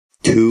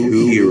Two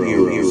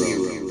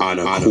heroes on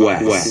a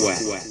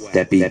quest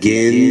that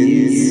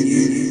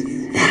begins.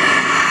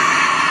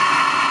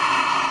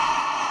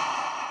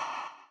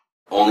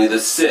 Only the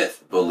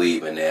Sith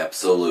believe in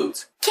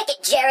absolutes. Kick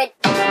it, Jared.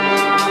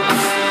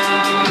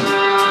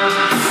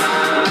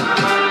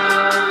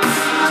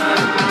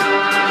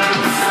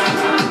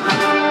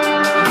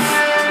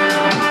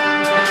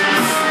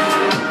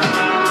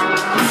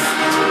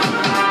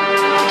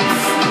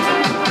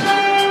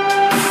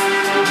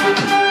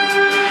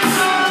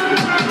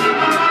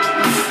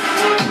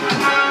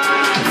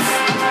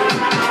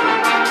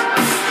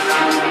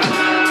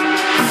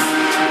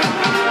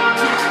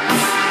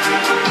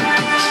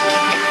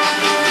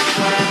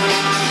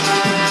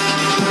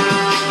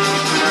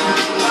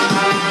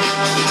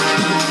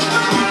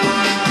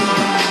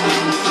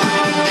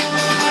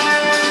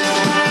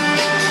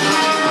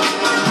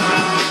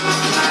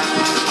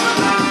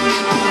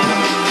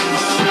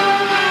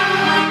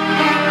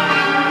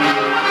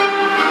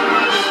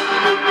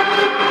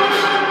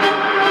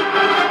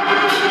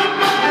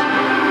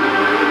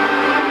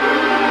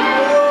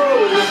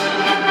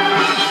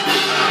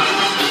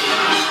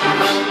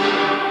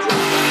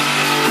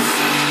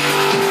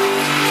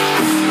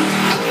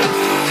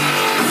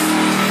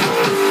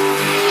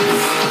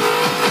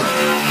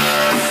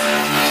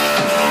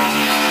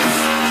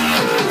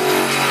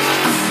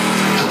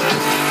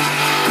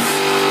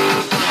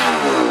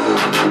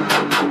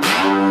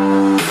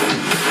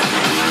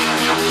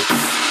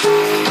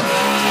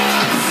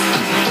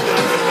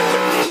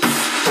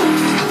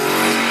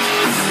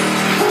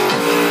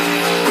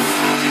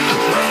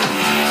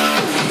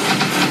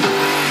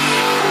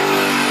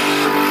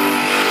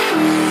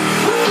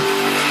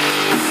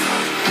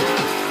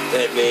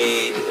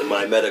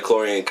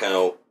 Metachlorian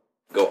count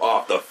go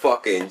off the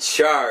fucking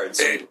charts.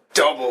 It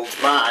doubled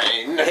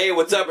mine. Hey,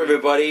 what's up,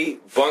 everybody?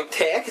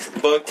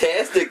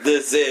 Bunktastic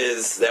this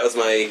is. That was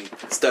my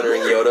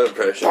stuttering Yoda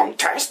impression.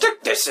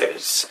 Fantastic this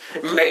is.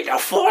 May the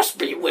Force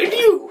be with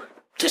you.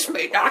 This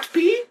may not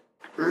be.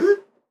 That's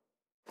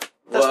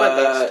my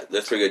best.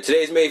 That's pretty good.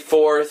 Today's May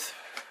 4th.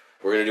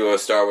 We're going to do a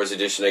Star Wars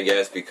edition, I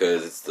guess,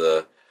 because it's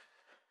the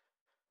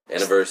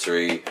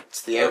anniversary.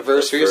 It's the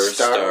anniversary of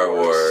Star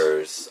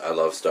Wars. I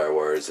love Star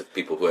Wars. If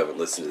people who haven't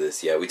listened to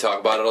this yet, we talk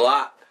about it a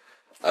lot.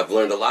 I've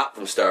learned a lot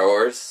from Star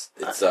Wars.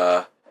 It's when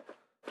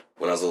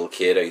I was a little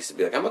kid, I used to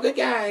be like, I'm a good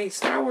guy.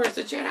 Star Wars,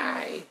 the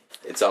Jedi.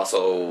 It's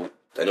also,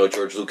 I know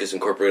George Lucas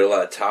incorporated a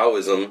lot of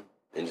Taoism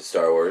into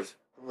Star Wars.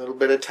 A little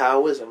bit of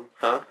Taoism,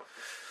 huh?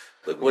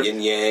 The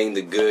yin yang,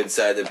 the good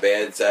side, the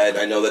bad side.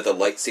 I know that the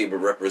lightsaber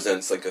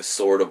represents like a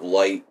sword of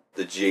light,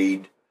 the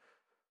jade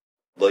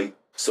light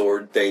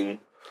sword thing.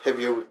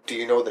 Do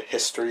you know the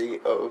history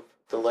of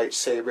the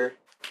lightsaber?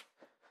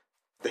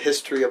 The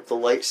history of the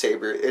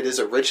lightsaber, it is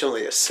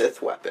originally a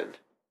Sith weapon.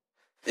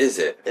 Is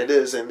it? It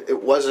is, and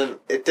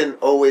it didn't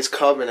always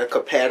come in a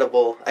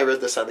compatible, I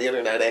read this on the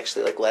internet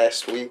actually, like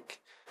last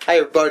week. Hi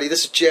everybody,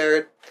 this is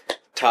Jared.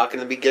 Talking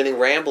in the beginning,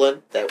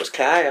 rambling. That was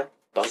Kyle.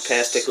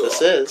 Bunktastic this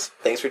is.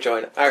 Thanks for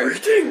joining.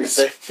 Alright,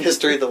 the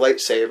history of the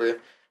lightsaber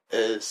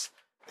is,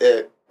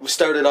 it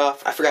started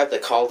off, I forgot what they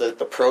called it,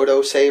 the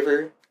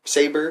proto-saber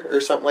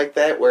or something like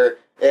that, where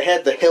it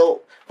had the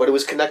hilt, but it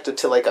was connected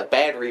to like a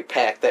battery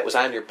pack that was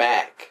on your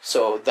back.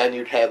 So then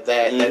you'd have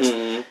that.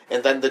 Mm-hmm.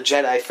 And then the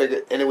Jedi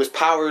figured, and it was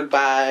powered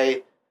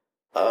by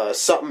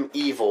something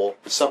evil,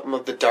 something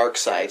of the dark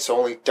side. So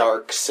only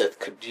dark Sith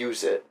could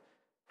use it,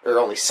 or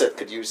only Sith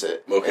could use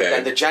it. Okay. And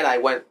then the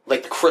Jedi went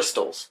like the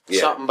crystals.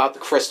 Yeah. Something about the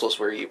crystals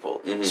were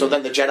evil. Mm-hmm. So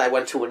then the Jedi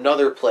went to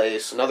another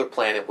place, another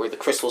planet where the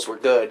crystals were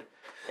good,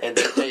 and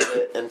they made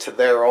it into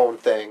their own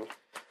thing.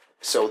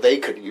 So they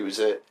could use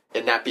it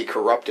and not be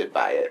corrupted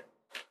by it.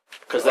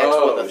 Because that's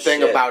what the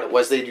thing about it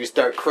was. They'd use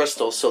dark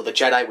crystals, so the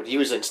Jedi would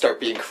use it and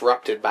start being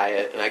corrupted by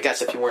it. And I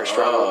guess if you weren't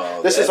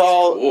strong... this is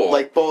all, cool.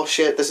 Like,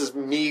 bullshit. This is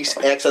me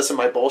accessing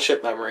my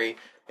bullshit memory,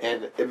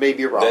 and it may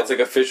be wrong. That's like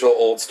official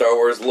old Star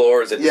Wars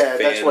lore? Is it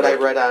that's what I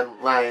read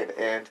online.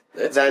 And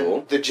that's then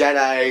cool. The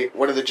Jedi...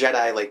 One of the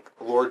Jedi, like,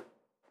 Lord...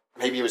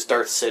 Maybe it was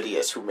Darth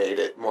Sidious who made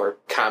it more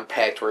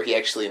compact, where he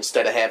actually,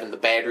 instead of having the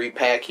battery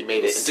pack, he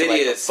made it into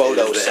like a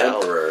photo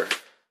cell. Emperor.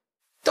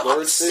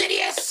 Lord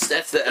Sidious!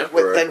 That's the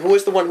Emperor. Then who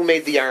was the one who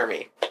made the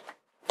army?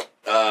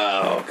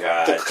 Oh,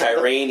 God.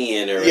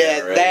 Tyranian or yeah,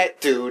 right?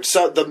 That dude.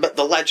 So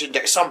the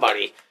legendary...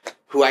 Somebody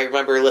who I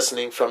remember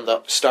listening from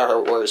the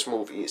Star Wars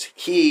movies.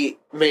 He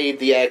made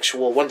the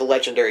actual... One of the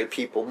legendary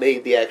people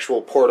made the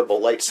actual portable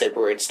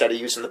lightsaber instead of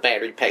using the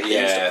battery pack. He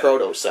used a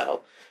proto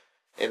cell.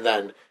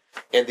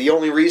 And the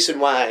only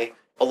reason why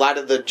a lot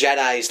of the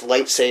Jedi's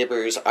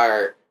lightsabers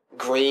are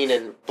green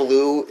and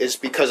blue is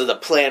because of the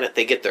planet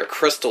they get their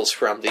crystals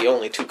from. The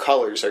only two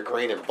colors are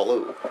green and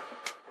blue.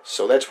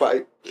 So that's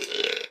why...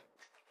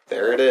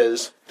 There it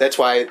is. That's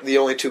why the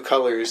only two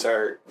colors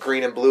are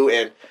green and blue,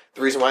 and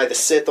the reason why the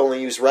Sith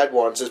only use red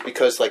ones is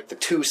because, like, the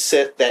two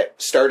Sith that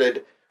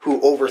started...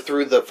 Who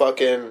overthrew the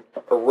fucking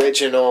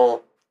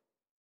original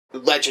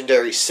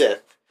legendary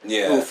Sith.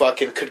 Yeah. Who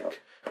fucking could...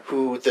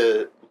 Who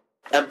the...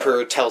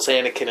 Emperor tells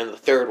Anakin in the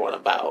third one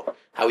about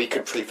how he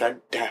could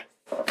prevent death.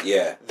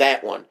 Yeah.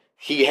 That one.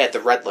 He had the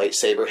red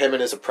lightsaber. Him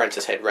and his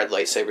apprentice had red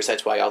lightsabers.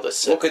 That's why all the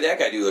Sith... What could that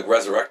guy do? Like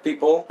resurrect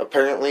people?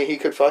 Apparently he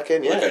could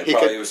fucking... Yeah, Like, he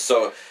probably could... was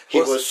so...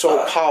 He was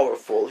so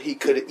powerful, he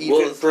could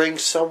even bring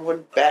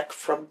someone back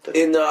from the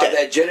in dead.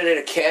 that Jedi Knight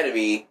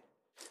Academy,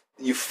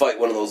 you fight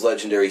one of those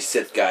legendary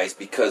Sith guys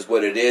because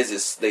what it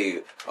is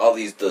the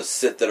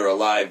Sith that are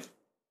alive.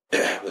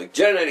 Like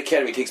Jedi Knight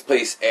Academy takes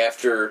place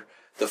after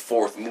the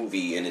fourth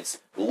movie, and it's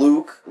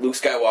Luke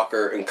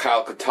Skywalker, and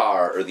Kyle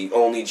Katarn are the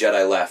only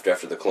Jedi left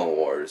after the Clone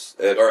Wars,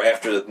 or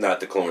after not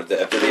the Clone Wars,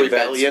 after the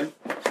Rebellion.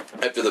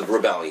 After the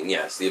Rebellion,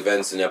 yes, the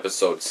events in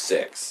Episode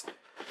 6,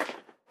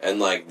 and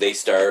like they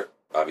start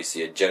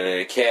obviously at Jedi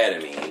Knight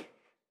Academy,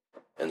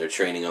 and they're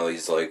training all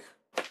these like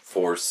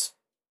Force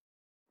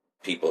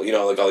people, you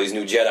know, like all these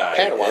new Jedi,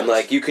 Padawans. and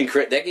like you can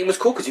create. That game was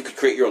cool because you could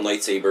create your own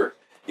lightsaber.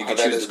 You could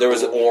choose. There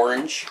was an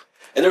orange.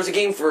 And there was a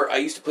game I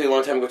used to play a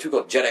long time ago too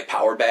called Jedi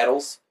Power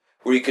Battles,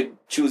 where you could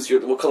choose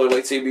what color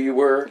lightsaber you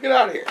were. Get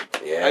out of here.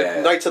 Yeah.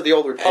 Knights of the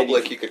Old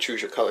Republic, you could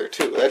choose your color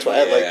too. That's why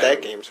I liked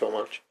that game so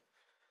much.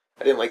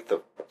 I didn't like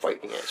the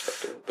fighting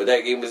aspect of it. But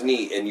that game was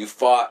neat, and you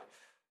fought,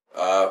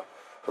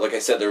 like I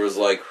said, there was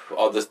like,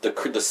 all this,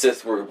 the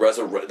Sith were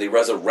they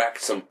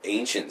resurrect some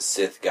ancient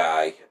Sith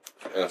guy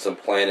on some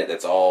planet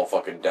that's all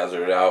fucking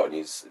deserted out, and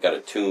he's got a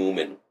tomb,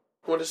 and...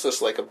 What is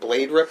this, like a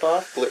Blade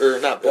rip-off? Or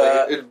not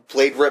Blade,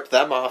 Blade ripped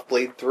them off,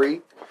 Blade 3?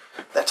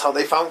 That's how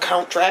they found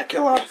Count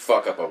Dracula? You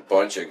fuck up a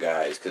bunch of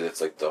guys, because it's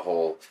like the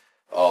whole...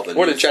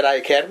 What, a Jedi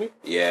Academy?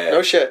 Yeah.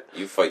 No shit.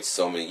 You fuck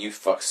so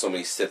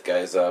many Sith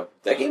guys up.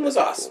 That game was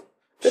awesome.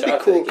 That'd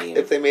be cool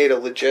if they made a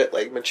legit,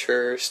 like,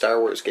 mature Star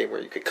Wars game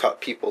where you could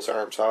cut people's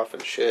arms off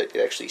and shit.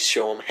 You'd actually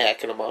show them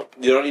hacking them up.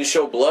 You don't need to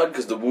show blood,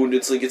 because the wound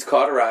instantly gets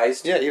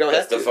cauterized. Yeah, you don't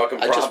have to. That's the fucking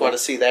problem. I just want to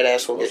see that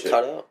asshole get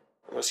cut out.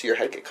 I want to see your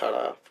head get cut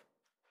off.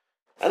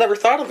 I never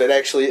thought of it,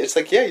 actually. It's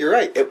like, yeah, you're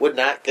right. It would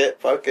not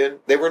get fucking...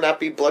 There would not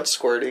be blood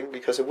squirting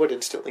because it would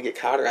instantly get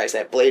cauterized.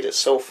 That blade is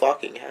so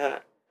fucking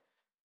hot.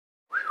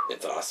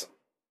 It's awesome.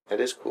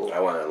 That is cool. I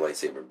want a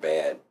lightsaber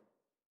bad.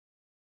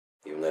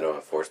 Even though I don't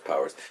have Force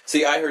powers.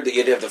 See, I heard that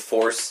you'd have the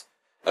Force...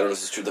 I don't know if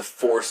this is true. The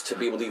Force to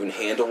be able to even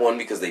handle one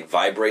because they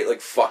vibrate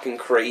like fucking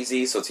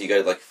crazy. So you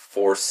gotta like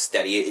Force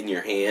steady it in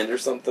your hand or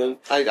something.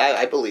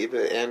 I believe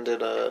it. And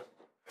it,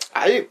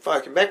 I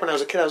fucking back when I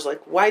was a kid, I was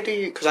like, why do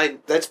you? Because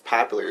that's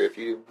popular. If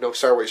you know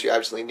Star Wars, you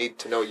obviously need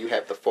to know you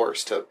have the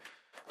Force to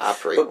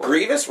operate. But one.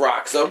 Grievous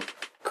rocks them.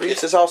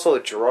 Grievous is also a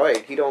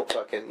droid. He don't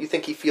fucking. You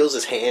think he feels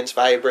his hands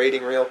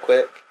vibrating real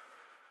quick?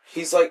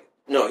 He's like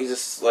no. He's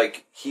just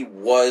like he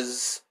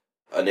was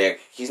an egg.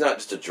 He's not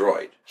just a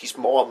droid. He's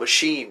more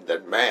machine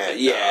than man.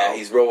 Yeah, now.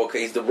 he's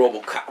the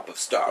RoboCop of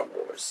Star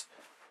Wars.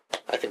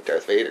 I think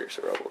Darth Vader's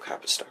a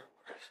RoboCop of Star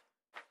Wars.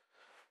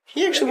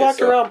 He actually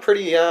walked around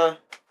pretty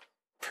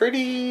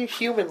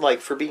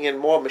human-like for being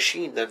more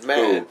machine than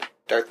man. Who?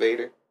 Darth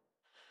Vader.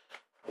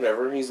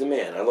 Whatever, he's the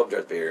man. I love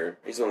Darth Vader.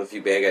 He's one of the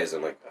few bad guys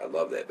I'm like, I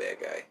love that bad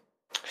guy.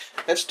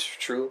 That's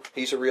true.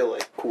 He's a real,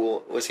 like,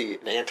 cool... Was he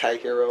an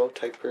anti-hero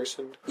type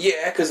person?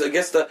 Yeah, because I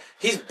guess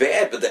he's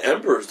bad, but the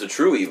Emperor's the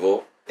true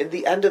evil. In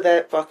the end of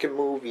that fucking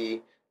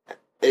movie,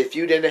 if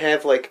you didn't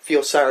have, like,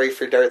 feel sorry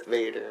for Darth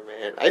Vader,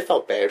 man, I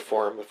felt bad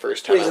for him the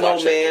first time. He's an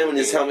old man when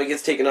his helmet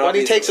gets taken off. When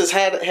he takes his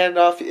hand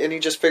off, and he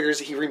just figures,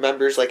 he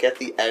remembers, like, at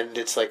the end,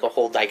 it's like a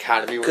whole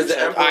dichotomy. Because the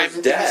Emperor's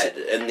dead,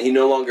 and he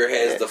no longer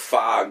has the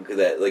fog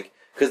that, like...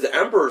 Because the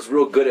Emperor's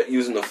real good at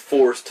using the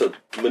Force to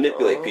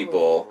manipulate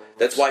people.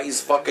 That's why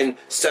he's fucking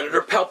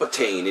Senator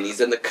Palpatine, and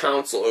he's in the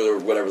council, or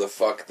whatever the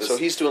fuck. So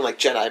he's doing, like,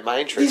 Jedi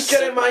mind tricks. He's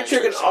Jedi mind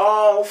tricking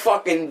all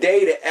fucking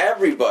day to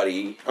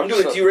everybody. I'm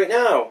doing it to you right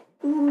now.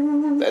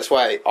 That's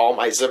why all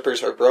my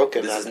zippers are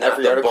broken. This is on not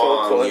every the article.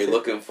 bomb you're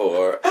looking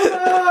for.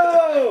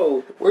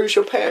 Oh! Where's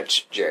your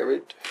pants,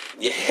 Jared?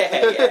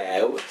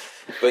 Yeah.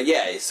 But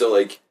yeah, so,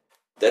 like...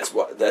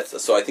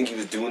 So I think he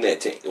was doing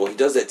that to... Well, he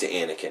does that to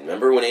Anakin.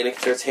 Remember when Anakin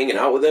starts hanging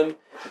out with him?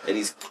 And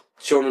he's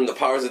showing him the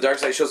powers of the dark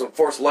side, shows him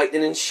Force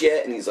lightning and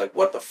shit, and he's like,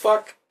 what the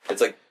fuck? It's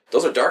like,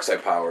 those are dark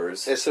side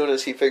powers. As soon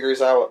as he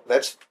figures out...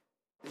 That's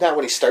not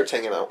when he starts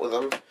hanging out with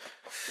him.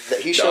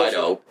 He shows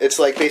him, it's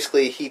like,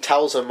 basically, he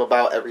tells him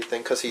about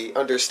everything, because he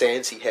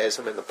understands he has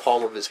him in the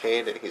palm of his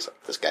hand, and he's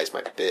like, this guy's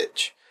my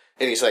bitch.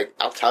 And he's like,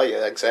 I'll tell you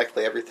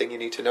exactly everything you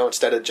need to know,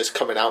 instead of just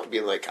coming out and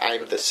being like,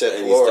 I'm the Sith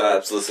and Lord. He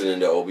stops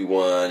listening to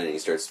Obi-Wan, and he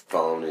starts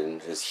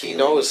following his He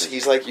knows,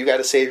 he's like, you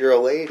gotta save your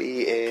old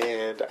lady,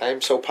 and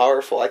I'm so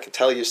powerful, I can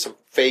tell you some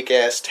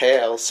fake-ass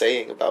tales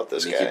saying about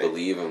this guy. You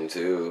believe him,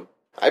 too.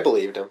 I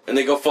believed him. And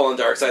they go full on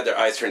dark side, their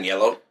eyes turn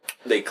yellow.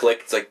 They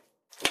click, it's like,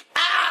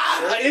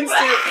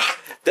 instant!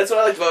 That's what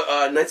I liked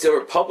about Knights of the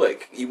Old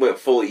Republic. You went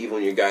full evil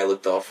and your guy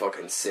looked all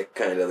fucking sick,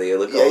 kind of.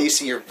 You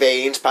see your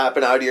veins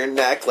popping out of your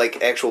neck,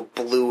 like actual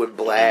blue and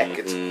black.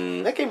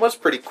 Mm-hmm. That game was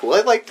pretty cool.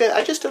 I liked it.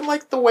 I just didn't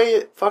like the way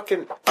it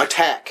fucking...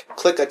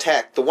 Click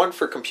attack. The one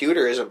for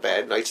computer isn't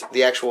bad.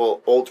 The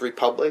actual Old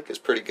Republic is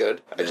pretty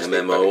good. The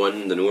MMO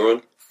one, the newer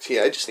one?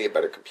 Yeah, I just need a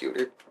better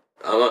computer.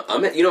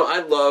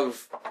 I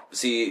love...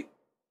 See,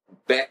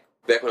 back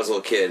when I was a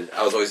little kid,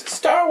 I was always,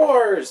 Star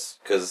Wars!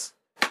 Because...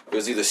 It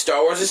was either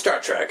Star Wars or Star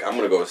Trek. I'm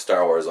gonna go with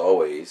Star Wars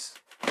always.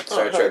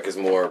 Star Trek is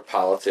more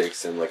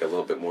politics and like a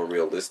little bit more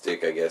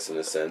realistic, I guess, in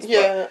a sense.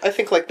 Yeah, I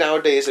think like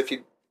nowadays, if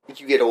you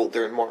get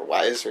older and more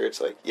wiser, it's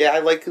like, yeah, I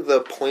like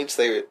the points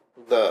the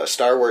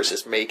Star Wars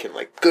is making,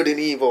 like good and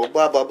evil,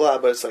 blah blah blah.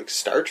 But it's like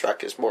Star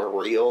Trek is more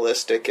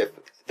realistic. If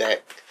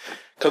that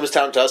comes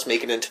down to us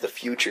making it into the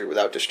future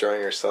without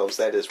destroying ourselves,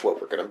 that is what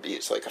we're gonna be.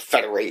 It's like a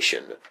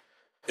federation.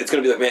 It's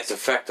gonna be like Mass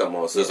Effect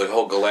almost. There's like a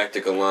whole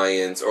galactic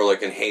alliance, or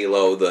like in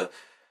Halo, the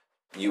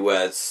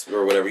U.S.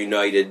 or whatever,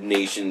 United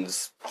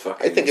Nations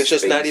fucking I think it's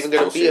just not even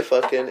going to be a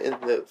bullshit. fucking in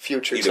the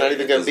future. It's Either not way,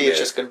 even it going to be. doesn't It's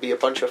just going to be a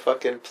bunch of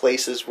fucking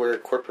places where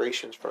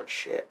corporations run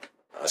shit.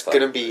 It's going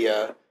to be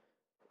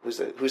who's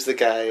the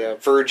guy?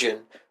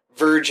 Virgin.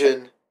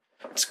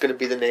 It's going to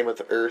be the name of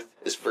the Earth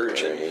is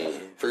Virgin. Right.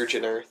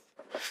 Virgin Earth.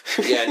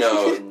 Yeah,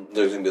 no,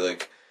 there's gonna be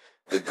like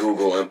the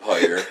Google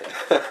Empire.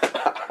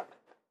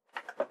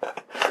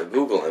 The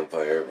Google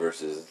Empire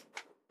versus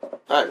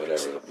whatever the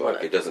fuck.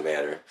 Whatever. It doesn't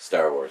matter.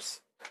 Star Wars.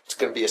 It's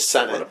going to be a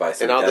Senate. Wanna buy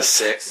some and all death the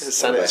sticks? The Wanna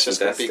Senate buy is some just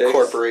going death to be sticks?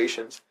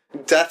 corporations.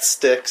 Death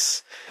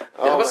sticks.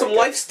 How about my some God.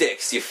 life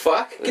sticks, you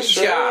fuck? Get a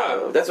Sure.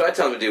 job. That's what I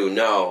tell them to do.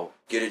 No.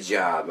 Get a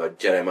job. A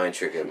Jedi mind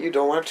trick him. You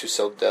don't want to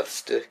sell death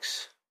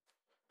sticks.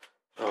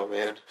 Oh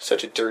man,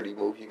 such a dirty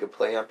move you could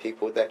play on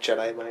people with that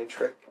Jedi mind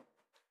trick.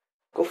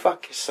 Go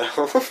fuck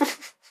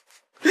yourself.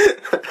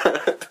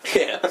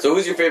 Yeah. So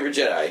who's your favorite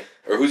Jedi?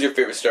 Or who's your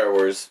favorite Star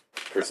Wars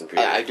person?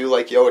 I do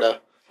like Yoda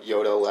a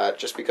lot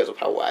just because of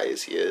how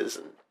wise he is.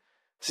 And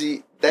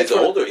see, that's He's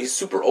what older. He's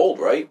super old,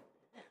 right?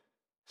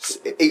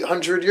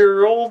 800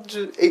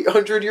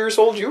 years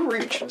old you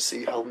reach and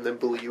see how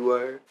nimble you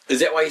are. Is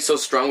that why he's so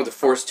strong with the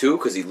Force too?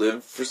 Because he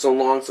lived for so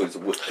long. So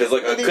because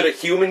like, could a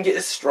human get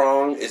as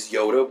strong as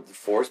Yoda with the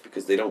Force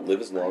because they don't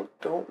live as long?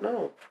 Don't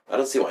know. I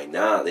don't see why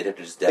not. They'd have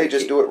to just They dedicate.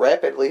 just do it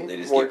rapidly. They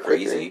just more get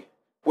crazy. quickly.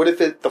 What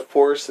if the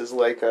Force is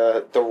like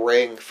the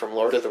ring from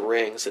Lord of the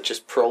Rings? It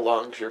just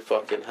prolongs your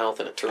fucking health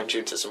and it turns you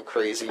into some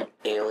crazy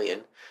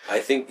alien. I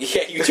think,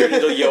 yeah, you turn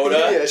into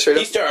Yoda. Yeah, straight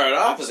He up. started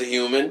off as a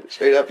human.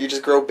 Straight up, you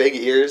just grow big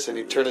ears and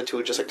you turn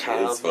into just a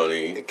calm, It's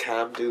funny. a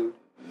calm dude.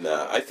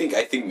 Nah, I think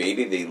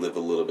maybe they live a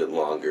little bit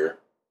longer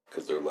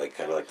because they're like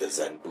kind of like the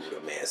Zen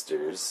Buddha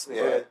masters.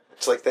 Yeah,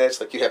 it's like that.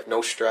 It's like you have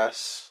no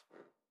stress,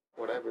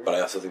 whatever. But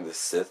I also think the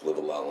Sith live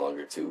a lot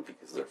longer too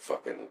because they're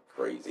fucking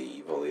crazy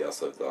evil. They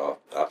also have the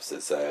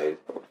opposite side.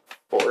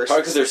 Force. Probably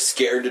because they're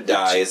scared to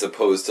die as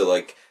opposed to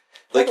like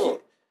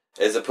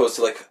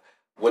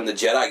when the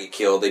Jedi get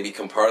killed, they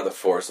become part of the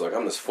Force. Like,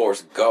 I'm this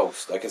Force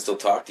ghost. I can still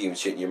talk to you and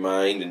shit in your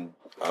mind, and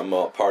I'm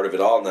all part of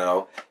it all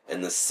now.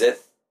 And the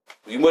Sith,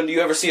 when do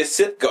you ever see a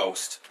Sith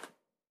ghost?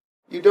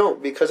 You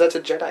don't, because that's a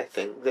Jedi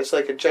thing. That's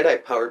like a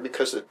Jedi power,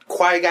 because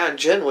Qui-Gon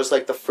Jinn was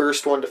like the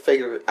first one to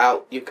figure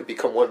out you could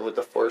become one with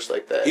the Force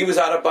like that. He was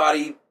out of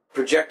body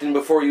projecting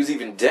before he was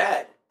even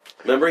dead.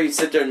 Remember, he'd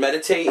sit there and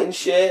meditate and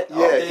shit? all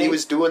Yeah, day? he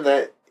was doing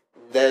that.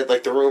 That,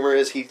 like, the rumor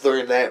is he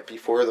learned that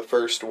before the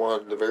first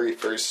one, the very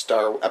first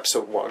Star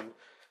Episode 1.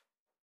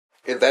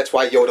 And that's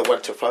why Yoda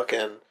went to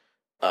fucking,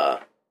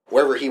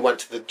 wherever he went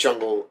to the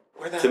jungle.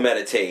 Where the To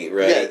meditate,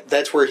 right? Yeah,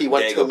 that's where he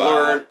went to Dagobah.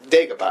 learn.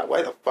 Dagobah.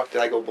 Why the fuck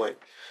did I go blank?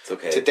 It's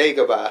okay. To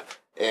Dagobah.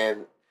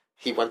 And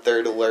he went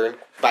there to learn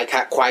by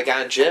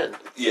Qui-Gon Jinn.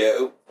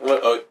 Yeah.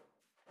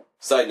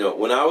 Side note: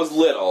 when I was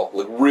little,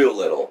 like real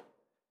little,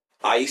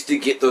 I used to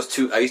get those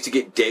two. I used to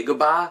get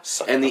Dagobah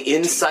Son and of the a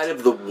inside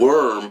of the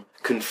worm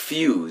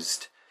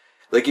confused.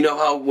 Like, you know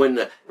how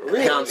when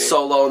Really? Han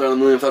Solo and they're on the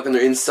Millennium Falcon,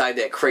 they're inside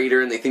that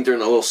crater and they think they're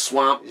in a little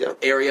swamp Yep.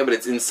 area, but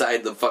it's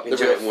inside the fucking The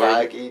giant real worm.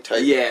 foggy type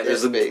Yeah,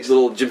 there's base.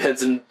 little Jim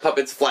Henson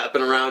puppets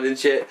flapping around and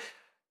shit.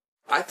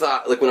 I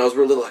thought, like, when I was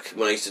real little, like,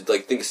 when I used to,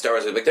 like, think of Star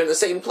Wars, I'd be like, they're in the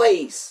same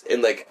place.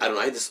 And, like, I don't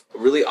know, I had this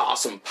really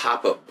awesome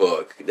pop-up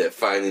book that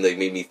finally, like,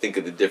 made me think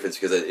of the difference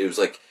because it was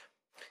like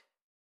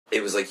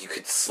you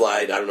could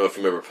slide. I don't know if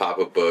you remember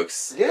pop-up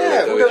books. Yeah, Or,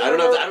 like, who doesn't I don't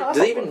know. remember Do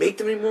they pop-up even make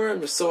them anymore?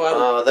 I'm so out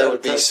of. Oh, that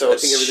would be touch. so I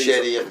think everything's-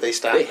 shitty if they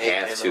stopped They making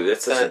have to. them.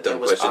 That's such a That dumb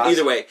was question. awesome.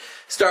 Either way,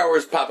 Star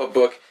Wars pop-up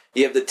book.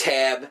 You have the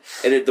tab,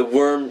 and the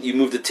worm. You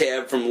move the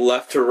tab from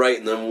left to right,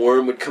 and the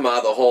worm would come out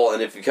of the hole.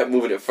 And if you kept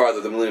moving it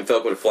farther, the Millennium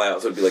Falcon would fly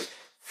out. So it'd be like.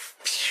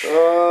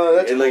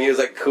 That's And like cool. it was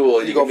like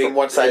cool. You go from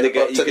one side and of the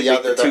book you to could the make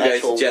other, two the guys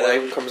actual Jedi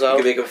worm comes You out.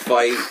 can make them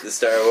fight the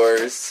Star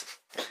Wars.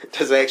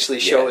 Does it actually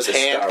show Yeah, his just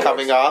hand Star Wars.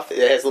 coming off?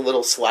 It has a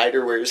little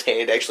slider where his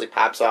hand actually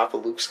pops off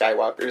of Luke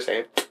Skywalker's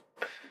hand.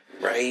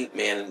 Right,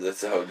 man.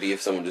 That's how it would be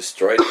if someone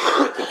destroyed it.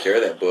 I took care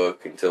of that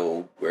book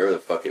until wherever the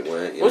fuck it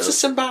went. What's the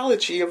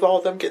symbology of all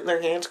of them getting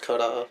their hands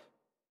cut off?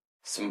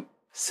 Some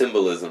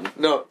symbolism.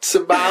 No,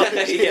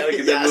 symbology. Yeah, like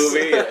in the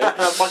movie, yeah.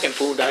 Fucking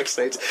Boondock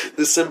Saints.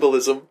 The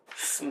symbolism.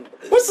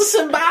 What's the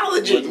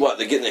symbology? What?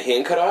 They're getting their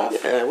hand cut off?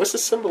 Yeah, what's the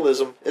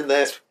symbolism in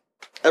that?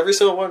 Every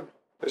single one.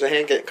 There's a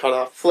hand getting cut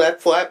off. Flap,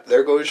 flap.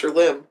 There goes your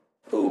limb.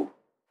 Who?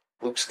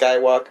 Luke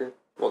Skywalker.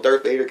 Well,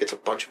 Darth Vader gets a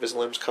bunch of his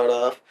limbs cut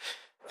off.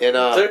 And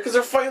Because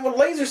they're fighting with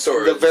laser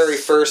swords. the very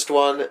first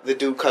one, the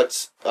dude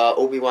cuts,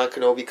 Obi-Wan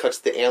Kenobi cuts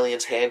the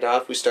alien's hand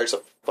off, who starts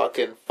a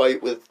fucking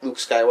fight with Luke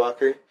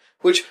Skywalker.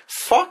 Which,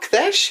 fuck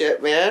that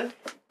shit, man.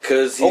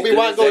 Because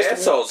Obi-Wan goes to-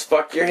 assholes.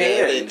 Fuck your Yeah,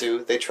 hand. they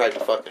do. They tried to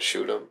fucking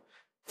shoot him.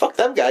 Fuck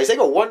them guys. They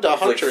go 1 to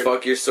It's like 100.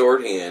 fuck your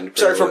sword hand.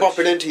 Sorry pretty for much.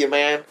 bumping into you,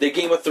 man. They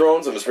Game of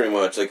Thrones them is pretty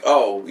much like,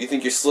 oh, you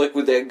think you're slick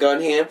with that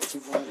gun hand?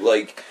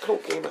 Like, Go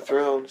Game of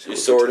Thrones. Your We'll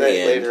sword get to that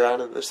hand. later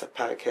on in this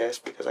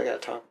podcast because I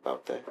got to talk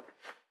about that.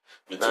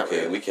 it's Not okay,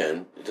 really. we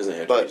can. It doesn't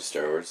have to But- be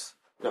Star Wars.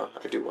 No,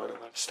 I do want a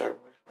lot of Star Wars.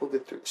 We'll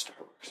get through the Star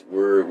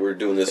Wars. We're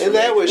doing this. And for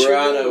that like- was we're your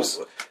on news.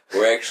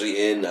 We're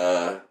actually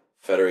in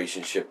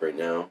Federation ship right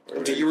now. Or Do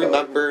whatever you call it.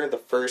 remember the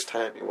first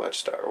time you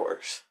watched Star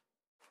Wars?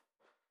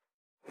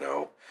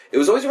 No, it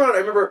was always around. I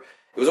remember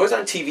it was always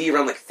on TV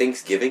around like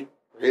Thanksgiving.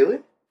 Really?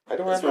 I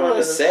don't That's what I remember. want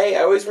to say.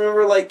 I always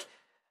remember like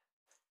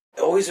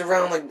always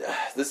around like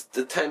this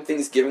the time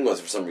Thanksgiving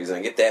was for some reason.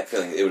 I get that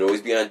feeling. It would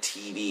always be on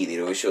TV.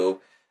 They'd always show.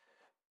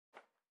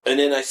 And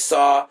then I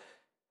saw.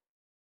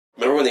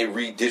 Remember when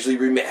they digitally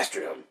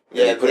remastered them?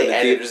 Yeah, they put them in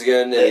added- theaters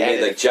again, and they they made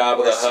added like Jabba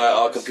the more Hutt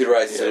all scenes.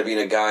 computerized instead Yeah. of being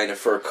a guy in a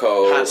fur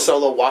coat. Han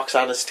Solo walks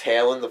on his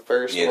tail in the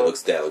first Yeah, one.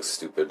 that looks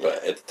stupid,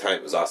 but at the time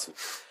it was awesome.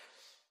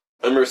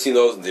 I remember seeing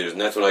those in theaters,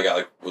 and that's when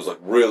I was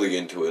really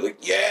into it.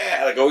 Like,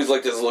 yeah, like I always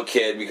liked it as a little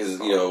kid because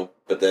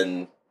but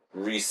then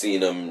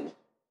re-seeing them.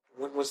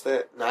 When was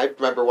that? And I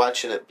remember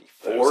watching it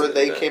That before was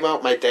they it. came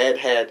out. My dad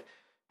had,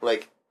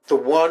 like, the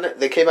one,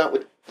 they came out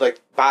with, like,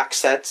 box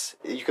sets.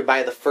 You could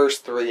buy the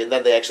first 3, and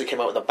then they actually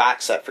came out with a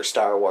box set for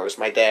Star Wars.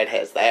 My dad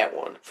has that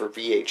one for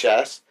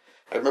VHS.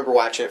 I remember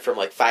watching it from,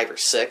 like, 5 or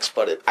 6,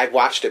 but I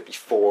watched it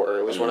before.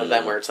 It was one of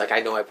them where it's like, I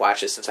know I've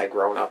watched it since I've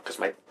grown up,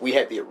 because we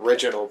had the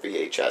original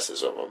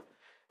VHSs of them,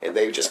 and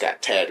they just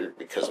got tattered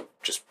because of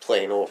just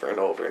playing over and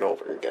over and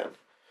over again.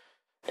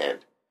 And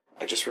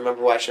I just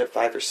remember watching it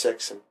 5 or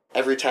 6, and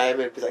every time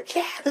it'd be like,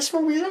 yeah, this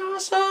movie's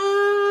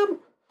awesome!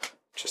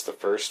 Just the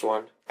first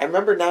one. I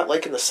remember not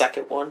liking the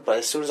second one, but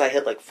as soon as I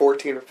hit like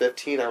 14 or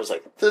 15, I was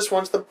like, this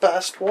one's the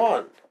best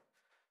one.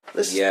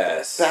 This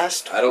Yes, is the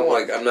best I don't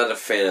one. I'm not a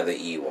fan of the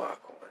Ewok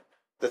one.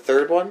 The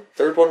third one?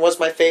 Third one was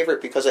my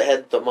favorite because it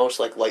had the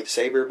most like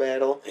lightsaber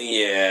battle.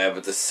 Yeah,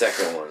 but the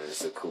second one is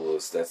the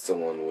coolest. That's the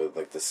one with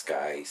like the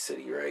Sky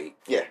City, right?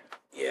 Yeah.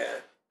 Yeah.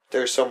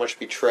 There's so much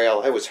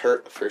betrayal. I was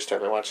hurt the first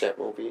time I watched that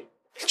movie.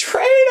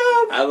 Betrayed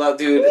him! I love,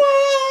 dude.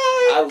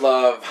 Why? I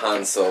love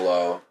Han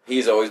Solo.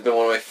 He's always been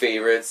one of my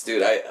favorites,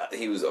 dude. I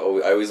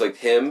always liked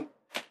him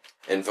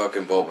and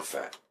fucking Boba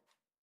Fett.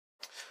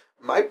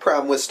 My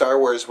problem with Star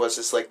Wars was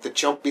it's like the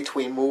jump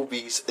between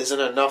movies isn't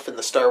enough in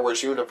the Star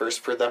Wars universe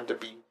for them to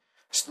be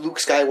Luke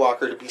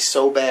Skywalker to be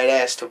so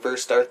badass to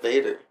verse Darth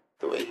Vader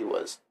the way he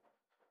was.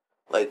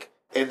 Like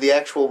in the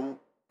actual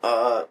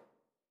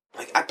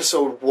like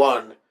episode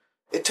 1,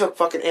 it took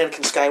fucking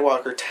Anakin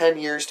Skywalker 10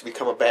 years to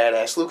become a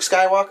badass. Luke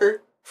Skywalker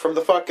from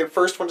the fucking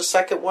first one to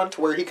second one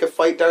to where he could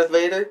fight Darth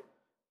Vader,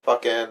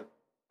 fucking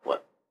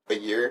what, a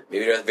year?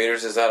 Maybe Darth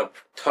Vader's just out of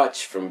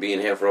touch from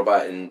being half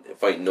robot and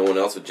fighting no one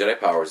else with Jedi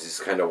powers. He's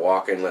kind of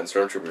walking, letting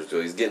stormtroopers do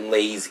it. He's getting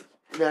lazy.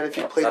 Man, if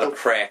you It's played out the of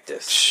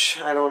practice.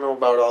 I don't know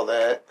about all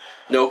that.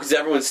 No, because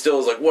everyone still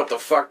is like, what the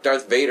fuck,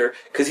 Darth Vader?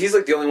 Because he's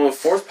like the only one with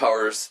force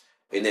powers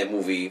in that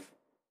movie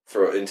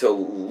until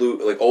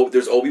Luke. Like,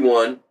 there's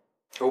Obi-Wan,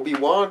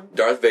 Obi-Wan.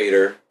 Darth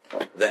Vader,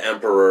 the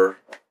Emperor,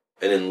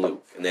 and then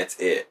Luke. And that's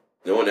it.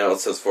 No one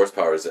else has force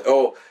powers.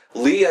 Oh,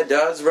 Leia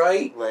does,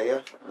 right?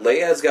 Leia.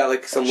 Leia's got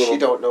like some little... She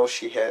don't know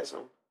she has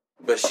them.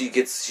 But she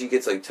gets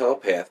like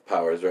telepath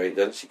powers, right?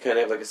 Doesn't she kind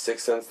of have like a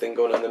sixth sense thing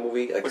going on in the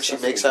movie? Like When she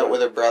something makes out like-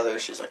 with her brother,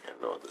 she's like, I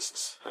know this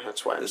is...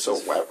 That's why I'm This so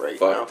is wet right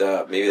now. fucked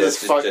up. Maybe This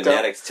that's fucked just up.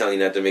 genetics telling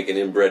you not to make an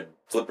inbred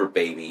flipper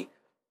baby.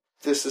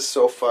 This is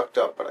so fucked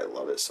up, but I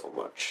love it so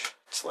much.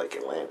 It's like a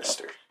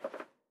Lannister.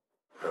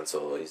 Han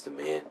Solo, he's the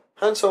man.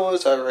 Han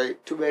Solo's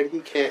alright. Too bad he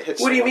can't hit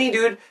What do you someone. mean,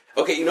 dude?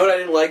 Okay, you know what I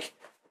didn't like?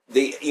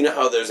 You know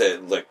how there's a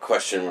like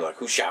question where, like,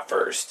 who shot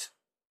first?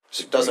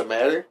 It doesn't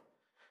matter?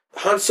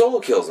 Han Solo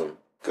kills him.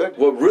 Good.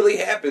 What really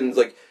happens,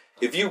 like,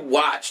 if you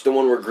watch the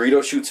one where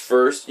Greedo shoots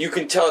first, you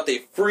can tell that they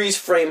freeze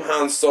frame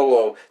Han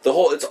Solo.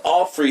 It's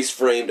all freeze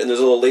framed, and there's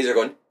a little laser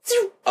going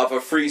off a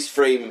freeze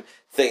frame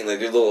thing, like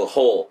a little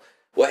hole.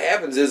 What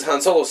happens is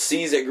Han Solo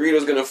sees that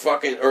Greedo's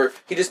gonna or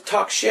he just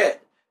talks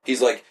shit.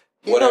 He's like,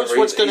 He whatever. knows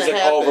what's he's gonna like,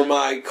 happen. over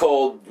my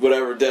cold,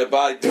 whatever, dead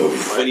body,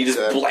 doof, and he just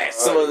God.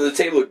 blasts him under the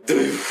table,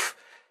 doof.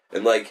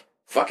 And like,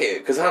 fuck it,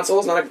 because Han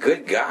Solo's not a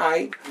good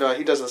guy. No,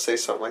 he doesn't say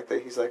something like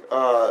that. He's like,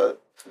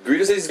 Greedo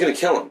says he's gonna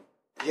kill him.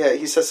 yeah,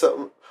 he says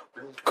something,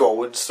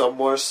 going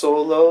somewhere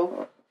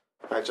solo.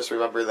 I just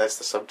remember that's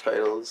the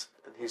subtitles.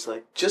 And he's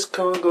like, just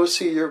go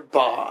see your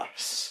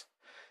boss.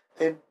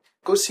 And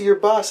go see your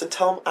boss and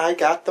tell him I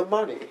got the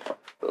money.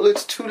 Well,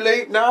 it's too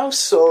late now,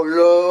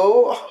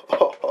 Solo.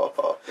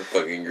 The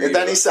fucking Greedo. And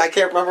then I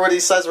can't remember what he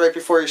says right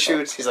before he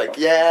shoots. He's like,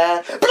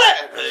 yeah.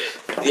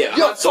 Yeah,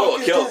 You're Han Solo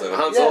fucking kills dead. him.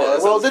 Han Yeah, Solo.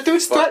 that well, sounds the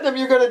dude's fuck- threatening him,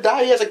 you're gonna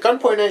die. He has a gun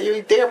pointed at you.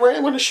 He damn right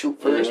I'm gonna shoot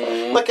 1st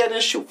Mm-hmm. Look at it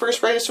and shoot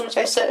first right as soon as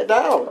I sat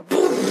down.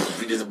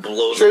 He just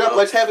blows Straight him up,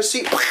 let's have a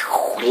seat.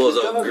 blows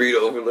up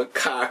Greedo from the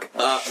cock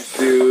up,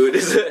 dude.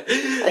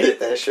 I hate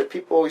that shit.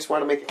 People always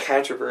want to make a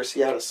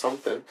controversy out of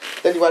something.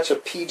 Then you watch a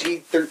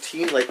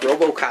PG-13 like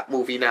RoboCop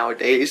movie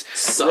nowadays.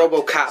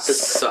 RoboCop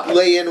is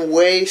laying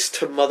waste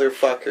to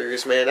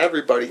motherfuckers, man.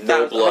 Everybody,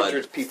 no blood,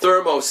 hundreds of people.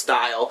 thermo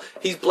style.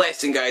 He's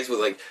blasting guys with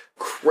like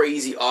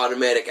crazy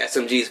automatic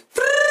SMGs,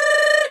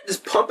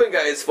 just pumping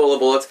guys full of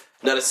bullets.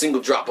 Not a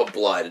single drop of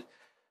blood.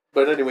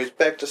 But anyways,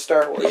 back to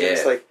Star Wars. Yeah.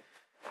 It's like,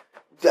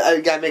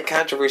 I gotta make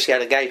controversy out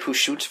of a guy who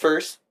shoots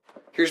first.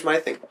 Here's my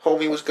thing.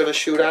 Homie was gonna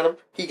shoot on him.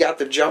 He got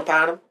the jump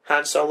on him.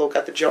 Han Solo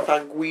got the jump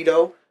on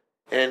Guido.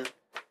 And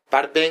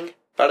bada bing,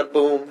 bada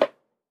boom.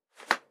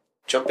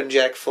 Jumpin'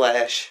 Jack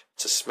Flash.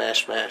 It's a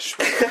smash. What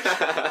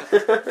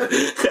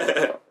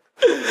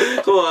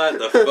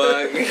the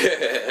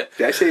fuck?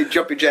 Did I say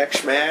Jumpin' Jack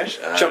Smash?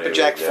 Jumpin'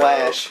 Jack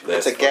Flash.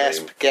 That's It's a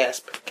funny.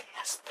 gasp.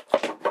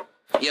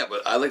 Yeah,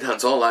 but I liked Han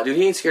Solo a lot, dude.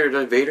 He ain't scared of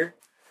Darth Vader.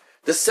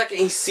 The second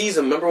he sees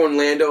him, remember when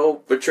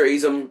Lando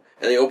betrays him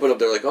and they open up,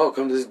 they're like, oh,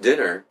 come to this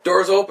dinner.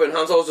 Doors open,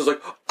 Han Solo's just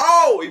like,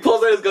 oh! He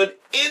pulls out his gun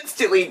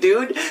instantly,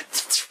 dude.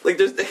 Like,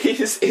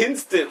 he's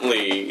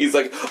instantly. He's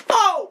like,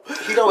 oh!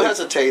 He don't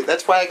hesitate.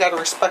 That's why I got a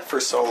respect for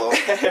Solo.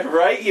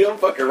 Right? You don't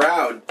fuck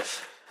around.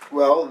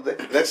 Well,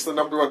 that's the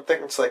number one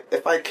thing. It's like,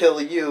 if I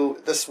kill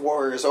you, this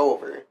war is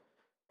over.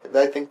 And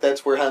I think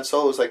that's where Han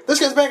Solo's like, this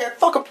guy's bad guy,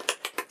 fuck him!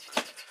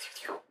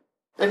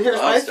 And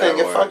here's my thing,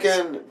 if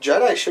fucking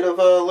Jedi should have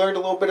learned a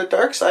little bit of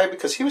dark side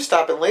because he was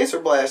stopping laser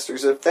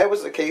blasters. If that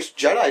was the case,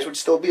 Jedis would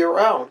still be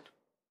around.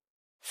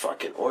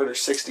 Fucking Order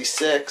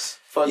 66.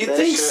 Fuck You that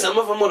think shit. some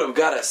of them would have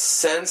got a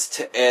sense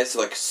to ask,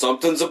 like,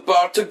 something's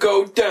about to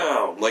go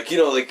down? Like, you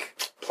know, like...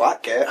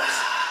 Plot gaps.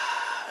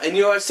 And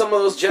you know what? Some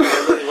of those Jedi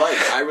I really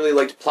liked. I really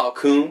liked Plo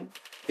Koon.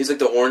 He's like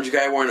the orange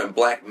guy wearing a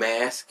black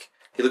mask.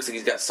 He looks like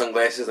he's got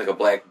sunglasses, like a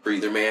black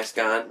breather mask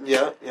on.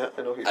 Yeah, I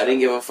know who you're I didn't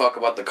give a fuck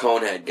about the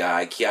Conehead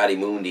guy,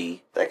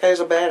 Ki-Adi-Mundi. That guy's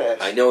a badass.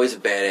 I know he's a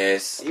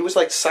badass. He was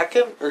like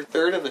second or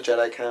third in the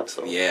Jedi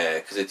Council. Yeah,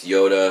 because it's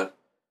Yoda,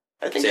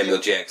 I think Samuel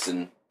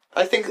Jackson.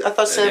 I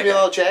thought Samuel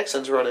L.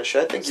 Jackson's running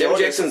shit. I think Samuel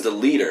Yoda's- Jackson's the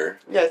leader.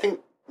 Yeah, I think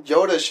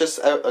Yoda's just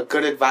a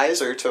good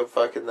advisor to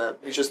fucking them.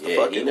 He's just the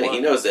Yeah, fucking he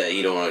one. knows that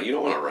you don't want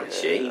to run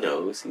shit. He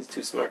knows. He's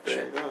too smart for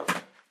that.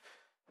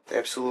 Yeah.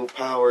 Absolute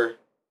power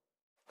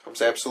comes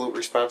absolute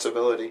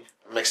responsibility.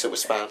 Mix it with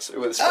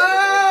Spider-Man.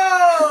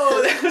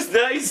 Oh, that was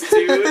nice,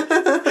 dude. Yeah,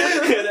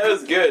 that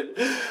was good.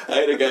 I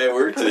had a guy at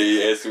work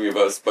today asking me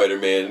about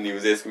Spider-Man, and he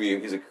was asking me,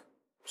 he's like,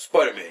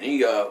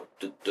 Spider-Man,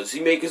 does he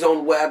make his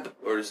own web,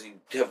 or does he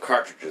have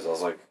cartridges? I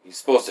was like, he's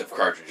supposed to have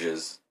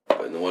cartridges,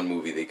 but in the one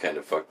movie they kind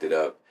of fucked it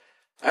up.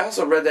 I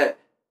also read that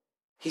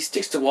he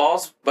sticks to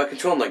walls by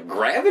controlling, like,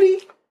 gravity?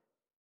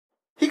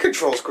 He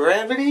controls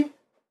gravity.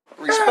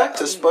 Respect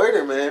to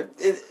Spider-Man.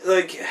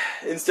 Like,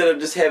 instead of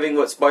just having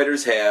what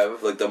spiders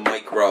have, like the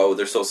micro,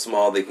 they're so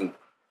small they can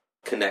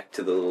connect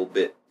to the little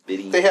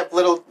bitty. They have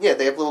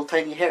little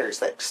tiny hairs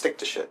that stick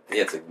to shit.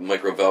 Yeah, it's like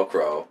micro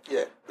Velcro.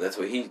 Yeah.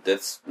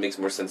 That makes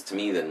more sense to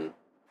me than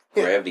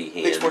Yeah, gravity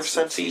hands. Makes more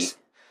sense.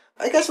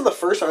 I guess in the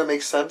first one it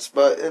makes sense,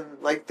 but in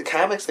like the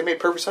comics they made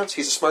perfect sense.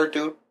 He's a smart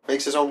dude,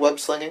 makes his own web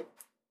slinging.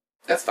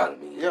 That's fine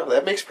with me. Yeah,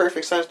 that makes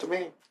perfect sense to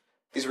me.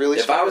 He's really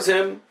If smart. I was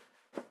him,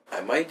 I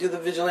might do the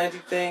vigilante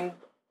thing.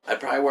 I'd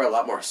probably wear a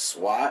lot more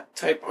SWAT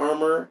type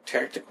armor,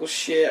 tactical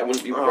shit. I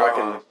wouldn't be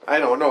rocking. I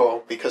don't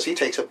know, because he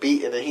takes a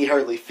beat and he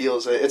hardly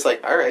feels it. It's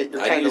like, alright, you're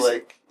kind of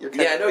like...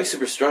 I know he's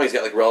super strong. He's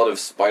got like relative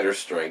spider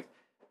strength.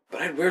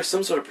 But I'd wear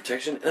some sort of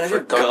protection. And I'd for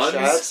have guns.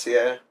 gunshots,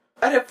 yeah.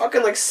 I'd have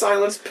fucking like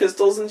silenced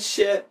pistols and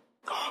shit.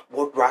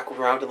 Would rock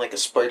around in like a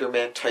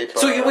Spider-Man type...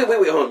 So, wait,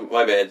 hold on.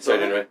 My bad. Sorry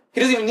to interrupt. He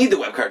doesn't even need the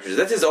web cartridges.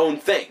 That's his own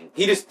thing.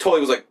 He just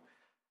totally was like,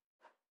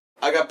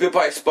 I got bit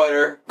by a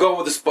spider. Go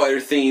with the spider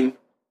theme.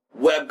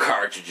 Web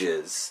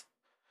cartridges.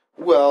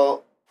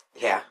 Well,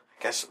 yeah,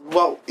 I guess.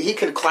 Well, he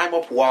can climb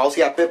up walls.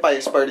 He got bit by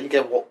a spider. He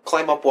can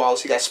climb up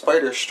walls. He got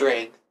spider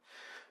strength.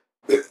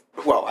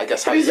 Well, I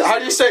guess how do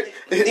you say?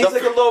 He's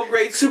like a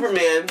low-grade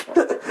Superman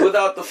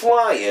without the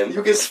flying.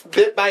 You get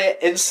bit by an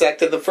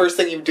insect, and the first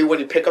thing you do when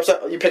you pick up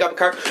a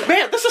car,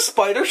 man, this is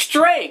spider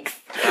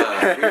strength.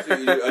 Here's what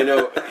you do. I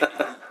know.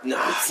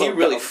 Nah, he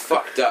really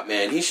fucked up,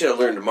 man. He should have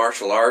learned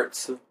martial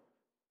arts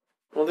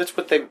Well, that's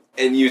what they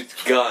and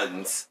used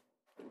guns.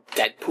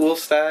 Deadpool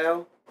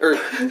style or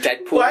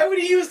Deadpool. Why would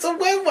he use the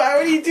web? Why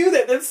would he do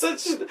that? That's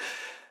such.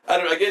 I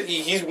don't know. I guess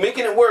he's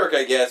making it work.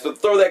 I guess, but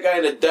throw that guy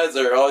in the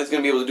desert. All he's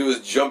gonna be able to do is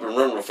jump and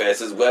run real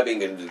fast. His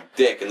webbing and his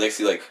dick, and next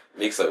he like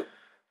makes a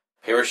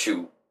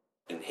parachute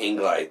and hang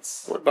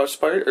glides. What about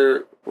spider?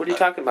 Or what are you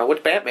talking about?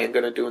 What's Batman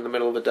gonna do in the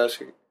middle of the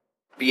desert?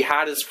 Be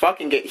hot as fuck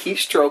and get heat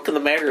stroke in the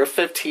matter of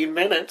 15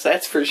 minutes.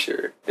 That's for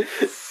sure.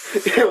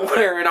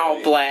 Wearing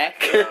all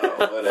black.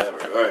 Oh,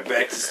 whatever. All right,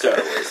 back to Star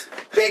Wars.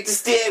 Back to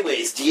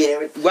Stairways,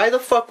 Jared. Why the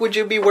fuck would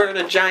you be wearing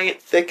a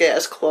giant,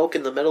 thick-ass cloak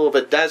in the middle of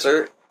a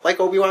desert like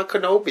Obi-Wan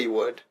Kenobi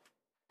would?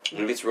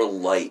 Maybe it's real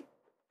light.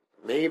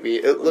 Maybe.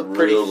 It looked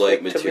pretty real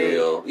light thick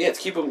material. To me. Yeah, it's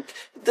keep him.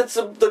 That's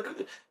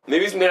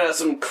maybe it's made out of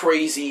some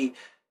crazy,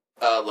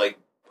 what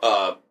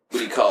do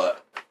you call it?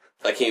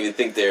 I can't even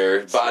think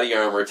they're body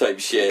armor type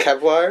shit.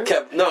 Kevlar?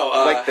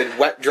 Like the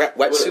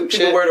wetsuit people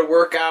shit? wear to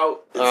work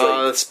out.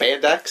 It's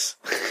Spandex?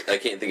 I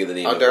can't think of the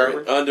name Under of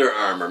it. Armour? Under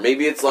Armour.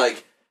 Maybe it's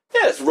like,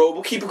 yeah, this robe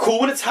will keep it cool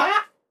when it's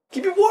hot.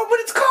 Keep it warm when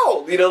it's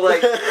cold. You know, like,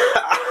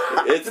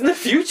 it's in the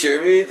future.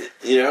 I mean,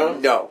 you know?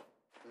 No.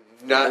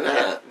 Why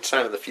not? It's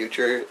not in the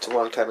future. It's a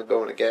long time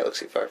ago in a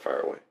galaxy far, far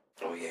away.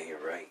 Oh, yeah, you're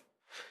right.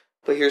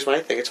 But here's my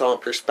thing. It's all in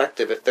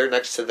perspective. If they're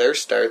next to their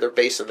star, they're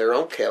basing their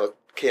own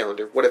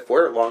calendar. What if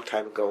we're a long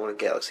time ago in a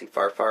galaxy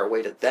far, far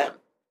away to them?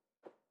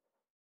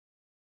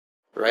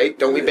 Right?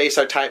 Don't we base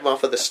our time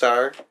off of the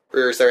star?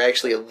 Or is there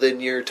actually a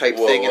linear type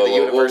thing in the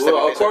universe?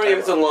 Well, according if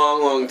it's a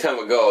long, long time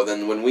ago,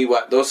 then when we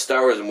watch those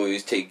Star Wars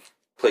movies take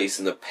place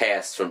in the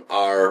past from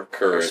our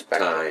current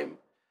time.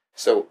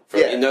 So,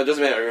 it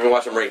doesn't matter. You're going to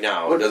watch them right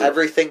now. Wouldn't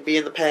everything be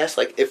in the past?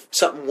 Like, if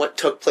something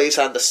took place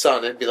on the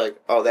sun, it'd be like,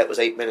 oh, that was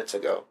 8 minutes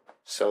ago.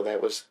 So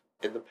that was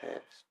in the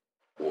past.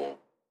 Well,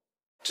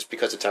 just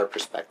because it's our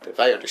perspective.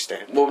 I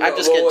understand. Well, I'm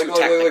just getting too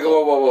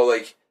technical.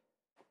 Like,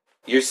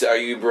 are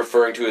you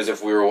referring to as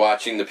if we were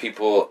watching the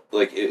people,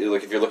 like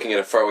if you're looking at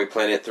a faraway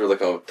planet through,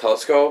 like, a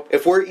telescope?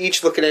 If we're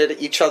each looking at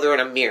each other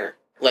in a mirror,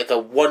 like a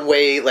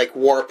one-way, like,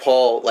 warp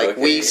hole, like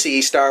we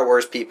see Star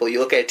Wars people, you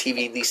look at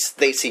TV and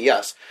they see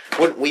us.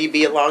 Wouldn't we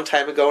be a long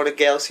time ago in a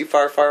galaxy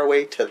far, far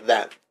away to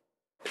them?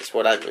 Is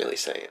what I'm really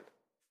saying.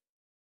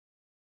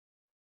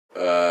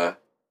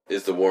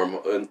 Is the warm...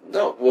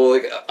 no, well,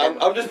 like,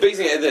 I'm just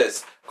basing it on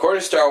this. According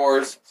to Star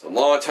Wars, it's a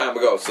long time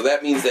ago, so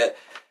that means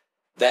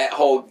that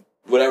whole...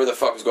 whatever the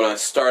fuck was going on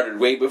started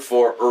way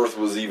before Earth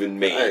was even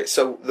made. Alright,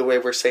 so the way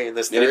we're saying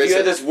this... And if you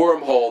had this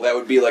wormhole, that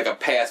would be like a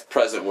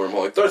past-present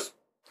wormhole. Like, there's...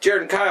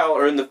 Jared and Kyle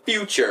are in the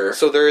future.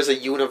 So there is a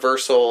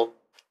universal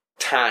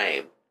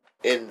time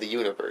in the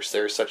universe.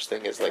 There is such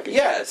thing as like a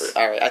universe.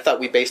 All right, I thought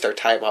we based our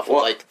time off of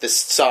like the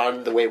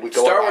sun, the way we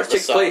go. Star Wars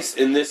takes place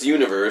in this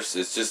universe.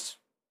 It's just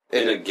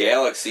in a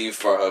galaxy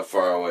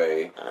far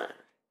away.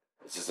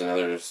 It's just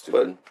another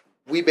stupid.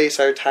 But we base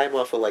our time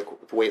off of like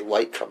the way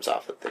light comes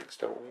off of things,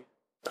 don't we?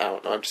 I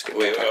don't know. I'm just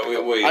getting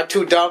wait. I'm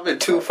too dumb and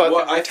too fucking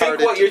retarded. I think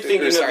what you're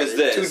thinking of is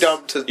this. Too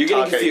dumb to You're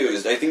getting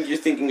confused. I think you're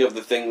thinking of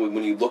the thing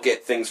when you look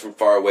at things from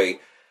far away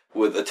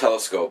with a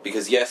telescope.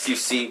 Because yes, you're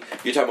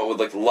talking about with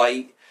like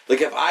light.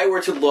 Like if I were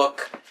to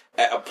look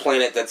at a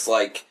planet that's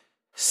like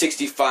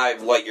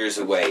 65 light years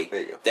away,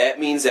 that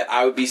means that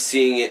I would be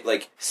seeing it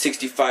like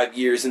 65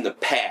 years in the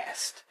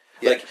past.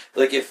 Yeah.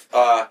 Like if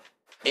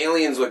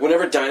aliens, like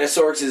whenever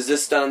dinosaurs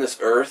existed on this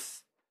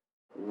Earth,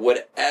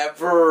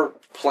 whatever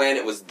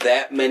planet was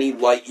that many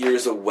light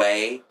years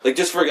away, like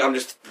I'm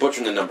just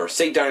butchering the number.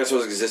 Say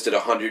dinosaurs existed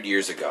 100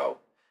 years ago.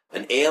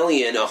 An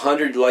alien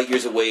 100 light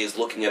years away is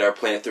looking at our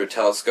planet through a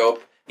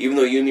telescope. Even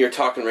though you and me are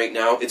talking right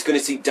now, it's going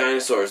to see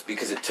dinosaurs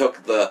because it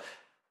took the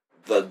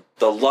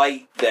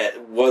light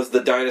that was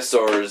the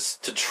dinosaurs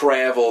to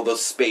travel the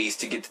space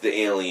to get to the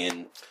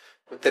alien.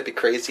 Wouldn't that be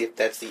crazy if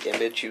that's the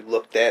image you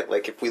looked at?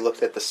 Like, if we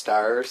looked at the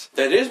stars?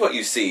 That is what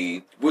you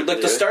see.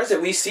 Like, the stars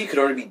that we see could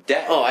already be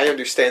dead. Oh, I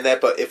understand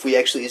that, but if we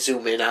actually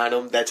zoom in on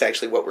them, that's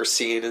actually what we're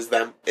seeing is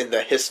them in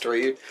the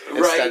history.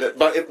 Right.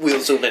 But if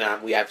we'll zoom in on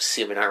them, we have to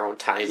see them in our own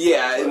time.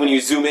 Yeah, when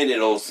you zoom in,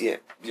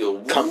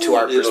 you'll come to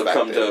our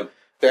perspective.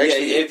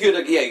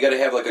 You gotta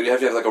have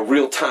like a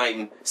real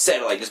time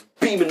satellite just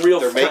beaming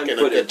real time footage. They're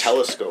making a good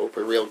telescope,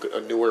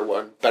 a newer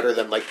one, better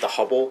than like the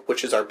Hubble,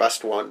 which is our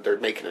best one. They're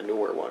making a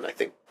newer one. I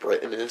think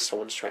Britain is.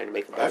 Someone's trying to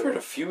make a better. I've heard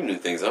a few new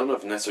things. I don't know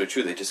if it's necessarily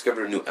true. They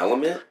discovered a new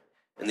element,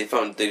 and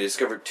they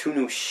discovered 2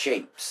 new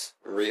shapes.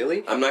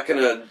 Really? I'm not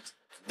gonna.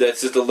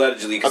 That's just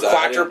allegedly because a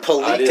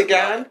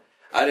quadriplegic.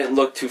 I didn't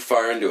look too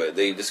far into it.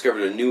 They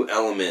discovered a new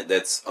element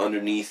that's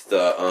underneath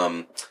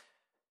the.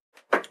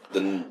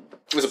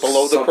 Was it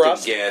below the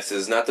crust?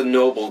 Gases, not the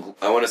noble.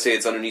 I want to say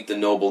it's underneath the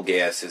noble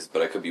gases,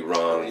 but I could be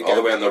wrong. All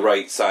the way on the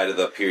right side of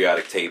the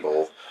periodic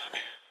table.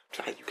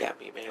 You got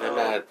me, man. I'm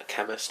not a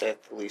chemist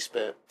at the least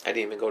bit. I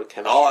didn't even go to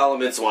chemistry. All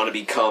elements want to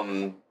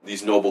become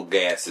these noble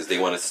gases. They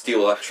want to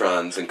steal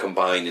electrons and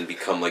combine and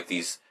become like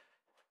these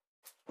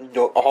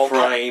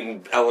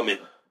prime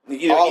element.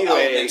 All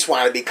elements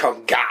want to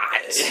become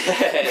gods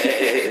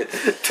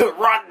to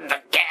run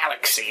the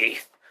galaxy.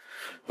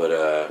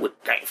 But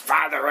with their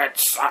father and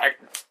son.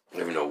 I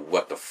don't even know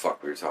what the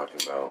fuck we were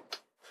talking about.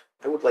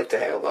 I would like to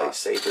have a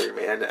lightsaber,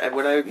 man. And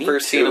when I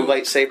first seen a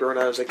lightsaber when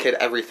I was a kid,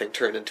 everything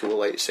turned into a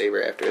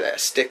lightsaber after that. A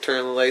stick turned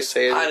into a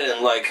lightsaber. I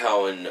didn't like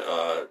how in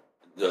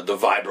the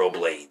vibro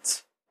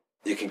blades,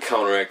 you can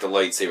counteract the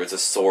lightsaber. It's a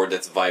sword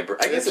that's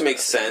vibrant. I guess it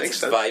makes sense.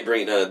 It's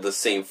vibrating the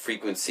same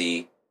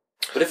frequency.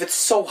 But if it's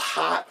so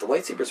hot, the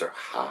lightsabers are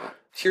hot.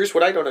 Here's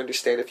what I don't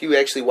understand. If you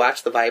actually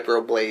watch the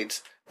vibro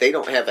blades, they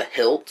don't have a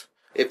hilt.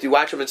 If you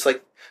watch them, it's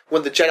like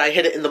when the Jedi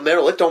hit it in the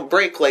middle, it don't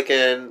break like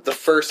in the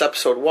first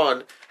episode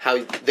 1,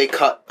 how they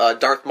cut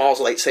Darth Maul's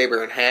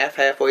lightsaber in half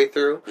halfway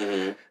through.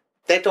 Mm-hmm.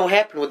 That don't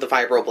happen with the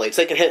vibro blades.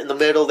 They can hit in the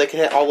middle, they can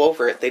hit all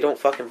over it. They don't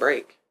fucking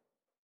break.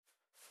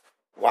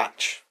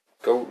 Watch.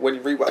 Go when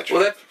you rewatch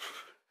well, it.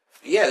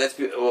 That's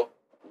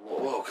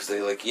Whoa, because they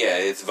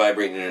it's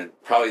vibrating. And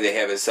probably they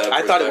have it set up.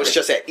 I thought it was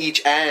just at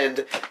each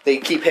end. They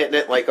keep hitting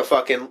it like a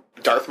fucking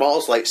Darth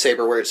Maul's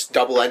lightsaber, where it's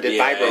double-ended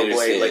vibro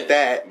blade like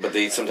that. But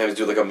they sometimes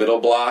do like a middle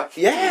block.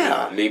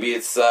 Yeah. Maybe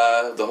it's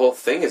the whole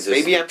thing is just.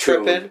 Maybe I'm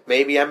tripping.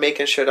 Maybe I'm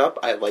making shit up.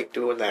 I like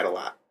doing that a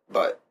lot.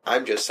 But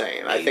I'm just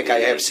saying. I think I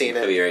have seen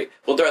it. Right.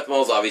 Well, Darth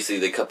Maul's obviously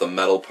they cut the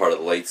metal part of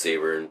the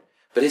lightsaber,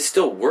 but it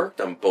still worked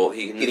on both.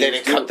 He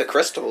didn't cut the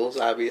crystals.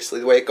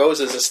 Obviously, the way it goes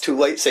is it's two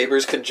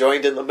lightsabers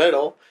conjoined in the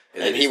middle,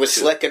 and he was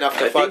slick enough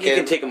to fucking. I think you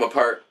can take them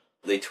apart.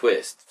 They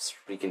twist.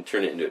 You can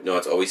turn it into. No,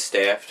 it's always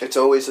staffed. It's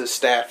always a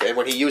staff, and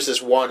when he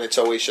uses one, it's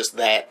always just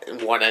that,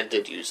 and one end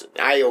did use it.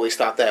 I always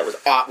thought that was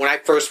when I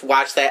first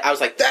watched that. I was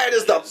like, that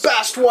is the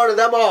best one of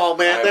them all,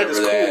 man. That is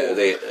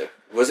cool.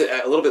 Was it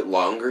a little bit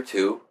longer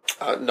too?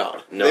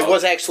 No. It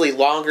was actually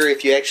longer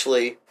if you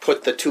actually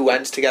put the two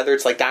ends together.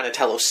 It's like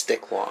Donatello's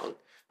stick long,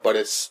 but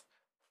it's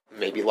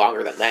maybe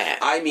longer than that.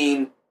 I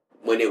mean,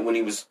 when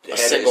he was a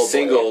single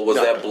blade. Was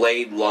that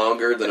blade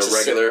longer than a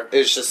regular? It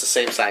was just the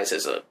same size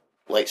as a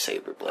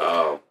lightsaber blade.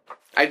 Oh.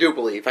 I do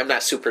believe. I'm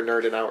not super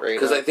nerding out right now.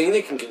 Because I think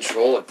they can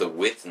control like the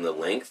width and the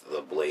length of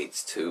the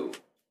blades too.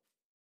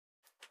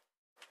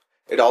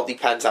 It all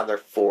depends on their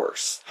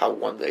force, how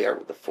one they are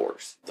with the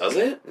force. Does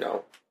it?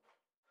 No.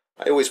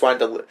 I always wanted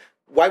to.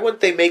 Why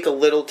wouldn't they make a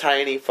little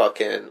tiny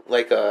fucking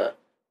like a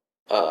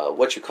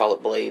what you call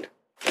it blade?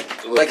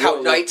 Like how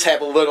knights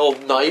have a little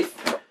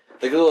knife,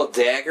 like a little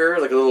dagger,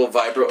 like a little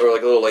vibro, or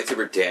like a little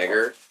lightsaber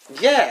dagger.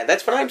 Yeah,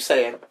 that's what I'm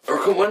saying. Or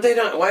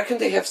why couldn't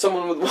they have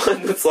someone with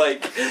one that's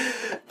like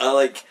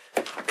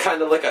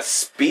kind of like a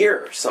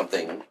spear or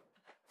something?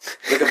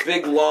 Like a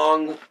big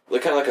long,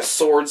 like kind of like a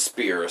sword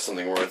spear or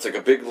something, where it's like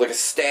a big, like a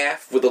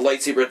staff with a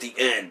lightsaber at the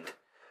end.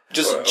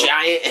 Just a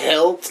giant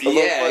hilt?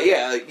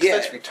 Yeah.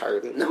 That's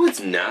retarded. No, it's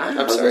not.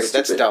 I'm sorry,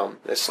 that's dumb.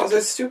 How's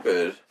that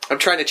stupid? I'm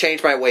trying to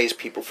change my ways,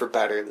 people, for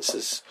better.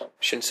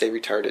 Shouldn't say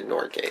retarded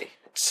nor gay.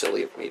 It's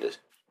silly of me to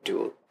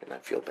do it, and I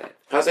feel bad.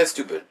 How's that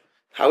stupid?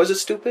 How is it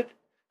stupid?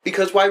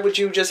 Because why would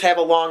you just have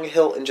a long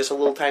hilt and just a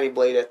little tiny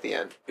blade at the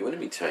end? It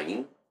wouldn't be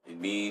tiny.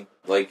 It'd be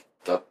like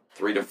the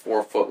 3 to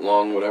 4 foot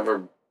long,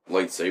 whatever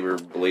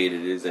lightsaber blade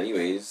it is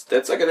anyways.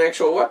 That's like an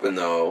actual weapon,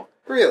 though.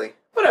 Really?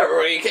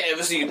 Whatever, you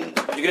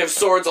can have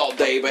swords all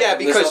day, but yeah,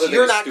 because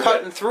you're not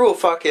cutting through a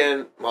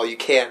fucking. Well, you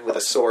can with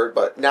a sword,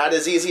 but not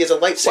as easy as a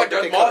lightsaber. Like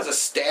Darth Maul has a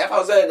staff.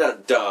 How's that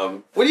not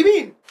dumb? What do you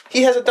mean?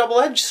 He has a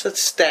double-edged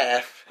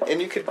staff,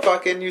 and you could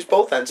fucking use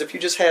both ends. If you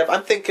just have,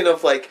 I'm thinking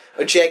of like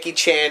a Jackie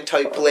Chan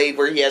type blade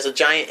where he has a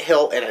giant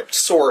hilt and a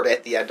sword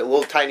at the end, a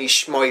little tiny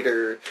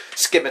schmiter,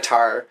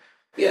 scimitar.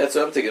 Yeah, that's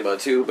what I'm thinking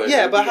about too. But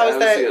yeah, but how is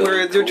that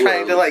where they're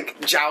trying to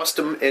like joust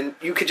him, and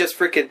you could just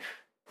freaking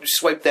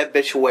swipe that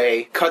bitch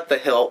away, cut the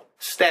hilt,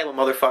 stab a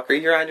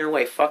motherfucker, you're on your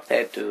way. Fuck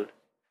that dude.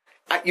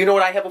 You know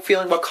what I have a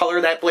feeling about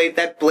color that blade?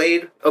 That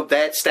blade of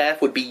that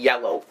staff would be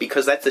yellow,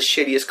 because that's the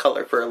shittiest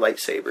color for a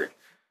lightsaber.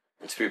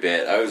 It's pretty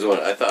bad.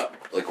 I thought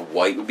like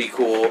white would be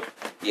cool.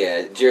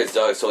 Yeah, Jared's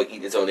dog so like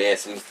eat its own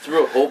ass, and he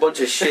threw a whole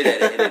bunch of shit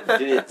at it, and it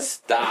didn't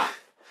stop.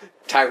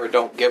 Tyra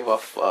don't give a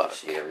fuck.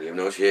 She don't give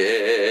no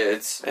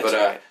shits. That's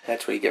right.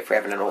 That's what you get for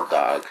having an old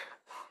dog.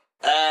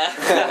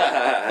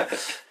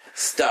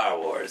 Star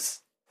Wars.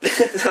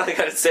 That's all I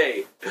gotta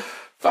say.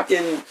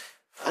 Fucking,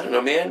 I don't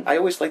know, man. I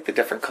always liked the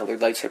different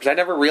colored lightsabers. I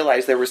never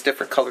realized there was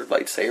different colored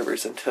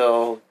lightsabers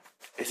until,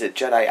 is it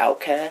Jedi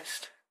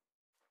Outcast?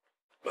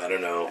 I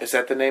don't know. Is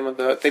that the name of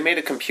the... They made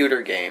a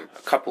computer game.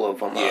 A couple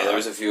of them. Yeah, there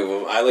was a few of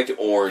them. I liked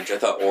orange. I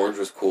thought orange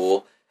was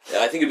cool.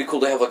 I think it'd be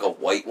cool to have like a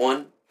white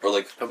one. Or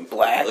like a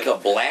black? Like a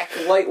black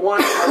light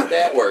one? How would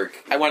that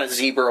work? I want a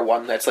zebra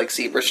one that's like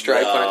zebra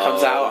stripe when it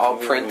comes out, all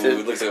printed.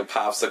 It looks like a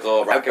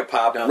popsicle, rocket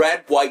pop. No.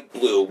 Red, white,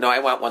 blue. No, I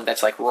want one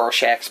that's like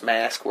Rorschach's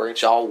mask, where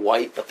it's all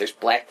white, but there's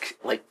black,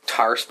 like,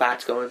 tar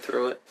spots going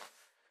through it.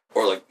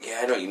 Or like,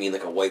 yeah, I know what you mean,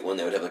 like a white one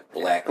that would have like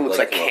black. It looks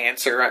like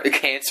cancer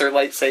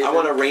lightsaber. I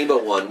want a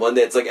rainbow one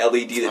that's like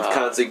LED that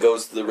constantly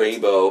goes to the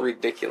rainbow.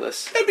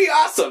 Ridiculous. That'd be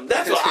awesome.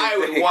 That's what I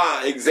would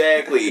want,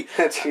 exactly.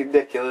 That's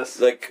ridiculous.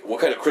 Like,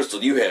 what kind of crystal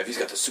do you have? He's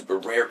got the super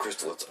rare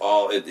crystal. It's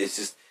all, it's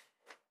just,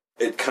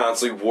 it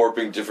constantly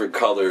warping different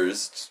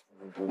colors.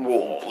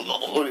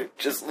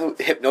 Just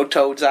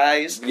Hypnotoad's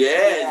eyes.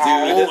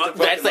 Yeah, dude.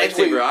 That's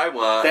actually what I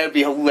want. That'd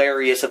be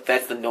hilarious if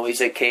that's the noise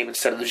that came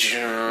instead of the.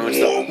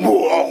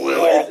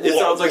 It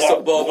sounds like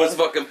some Bulba's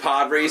fucking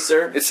pod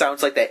racer. It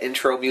sounds like that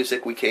intro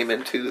music we came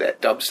into,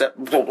 that dubstep.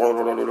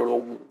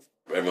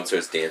 Everyone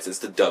starts dancing. It's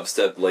the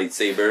dubstep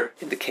lightsaber.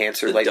 The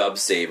cancer the dub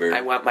saber.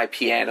 I want my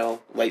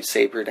piano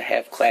lightsaber to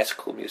have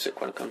classical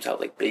music when it comes out,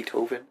 like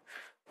Beethoven.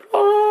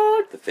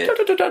 The Fifth.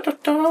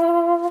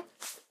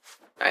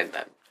 I'm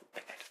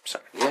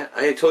sorry. Yeah,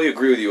 I totally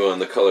agree with you on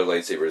the color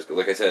lightsabers.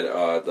 Like I said,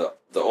 the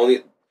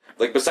only,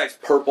 like, besides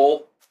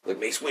purple, like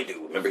Mace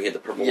Windu, remember he had the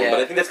purple one? But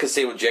I think that's because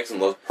Samuel Jackson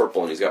loves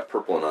purple, and he's got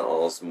purple in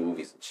all his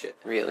movies and shit.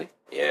 Really?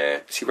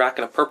 Yeah. Is he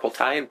rocking a purple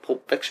tie in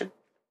Pulp Fiction?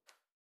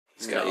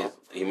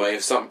 He might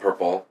have something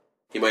purple.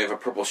 He might have a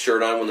purple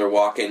shirt on when they're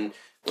walking,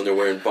 when they're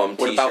wearing bum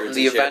t-shirts. What about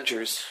the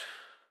Avengers?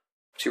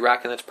 Is he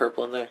rocking that's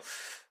purple in there?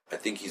 I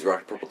think he's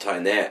rocking purple tie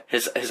in that.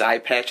 His eye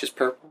patch is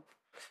purple.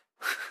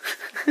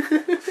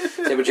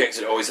 Samuel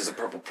Jackson always has a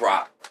purple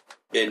prop.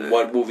 In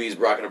one movie, he's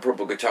rocking a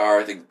purple guitar.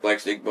 I think Black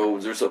Snake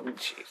Bones or something.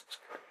 Jesus.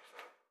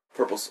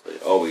 Purple,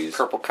 always.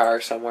 Purple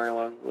car somewhere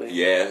along the way.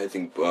 Yeah, I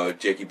think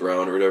Jackie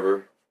Brown or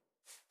whatever.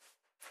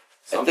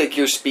 I think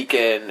you're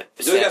speaking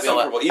Samuel.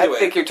 I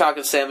think you're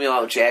talking Samuel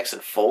L. Jackson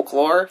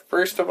folklore,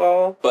 first of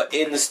all. But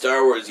in the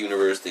Star Wars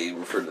universe, they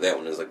referred to that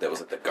one as like, that was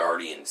like the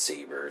Guardian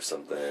Saber or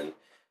something.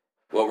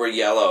 What were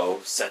yellow?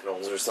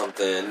 Sentinels or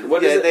something.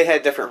 They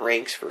had different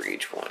ranks for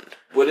each one.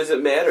 What does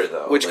it matter,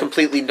 though? Which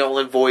completely null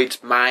and voids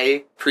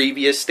my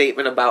previous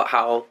statement about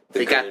how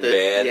they got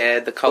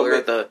the color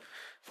of the...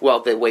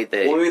 Well, the way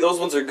they... Well, maybe those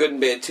ones are good and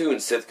bad, too,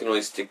 and Sith can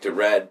only stick to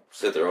red.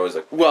 Sith are always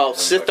like... Well,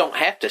 Sith don't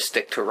have to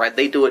stick to red.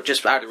 They do it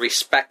just out of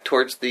respect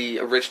towards the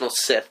original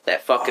Sith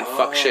that fucking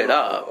fuck shit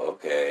up.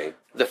 Okay.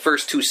 The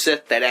first two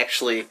Sith that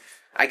actually...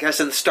 I guess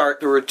in the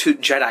start, there were two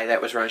Jedi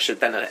that was running shit,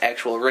 then an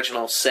actual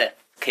original Sith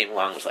came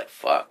along and was like,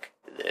 fuck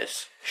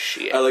this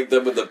shit. I like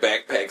them with the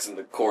backpacks and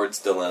the cord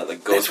still on it,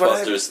 like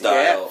Ghostbusters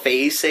style. Yeah,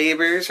 phase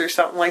sabers or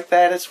something like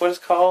that. That's what it's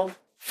called.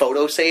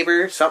 Photo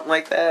saber, something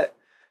like that.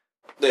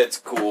 That's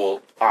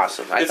cool.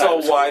 Awesome. It's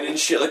all wide and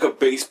shit like a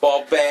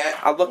baseball bat.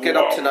 I'll look it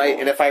up tonight,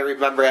 and if I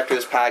remember after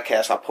this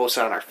podcast, I'll post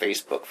it on our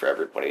Facebook for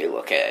everybody to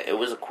look at. It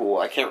was cool.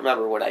 I can't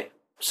remember what I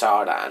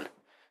saw it on.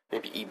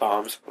 Maybe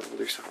E-Bombs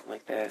or something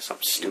like that.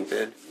 Something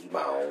stupid.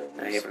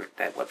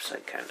 That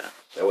website kind of...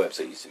 That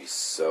website used to be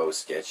so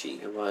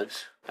sketchy. It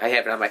was. I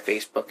have it on my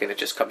Facebook, and it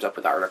just comes up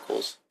with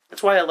articles.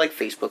 That's why I like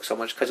Facebook so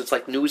much, because it's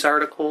like news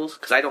articles,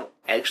 because I don't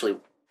actually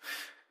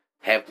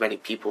have many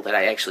people that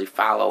I actually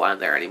follow on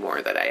there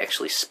anymore that I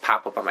actually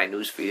pop up on my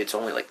news feed. It's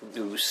only like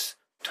news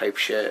type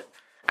shit,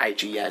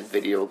 IGN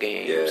video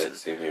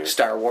games, and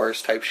Star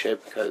Wars type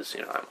shit, because,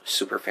 I'm a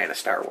super fan of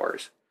Star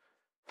Wars.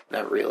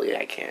 Not really,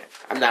 I can't.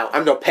 I'm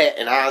no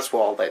Patton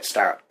Oswalt at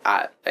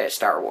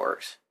Star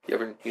Wars.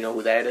 You know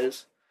who that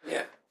is?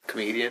 Yeah.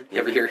 Comedian. You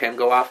ever hear him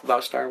go off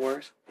about Star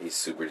Wars? He's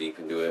super deep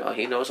into it. Oh,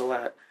 he knows a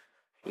lot.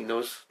 He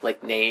knows,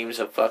 like, names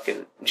of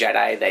fucking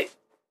Jedi that...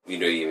 You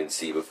didn't even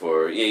see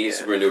before. Yeah, he's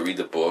super into read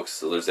the books,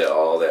 so there's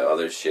all that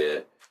other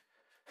shit.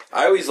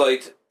 I always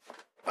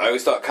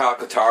thought Kyle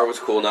Katarr was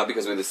cool, not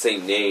because we had the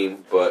same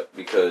name, but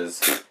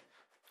because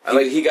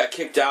he got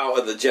kicked out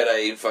of the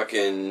Jedi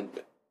fucking...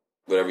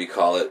 Whatever you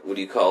call it. What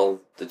do you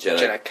call the Jedi?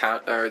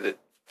 The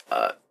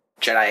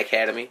Jedi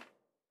Academy?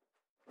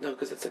 No,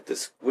 because it's like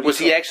this... Was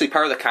he actually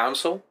part of the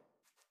council?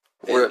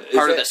 Or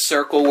part of the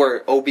circle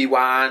where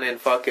Obi-Wan and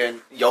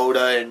fucking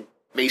Yoda and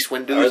Mace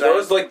Windu are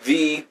those like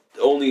the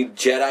only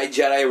Jedi?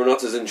 Everyone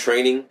else is in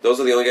training? Those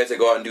are the only guys that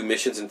go out and do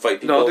missions and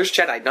fight people? No, there's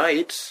Jedi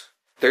Knights.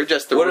 They're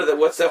just the...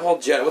 What's that whole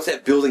Jedi... What's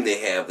that building they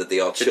have that they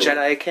all chill?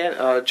 The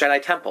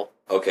Jedi Temple.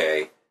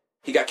 Okay.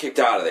 He got kicked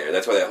out of there.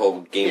 That's why that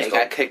whole game's called...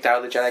 got kicked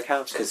out of the Jedi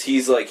Council. Because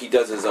he's like, he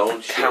does his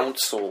own shit.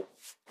 Council.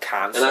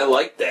 And I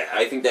like that.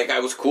 I think that guy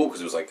was cool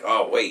because it was like,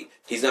 oh, wait,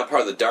 he's not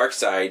part of the dark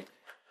side,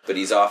 but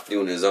he's off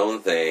doing his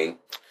own thing.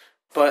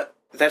 But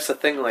that's the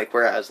thing, like,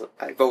 whereas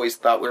I've always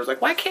thought, where it's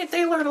like, why can't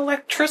they learn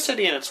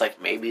electricity? And it's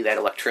like, maybe that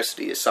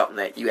electricity is something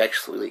that you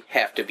actually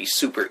have to be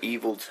super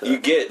evil to... You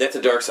get it. That's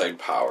a dark side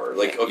power.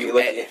 Like, okay,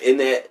 like, in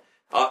that...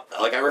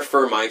 like, I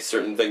refer my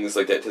certain things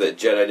like that to that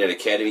Jedi Knight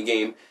Academy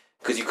game,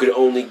 because you could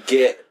only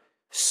get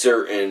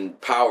certain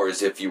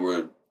powers if you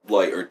were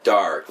light or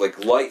dark.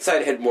 Like, light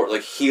side had more,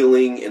 like,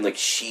 healing and, like,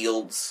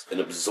 shields and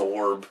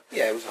absorb.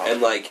 Yeah, it was hard.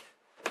 And, like,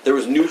 there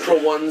was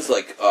neutral ones,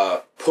 like,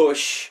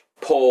 push,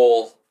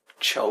 pull...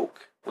 Choke,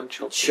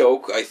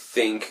 I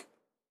think,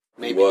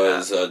 maybe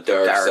was a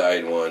dark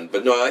side one.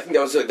 But no, I think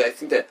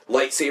that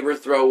lightsaber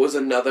throw was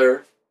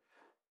another.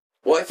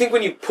 Well, I think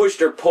when you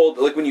pushed or pulled,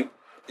 like when you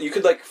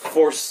could like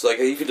force, like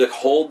you could like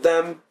hold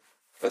them.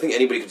 I think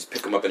anybody could just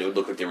pick them up and it would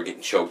look like they were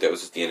getting choked. That was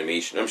just the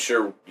animation. I'm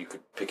sure you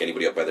could pick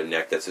anybody up by their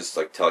neck. That's just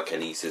like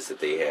telekinesis that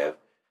they have.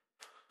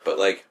 But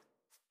like,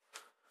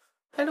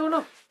 I don't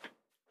know.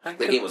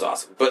 The game was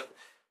awesome, but.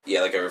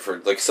 Yeah, like I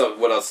referred, like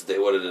what else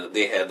did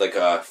they had like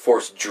a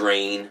force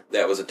drain.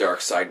 That was a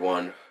dark side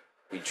one.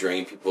 We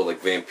drain people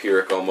like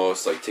vampiric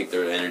almost, like take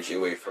their energy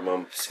away from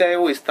them. See, I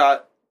always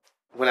thought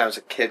when I was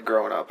a kid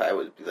growing up, I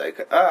would be like,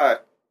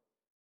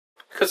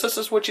 because this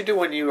is what you do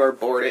when you are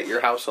bored at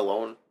your house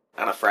alone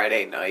on a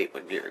Friday night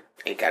when you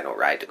ain't got no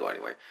ride to go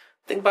anywhere.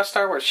 Think about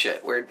Star Wars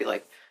shit, where it'd be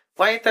like,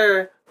 why ain't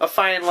there a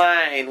fine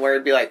line where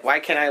it'd be like,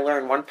 why can't I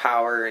learn one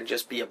power and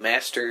just be a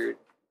master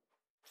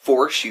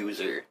force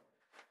user?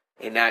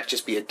 And not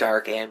just be a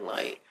dark and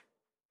light.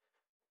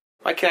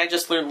 Why can't I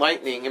just learn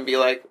lightning and be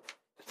like,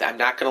 I'm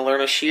not going to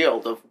learn a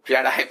shield of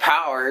Jedi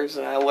powers,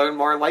 and I'll learn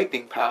more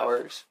lightning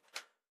powers.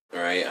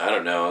 Right, I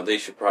don't know. They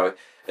should probably...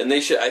 And I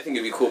think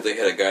it'd be cool if they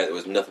had a guy that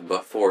was nothing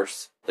but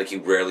force. Like he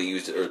rarely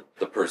used it, or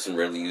the person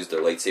rarely used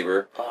their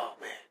lightsaber. Oh,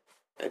 man.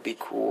 That'd be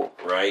cool.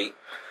 Right?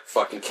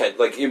 Fucking catch...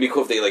 Like, it'd be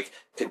cool if they, like,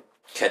 could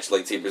catch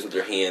lightsabers with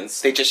their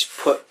hands. They just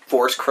put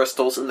force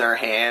crystals in their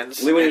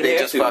hands, and they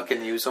just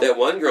fucking use them. That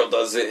one girl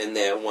does it in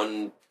that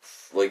one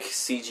like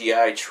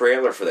CGI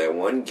trailer for that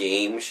one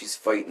game. She's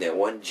fighting that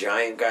one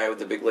giant guy with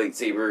the big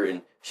lightsaber,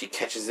 and she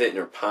catches it in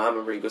her palm.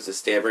 Remember, he goes to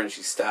stab her, and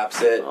she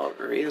stops it. Oh,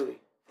 really?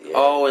 Yeah.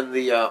 Oh, in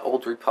the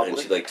Old Republic.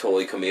 And she like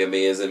totally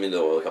Kamehamehas him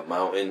into like a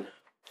mountain.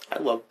 I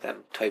love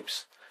them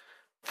types.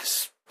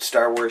 This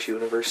Star Wars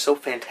universe, so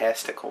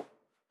fantastical.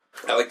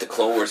 I like the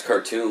Clone Wars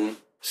cartoon.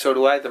 So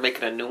do I. They're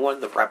making a new one,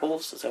 The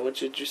Rebels. Is that what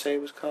did you say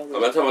it was called?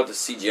 I'm not talking about the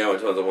CGI. I'm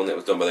talking about the one that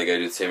was done by the guy who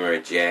did Samurai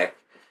Jack.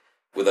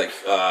 With like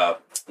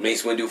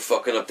Mace Windu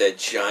fucking up that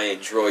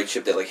giant droid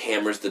ship that like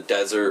hammers the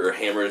desert or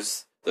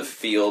hammers the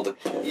field.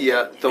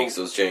 Yeah, makes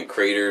those giant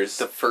craters.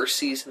 The first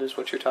season is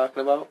what you're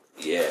talking about?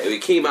 Yeah,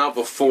 it came out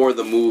before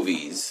the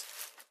movies.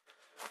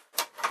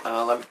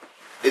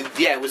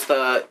 It was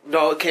the...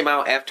 No, it came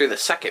out after the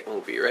second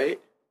movie, right?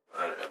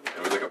 I don't know. It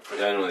was like I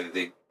don't know,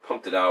 they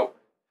pumped it out.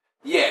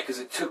 Yeah, because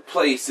it took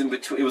place in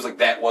between... It was like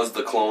that was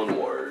the Clone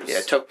Wars. Yeah,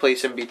 it took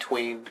place in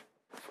between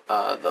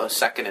the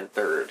second and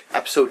third.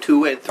 Episode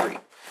 2 and 3.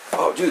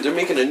 Oh, dude, they're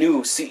making a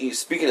new...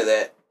 Speaking of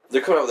that,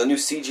 they're coming out with a new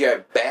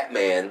CGI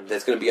Batman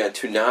that's going to be on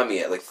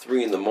Toonami at like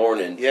 3 in the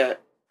morning. Yeah.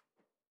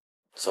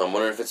 So I'm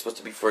wondering if it's supposed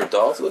to be for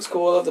adults. It looks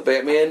cool. I love the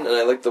Batman, and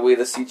I like the way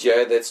the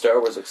CGI that Star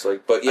Wars looks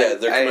like. But yeah,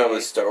 they're coming out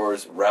with Star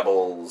Wars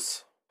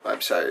Rebels.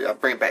 I'm sorry, I'll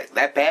bring it back.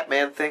 That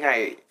Batman thing,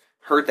 I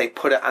heard they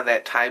put it on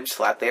that time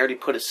slot. They already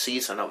put a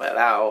season of it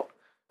out.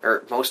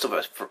 Or most of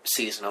a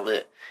season of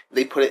it.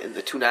 They put it in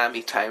the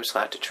Toonami time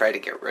slot to try to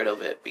get rid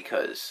of it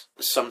because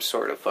some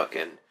sort of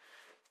fucking...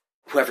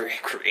 Whoever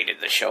created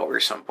the show or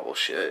some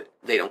bullshit,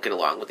 they don't get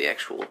along with the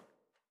actual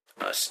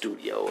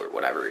studio or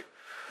whatever.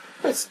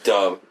 That's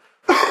dumb.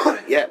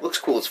 Yeah, it looks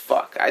cool as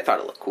fuck. I thought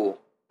it looked cool.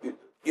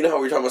 You know how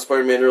we were talking about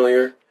Spider-Man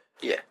earlier?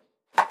 Yeah.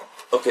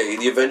 Okay,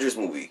 the Avengers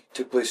movie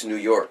took place in New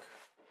York.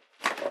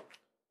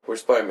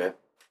 Where's Spider-Man?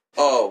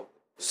 Oh,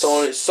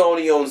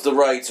 Sony owns the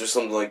rights or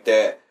something like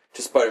that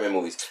to Spider-Man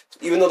movies.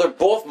 Even though they're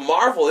both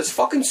Marvel, it's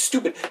fucking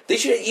stupid. They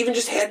should have even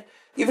just had,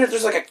 even if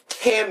there's like a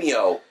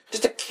cameo,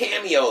 just a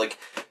cameo, like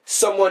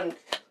someone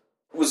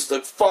was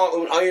like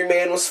falling, Iron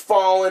Man was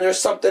falling or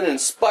something, and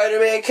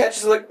Spider-Man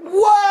catches it, like,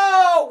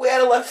 whoa, we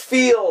had a left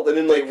field, and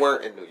then They like,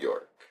 weren't in New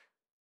York.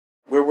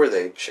 where were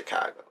they?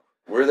 Chicago.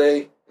 Were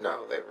they?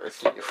 No, they were in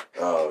New York.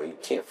 Oh, you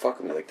can't fuck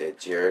with me like that,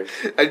 Jared.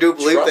 I do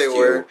believe Trust they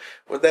were. you.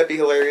 Wouldn't that be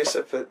hilarious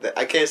if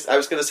I can't? I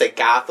was going to say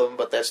Gotham,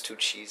 but that's too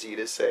cheesy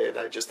to say, and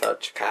I just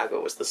thought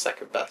Chicago was the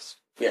second best.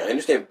 Yeah, I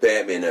understand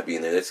Batman not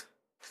being there. That's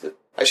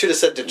I should have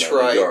said not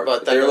Detroit, New York.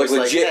 but then They're I like was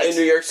legit that's-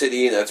 in New York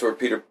City, and that's where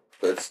Peter.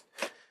 And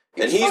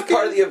he's fucking-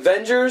 part of the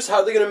Avengers. How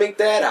are they going to make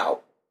that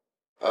out?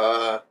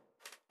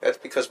 That's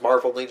because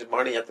Marvel needed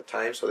money at the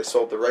time, so they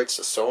sold the rights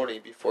to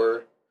Sony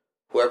before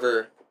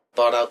whoever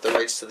bought out the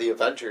rights to the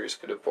Avengers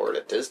could afford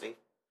it. Disney.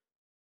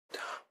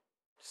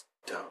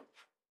 Dumb.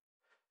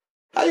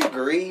 I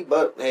agree,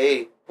 but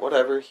hey,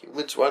 whatever.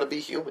 Humans want to be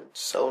humans,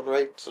 selling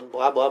rights and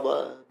blah blah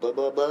blah blah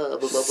blah blah blah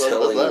blah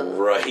Selling blah blah.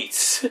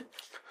 rights.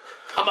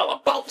 I'm all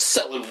about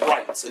selling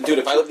rights. And dude,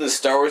 if I lived in the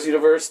Star Wars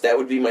universe, that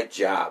would be my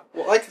job.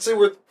 Well, I can see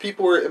where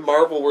people were in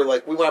Marvel were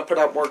like, we want to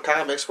put out more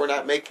comics. We're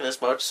not making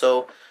as much,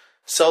 so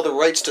sell the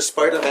rights to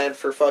Spider-Man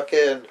for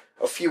fucking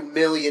a few $1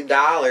 million,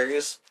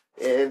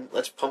 and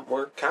let's pump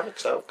more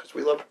comics out because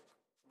we love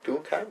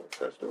doing comics.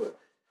 Let's do it.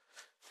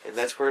 And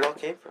that's where it all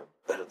came from.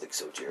 I don't think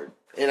so, Jared.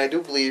 And I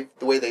do believe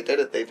the way they did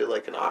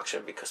like an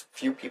auction because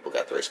few people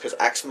got the rights. Because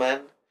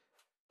X-Men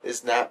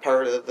is not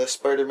part of the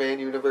Spider-Man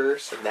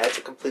universe, and that's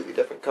a completely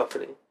different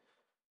company.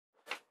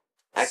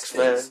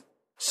 X-Men, Stinks.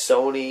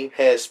 Sony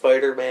has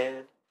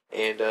Spider-Man,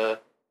 and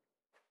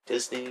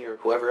Disney or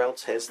whoever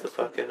else has the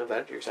fucking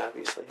Avengers,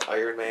 obviously.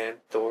 Iron Man,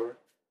 Thor.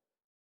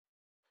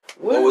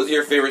 What was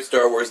your favorite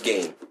Star Wars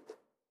game?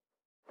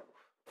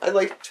 I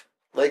liked,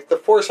 The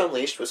Force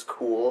Unleashed was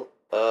cool.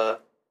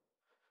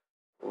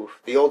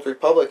 The Old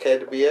Republic had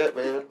to be it,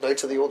 man.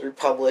 Knights of the Old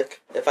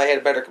Republic. If I had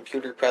a better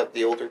computer, probably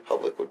the Old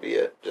Republic would be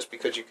it. Just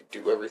because you could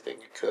do everything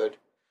you could.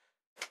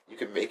 You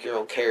could make your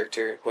own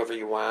character, whoever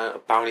you want, a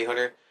bounty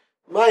hunter.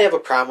 Might have a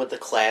problem with the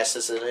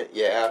classes in it,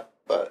 yeah,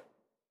 but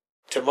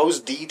to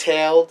most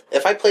detailed,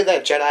 if I played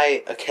that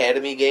Jedi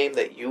Academy game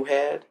that you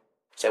had,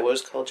 is that what it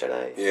was called,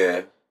 Jedi?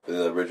 Yeah,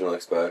 the original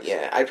Xbox.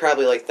 Yeah, I'd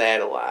probably like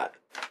that a lot.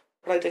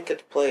 But I didn't get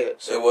to play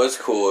it. So. It was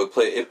cool.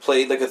 It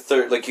played like a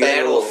third, like you had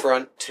a little,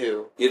 Battlefront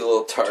 2. you had a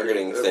little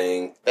targeting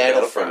thing.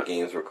 Battlefront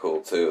games were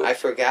cool too. I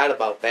forgot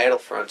about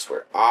Battlefronts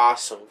were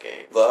awesome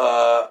games.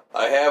 I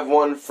have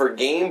one for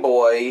Game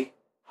Boy,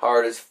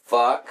 hard as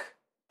fuck.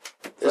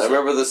 I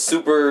remember the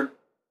Super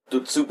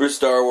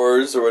Star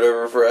Wars or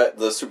whatever for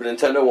the Super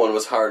Nintendo one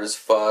was hard as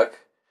fuck.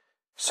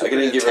 I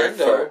couldn't get very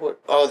far.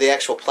 Oh, the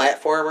actual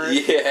platformer?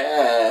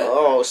 Yeah.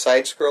 Oh,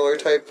 side-scroller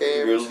type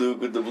game? You're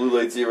Luke with the blue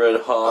lightsaber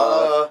and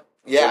Han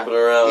yeah. jumping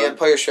around. The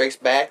Empire Strikes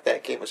Back,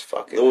 that game was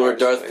fucking The one where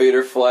hard as Darth fuck.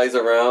 Vader flies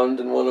around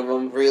in one of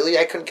them. Really?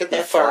 I couldn't get He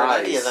that far in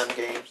flies. any of them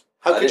games.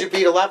 How I could you didn't-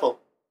 beat a level?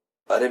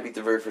 I didn't beat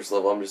the very first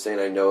level. I'm just saying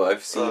I know.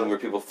 I've seen where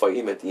people fight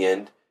him at the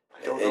end,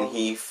 I don't know. and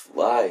he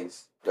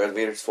flies. Darth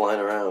Vader's flying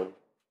around.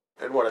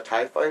 And what, a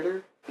TIE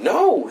fighter?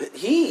 No,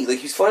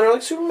 he's flying around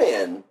like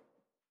Superman.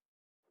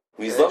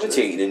 He's Actually?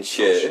 levitating and Oh,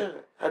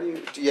 shit. How do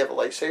you have a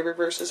lightsaber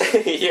versus?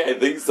 Yeah, I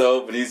think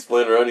so. But he's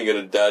flying around. You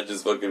gotta dodge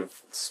his fucking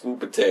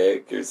swoop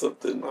attack or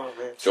something. Oh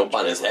man, Jump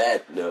on his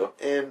head. No,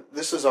 And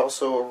this is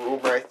also a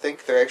rumor. I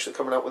think they're actually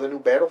coming out with a new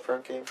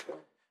Battlefront game too.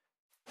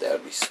 that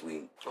would be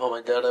sweet. Oh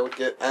my god, I would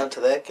get onto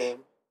that game.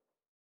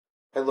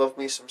 I love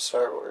me some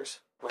Star Wars,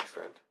 my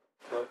friend.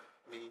 Love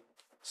me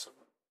some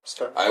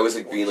Star Wars. I always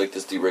like being like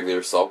just the regular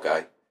assault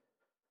guy,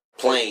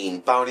 plain.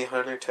 Bounty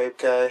hunter type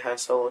guy, Han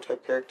Solo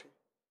type character.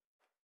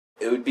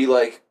 It would be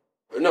like,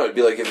 no, it'd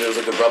be like if it was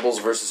like the rebels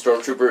versus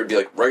stormtrooper. It'd be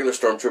like regular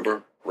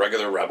stormtrooper,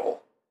 regular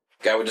rebel.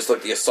 Guy with just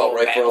like the assault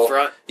rifle.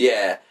 Battlefront?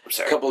 Yeah, I'm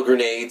sorry. couple of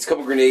grenades,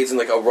 and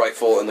like a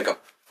rifle and like a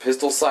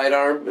pistol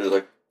sidearm. And it's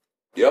like,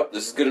 yep,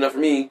 this is good enough for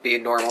me. Be a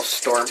normal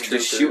stormtrooper.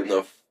 Just shooting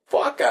the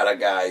fuck out of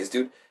guys,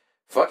 dude.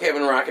 Fuck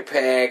having rocket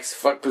packs,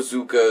 fuck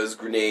bazookas,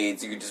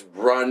 grenades. You could just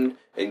run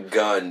and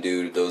gun,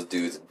 dude. Those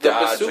dudes The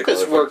dodge.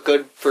 bazookas were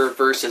good for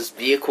versus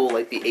vehicle,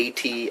 like the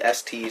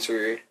AT-STs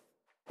or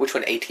which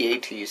one?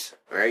 AT-ATs,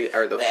 right?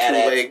 Are the The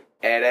AT-ATs. two-leg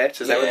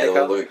AT-ATs? Is that what they the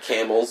call? little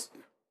camels.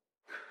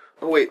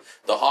 Oh wait,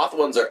 The Hoth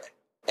ones are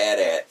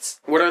AT-ATs.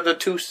 what are the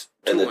two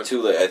And the ones?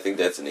 two, I think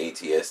that's an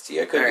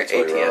AT-ST. I could Alright, be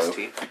totally wrong.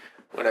 AT-ST.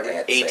 Whatever.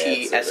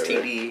 ATs,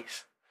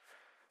 AT-STDs.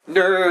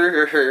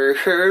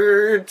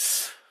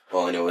 Nerds.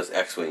 All I know is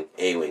X-Wing,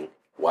 A-Wing,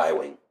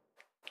 Y-Wing.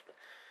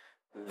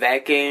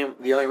 That game,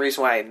 the only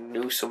reason why I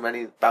knew so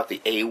many about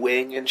the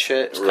A-Wing and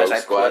shit is because Rogue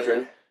I Squadron.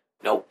 played...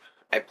 Nope.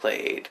 I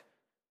played...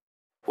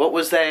 What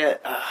was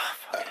that?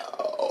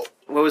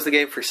 What was the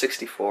game for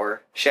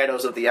 64?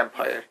 Shadows of the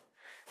Empire.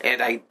 And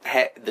I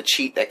had the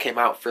cheat that came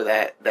out for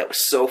that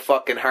was so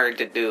fucking hard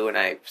to do, and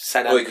I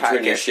set up Oh, you can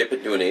turn your ship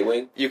into an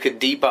A-Wing? You can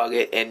debug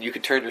it, and you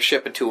can turn your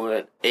ship into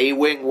an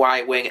A-Wing,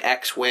 Y-Wing,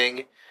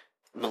 X-Wing,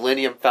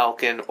 Millennium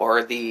Falcon,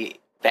 or the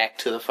back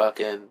to the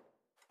fucking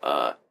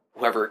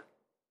whoever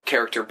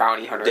character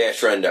bounty hunter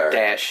Dash Rendar.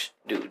 Dash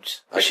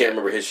dudes. I can't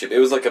remember his ship. It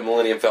was like a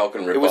Millennium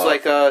Falcon ripoff. It was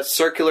like a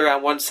circular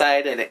on one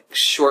side, and it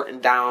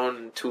shortened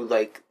down to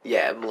like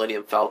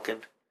Millennium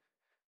Falcon.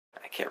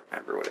 I can't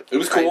remember what It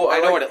was cool. I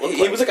know what it looked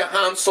like. He was like a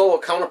Han Solo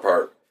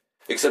counterpart.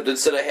 Except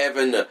instead of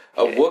having a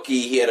Wookiee,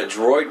 he had a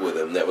droid with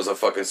him that was a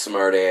fucking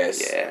smart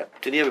ass. Yeah.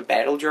 Did he have a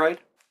battle droid?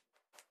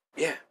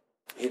 Yeah.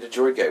 He had a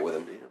droid guy with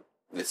him.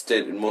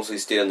 It mostly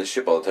stayed on the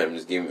ship all the time and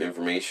just gave him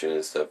information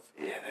and stuff.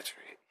 Yeah, that's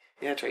right.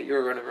 Yeah, that's right. You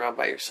were running around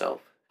by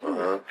yourself.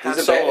 Uh-huh. Han He's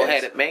a Solo badass.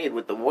 had it made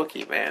with the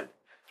Wookiee, man.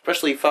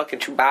 Especially fucking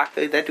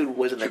Chewbacca. That dude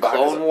was in the Chewbacca's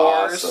Clone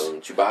Wars.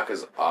 awesome.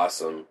 Chewbacca's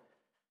awesome.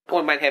 I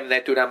wouldn't mind having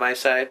that dude on my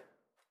side.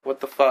 What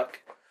the fuck?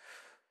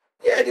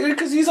 Yeah, dude,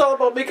 because he's all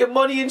about making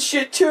money and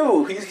shit,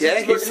 too.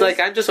 He's like,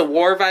 I'm just a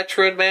war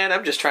veteran, man.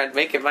 I'm just trying to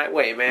make it my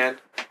way, man.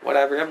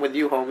 Whatever, I'm with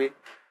you, homie.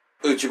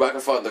 Ooh,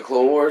 Chewbacca fought in the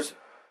Clone Wars?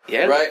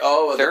 Yeah, Right?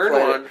 Oh, the third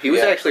planet. one. He was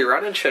Yeah. actually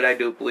running shit, I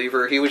do believe,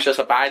 or he was just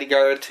a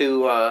bodyguard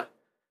to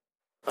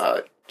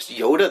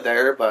Yoda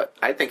there, but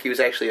I think he was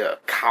actually a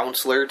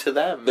counselor to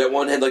them. That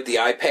one had, like, the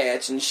eye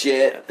patch and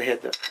shit. Yeah, they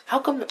had the. How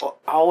come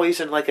always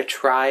in like a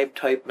tribe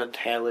type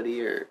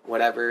mentality or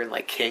whatever, and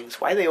like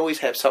kings? Why they always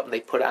have something they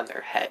put on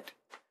their head,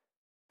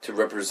 To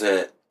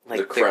represent like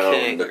the crown,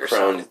 king the or crown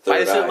something? third Why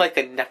isn't eye. it like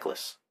a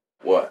necklace?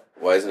 What?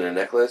 Why isn't it a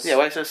necklace? Yeah,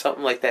 why isn't it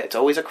something like that? It's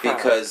always a crown.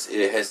 Because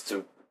it has to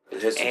do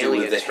with the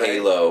Aliens, right?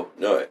 halo.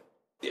 No,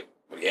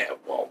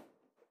 well,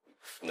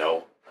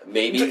 no.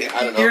 Maybe,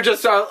 I don't know. You're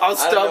just all I don't know.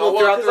 stumbled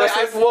Well, throughout the rest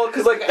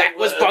of that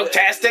was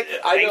bunktastic.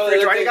 I Thanks know for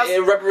that joining us. it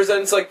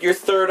represents like your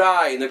third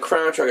eye and the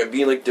crown chakra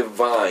being like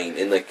divine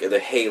and like the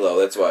halo.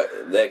 That's why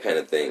that kind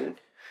of thing.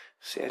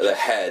 See, The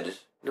head.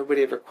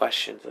 nobody ever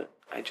questions it.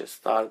 I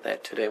just thought of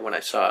that today when I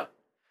saw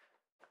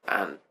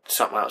on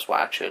something I was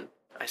watching.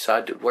 I saw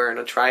a dude wearing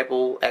a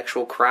tribal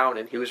actual crown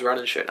and he was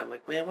running shit. I'm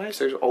like, man, why is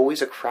there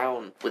always a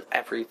crown with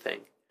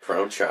everything?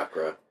 Crown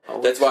chakra.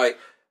 Always. That's why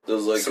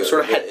those like Some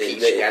sort of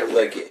headpiece you gotta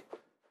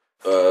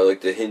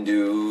like the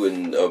Hindu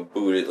and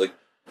Buddha, like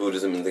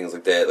Buddhism and things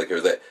like that. Like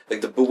or that like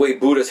the way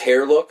Buddha's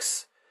hair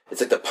looks. It's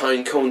like the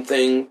pine cone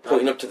thing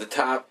pointing up to the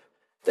top.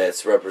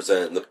 That's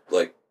representing the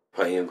like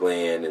pineal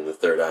gland and the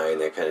third eye and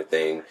that kind of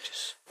thing.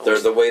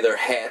 There's the way their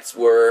hats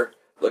were.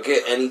 Look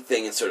at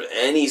anything in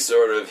any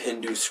sort of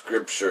Hindu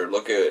scripture.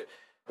 Look at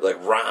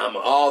like Ram,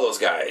 all those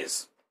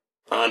guys,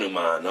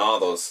 Hanuman, all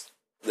those.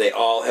 They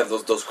all have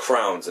those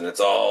crowns, and it's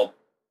all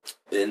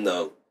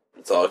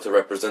to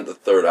represent the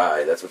third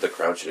eye. That's what the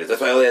crown shit is.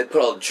 That's why they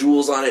put all the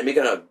jewels on it,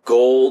 making it out of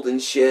gold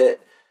and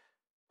shit.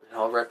 It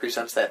all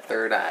represents that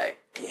third eye.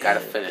 You gotta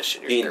finish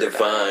in your Being third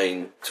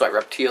divine. eye. That's why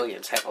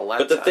reptilians have a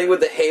lens. But the on thing it.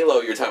 with the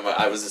halo you're talking about,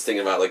 I was just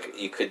thinking about, like,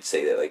 you could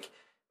say that, like,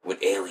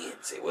 with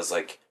aliens, it was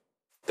like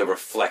the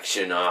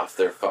reflection off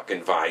their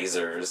fucking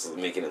visors,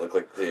 making it look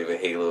like they have a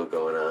halo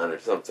going on or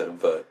something,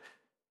 but...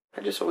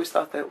 I just always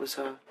thought that was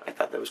I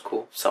thought that was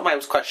cool. Something I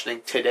was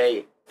questioning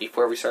today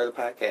before we started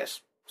the podcast.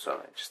 So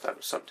I just thought it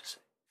was something to say.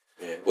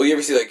 Yeah. Well, you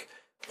ever see, like,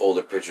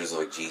 older pictures of,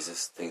 like,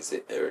 Jesus, things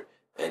that, or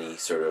any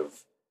sort of,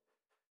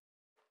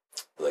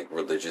 like,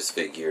 religious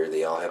figure,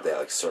 they all have that,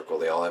 like, circle,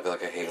 they all have,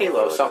 like, a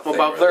halo. Like, something a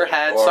thing above their around it.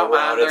 head, Or something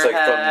around, on it's their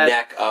like head. from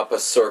neck up a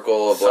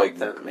circle of, Something,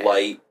 like, man.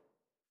 light.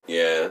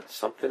 Yeah.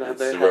 Something on It's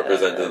their head.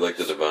 represented like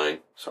the divine.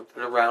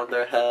 Something around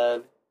their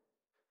head.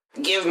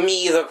 Give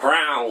me the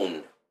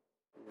crown.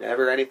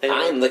 Never anything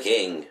I'm the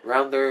king.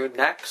 around their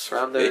necks,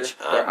 around their, Bitch,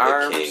 their I'm the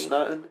arms, king.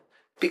 nothing.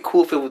 Be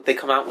cool if they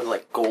come out with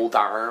like gold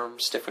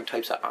arms, different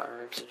types of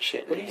arms and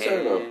shit. What and are you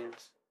talking about?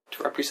 hands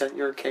to represent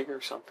you're a king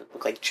or something.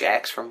 Look like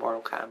Jax from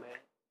Mortal Kombat.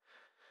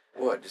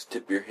 What? Just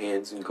dip your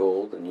hands in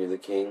gold and you're the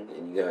king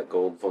and you got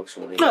gold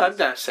functional hands? No, I'm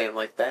not saying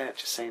like that.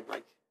 Just saying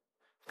like,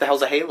 the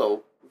hell's a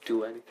Halo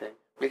do anything?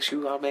 Makes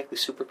you automatically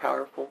super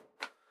powerful.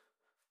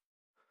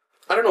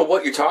 I don't know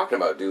what you're talking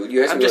about, dude.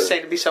 You asked I'm me just what-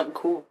 saying to be something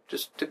cool.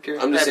 Just dip your.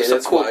 I'm just saying some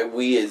that's cool. why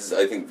we as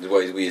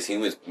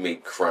humans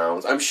made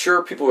crowns. I'm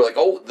sure people were like,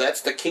 "Oh,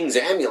 that's the king's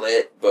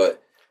amulet,"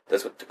 but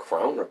that's what the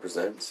crown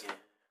represents. Yeah.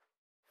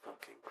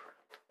 Fucking crap.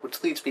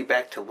 Which leads me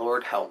back to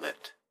Lord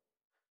Helmet.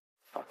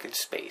 Fucking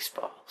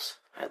Spaceballs.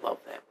 I love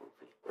that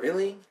movie.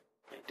 Really?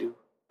 I do.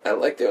 I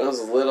liked it when I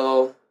was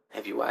little.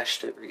 Have you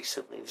watched it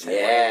recently? Is that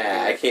Yeah,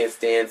 why I you- can't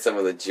stand some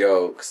of the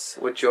jokes.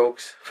 What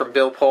jokes? From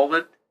Bill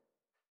Pullman?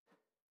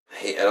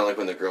 I don't like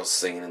when the girl's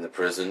singing in the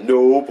prison.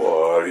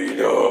 Nobody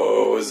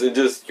knows, and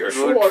just your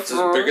Good Schwartz is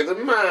for- bigger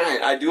than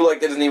mine. I do like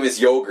that his name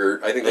is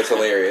Yogurt. I think that's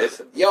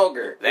hilarious.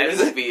 Yogurt. That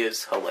movie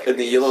is hilarious. And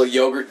the little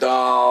yogurt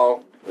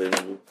doll.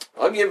 And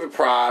I'll give it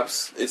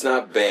props. It's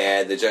not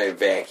bad. The giant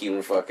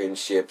vacuum fucking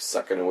ship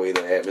sucking away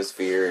the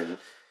atmosphere and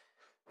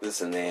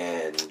this and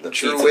that. And the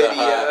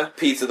Druidia.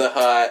 Pizza the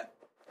Hut.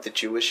 The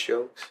Jewish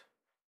jokes?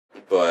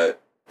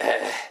 But,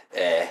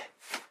 Yeah.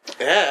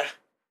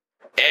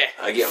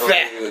 I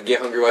get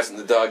hungry watching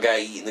the dog guy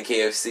eating the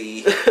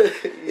KFC.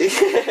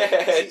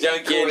 John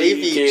Candy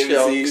Gravy eating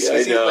chunks. KFC. I He's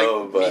eating,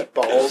 know, like but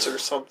meatballs or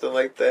something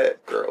like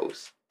that.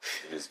 Gross.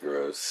 it is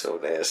gross. So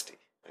nasty.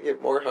 I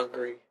get more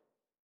hungry.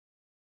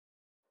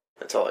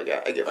 That's all I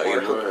got. I get I more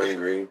get more hungry.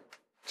 hungry.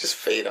 Just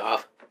fade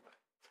off.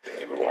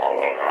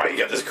 You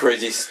got this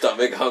crazy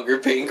stomach hunger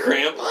pain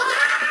cramp.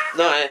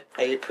 No, I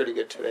ate pretty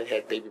good today. I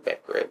had baby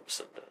back ribs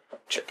and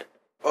chicken.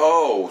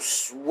 Oh,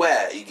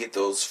 sweat. You get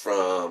those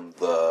from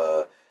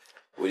the,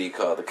 what do you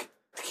call it,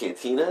 the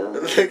cantina?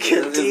 The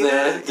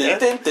cantina, yeah.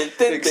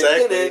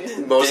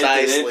 Exactly. Mos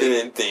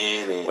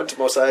Eisley. Went to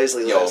Mos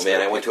Eisley Yo, last man,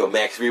 night. I went to a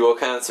Max Rebo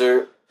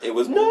concert. It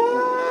was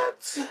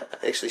nuts.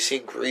 I actually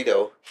seen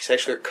Greedo. He's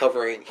actually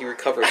recovering. He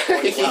recovered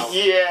quite well.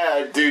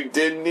 Yeah, dude,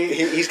 didn't he?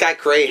 He's got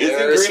gray Isn't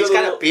hairs. Greedo He's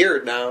got little- a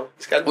beard now.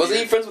 He's got a Wasn't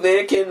he beard. friends with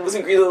Anakin?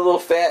 Wasn't Greedo the little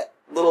fat,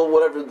 little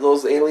whatever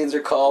those aliens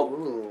are called?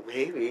 Ooh,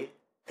 maybe.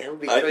 That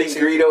would be I crazy.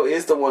 think Greedo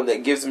is the one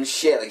that gives him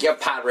shit. Like, your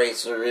pod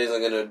racer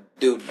isn't gonna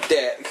do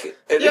that.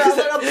 And You're a it's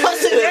little like-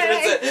 pussy,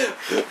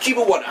 it's like,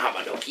 Kiba one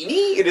Hamano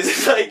Kini. And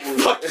it's like,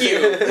 fuck you.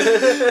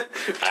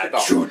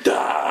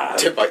 Achuda.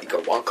 Timba Ika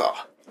Wonka.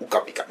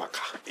 Uka Mika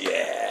Maka.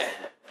 Yeah.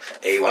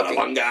 Hey, wanna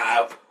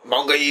manga.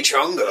 Manga Yi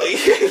Chunga.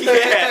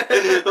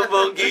 Yeah.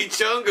 Monkey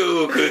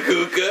Chungu.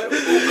 Kukuka.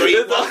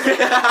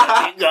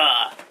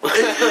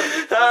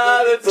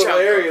 Ah, that's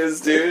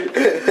hilarious, dude.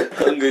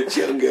 Hunga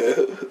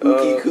Chunga.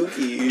 Ookie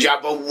Kookie.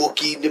 Jabba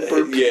Wookie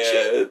Nipper.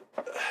 Yeah.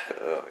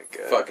 Oh my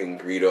god. Fucking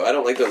Greedo. I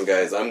don't like those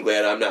guys. I'm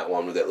glad I'm not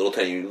one with that little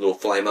tiny little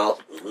fly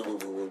mouth.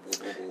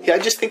 Yeah, I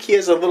just think he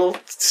has a little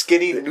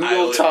skinny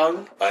noodle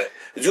tongue. And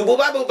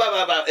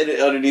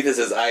underneath it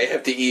says, I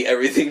have to eat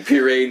everything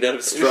pureed out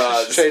of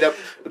straws. Straight up,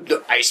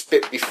 I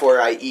spit before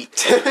I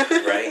eat.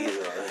 Right?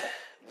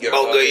 You're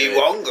Manga Yi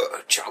fucking-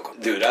 Wonga.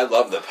 Chunga. Dude, I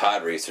love the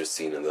pod racer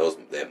scene in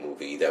that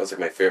movie. That was like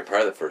my favorite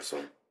part of the first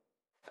one.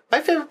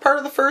 My favorite part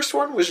of the first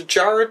one was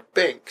Jared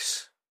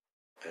Binks.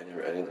 I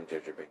didn't like Jar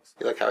Jar Binks.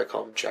 You like how I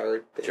call him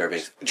Jared Binks? Jar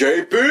Binks.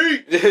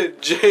 JB!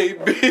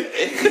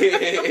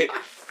 JB.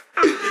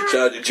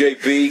 Shout out to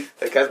JB.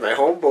 That guy's my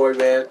homeboy,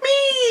 man.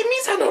 Me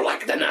sound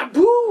like the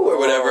Naboo or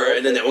whatever.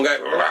 And then that one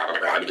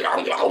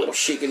guy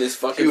shaking his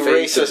fucking You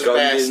face. racist the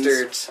Gungans.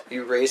 bastards.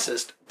 You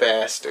racist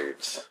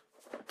bastards.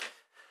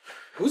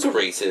 Who's a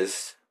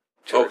racist?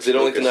 Oh, because they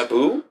don't like the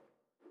Naboo?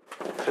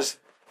 Because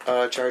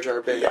Jar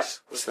Jar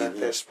Binks was not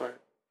that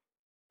smart.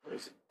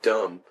 He's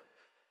dumb.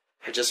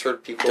 I just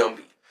heard people...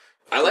 Dumpy.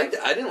 I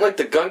didn't like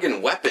the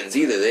Gungan weapons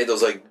either. They had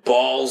those like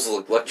balls,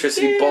 like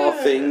electricity ball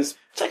Yeah. things.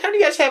 It's like, how do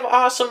you guys have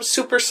awesome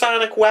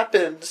supersonic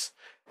weapons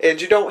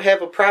and you don't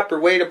have a proper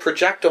way to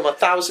project them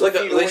 1,000 Like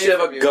feet away they should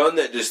have from a you? gun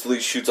that just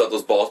shoots out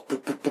those balls.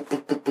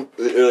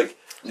 They're like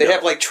They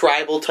have like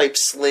tribal type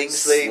slings.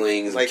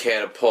 slings, like and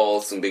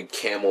catapults, and big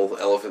camel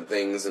elephant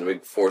things, and a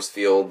big force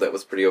field. That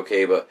was pretty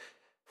okay, but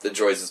the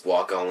droids just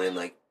walk all in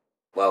like,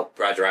 well,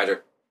 Roger,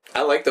 Roger.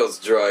 I like those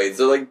droids.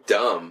 They're like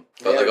dumb,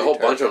 but Yeah, like a whole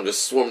retarded. bunch of them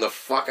just swarm the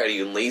fuck out of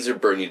you and laser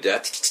burn you to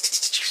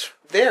death.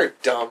 they're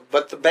dumb,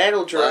 but the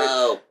battle droid.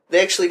 Wow.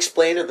 They actually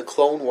explain in the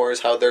Clone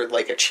Wars how they're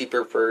like a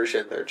cheaper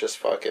version. They're just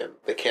fucking.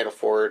 They can't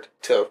afford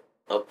to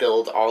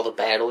build all the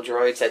battle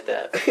droids at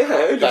that. Yeah,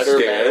 I Better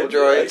understand. battle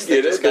droids, I they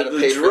get just it. gotta The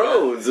pay for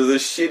drones are the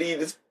shitty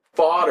just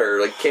fodder,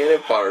 like cannon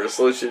fodder to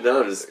slow shit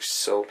down. Just They're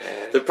so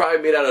bad. They're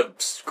probably made out of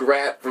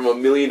scrap from a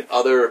million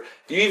other.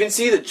 You even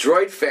see the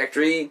droid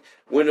factory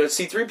when a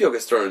C-3PO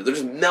gets thrown. They're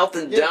just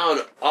melting down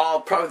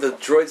all probably the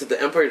droids that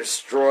the Empire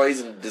destroys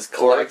and just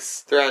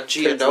collects. They're on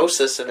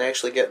Geonosis and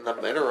actually getting the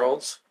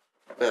minerals.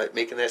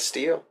 making that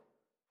steel.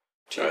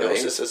 Are they?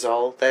 Geonosis is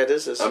all that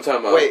is. I'm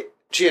talking about... Wait,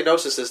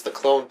 Geonosis is the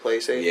clone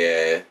place, eh?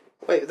 Yeah.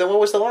 Wait, then what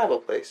was the lava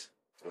place?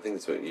 I think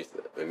that's what you...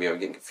 Maybe I'm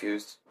getting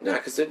confused. Nah,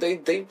 because they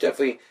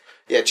definitely...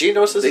 Yeah,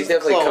 Geonosis They is the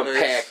definitely cloners.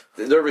 compact...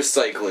 They're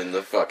recycling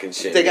the fucking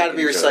shit. They gotta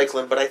be making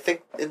recycling, but I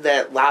think in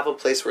that lava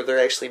place where they're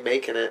actually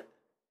making it...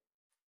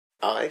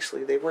 Oh,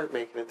 actually, they weren't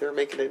making it. They were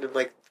making it in,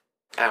 like...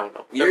 I don't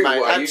know. Never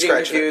mind. Are I'm you getting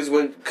scratching it. confused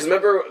when... Because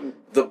remember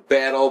the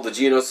battle, the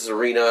Geonosis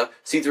arena,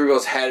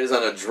 C-3PO's head is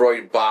on a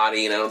droid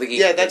body, and I don't think he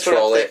Yeah, can that's what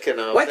control I'm it.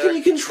 thinking of. Why can't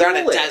he control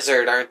They're on a it?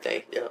 desert, aren't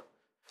they? Yeah.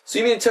 So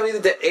you mean to tell me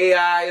that the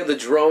AI of the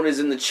drone is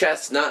in the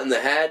chest, not in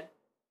the head?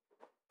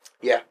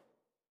 Yeah.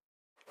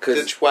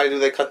 Because... Why do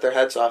they cut their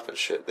heads off and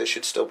shit? They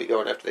should still be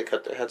going after they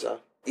cut their heads off.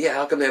 Yeah,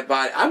 how come that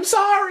body... I'm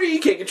sorry! He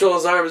can't control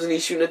his arms, and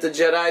he's shooting at the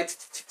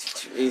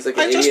Jedi. And he's like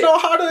an I just idiot. know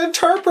how to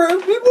interpret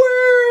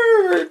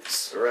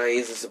words! Right,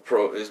 he's just a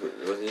pro... I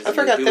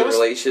forgot, that was...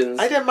 relations.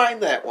 I didn't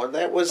mind that one.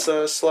 That was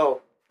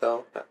slow,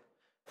 though.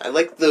 I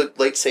like the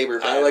lightsaber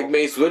battle. I like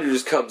Mace Windu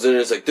just comes in and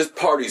it's like, this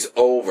party's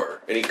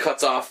over. And he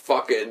cuts off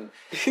fucking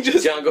He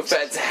just... Jango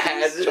Fett's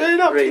head. Straight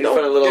up, Right you in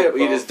front of don't give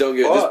you a just don't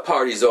get fuck. this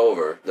party's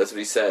over. That's what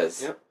he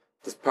says. Yep.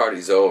 This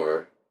party's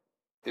over.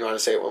 You want to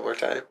say it one more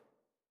time?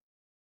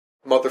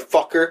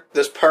 Motherfucker,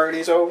 this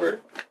party's over.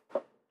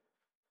 No.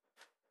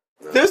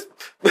 This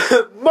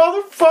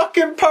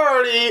motherfucking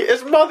party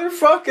is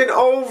motherfucking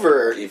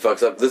over. He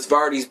fucks up. This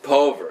party's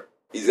over.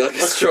 He's got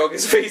like a stroke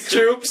his face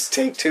troops.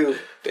 Take two.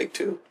 Take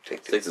two.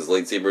 Take two. Takes his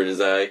lightsaber in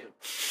his eye.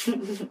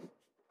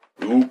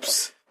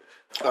 Oops.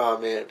 Oh,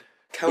 man.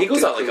 He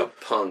goes out Dooku. like a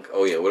punk.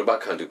 Oh yeah, what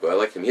about Count Dooku? I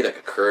like him. He had like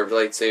a curved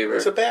lightsaber.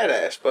 He's a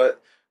badass,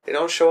 but they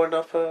don't show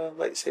enough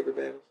lightsaber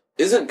battles.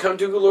 Isn't Count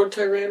Dooku Lord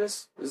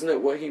Tyrannus? Isn't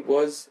that what he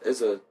was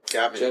as a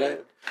Got me, Jedi? man.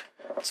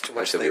 It's too I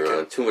much should be thinking.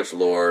 wrong. Too much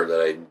lore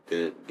that I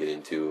didn't get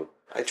into.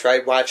 I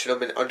tried watching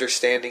them and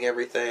understanding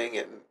everything,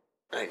 and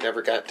I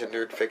never got into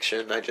nerd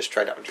fiction. I just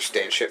tried to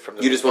understand shit from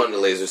the You just wanted a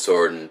laser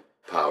sword and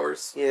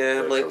powers.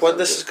 Yeah, I'm That's like, what when it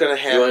this sounds is going to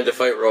like. happen? You wanted to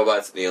fight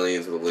robots and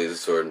aliens with a laser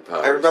sword and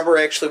powers. I remember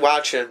actually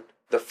watching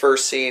the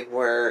first scene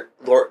where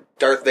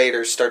Darth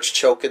Vader starts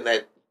choking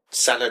that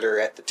senator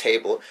at the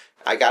table.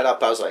 I got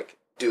up, I was like,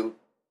 dude,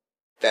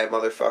 that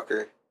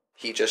motherfucker,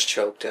 he just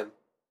choked him.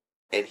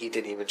 And he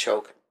didn't even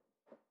choke him.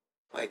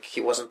 Like,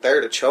 he wasn't there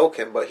to choke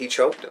him, but he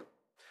choked him.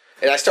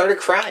 And I started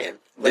crying.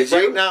 Like, Did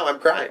you? right now, I'm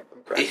crying.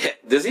 Yeah.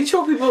 Does he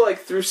choke people like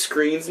through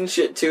screens and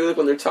shit too, like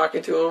when they're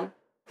talking to him?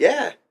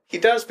 Yeah, he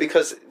does,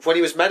 because when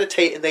he was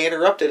meditating, they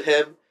interrupted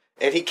him,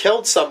 and he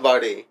killed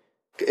somebody.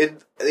 In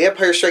The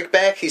Empire Strikes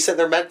Back, he's sitting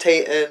there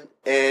meditating,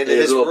 and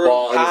his little room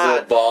ball, pod, his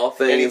little ball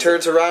thing, and he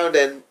turns around,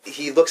 and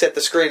he looks at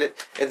the screen,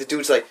 and the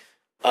dude's like,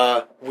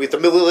 with the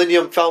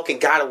Millennium Falcon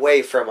got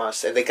away from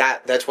us, and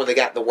that's when they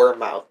got the worm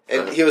mouth.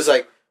 And he was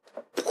like,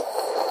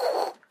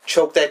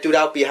 choke that dude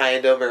out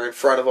behind him, or in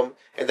front of him,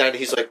 and then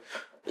he's like,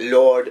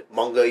 Lord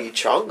Munga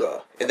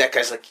Ichanga. And that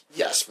guy's like,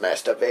 yes,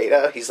 Master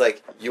Vader. He's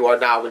like, you are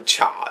now in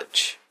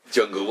charge.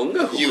 Junga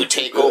Wunga. You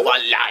take over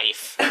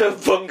life.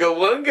 Bunga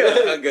Wunga.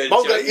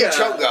 Munga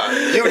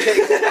Ichanga. You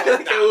take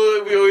over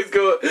now. We always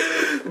go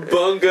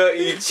Bunga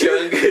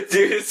Ichanga,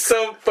 dude. It's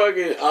so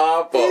fucking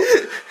awful.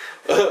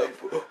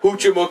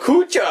 Hoocha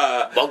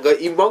Makucha. Munga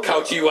Imunga.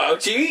 Couchy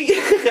Wouchy.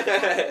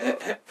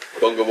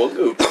 Bunga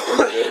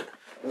Wunga.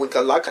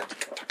 Winka Laka.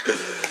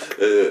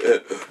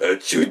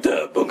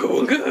 Chuta Bunga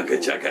Wunga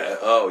Kachaka.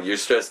 Oh, you're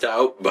stressed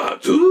out?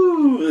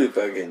 Batu.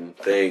 Fucking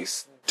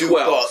thanks.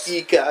 12.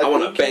 I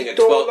want to bang a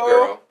 12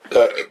 girl.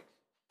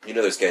 You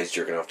know this guy's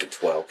jerking off to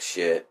 12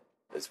 shit.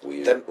 That's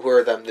weird. Who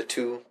are them? The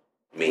two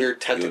Me. weird You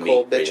and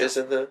tentacle me, bitches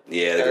right in the... now.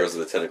 Yeah, the girls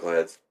with the tentacle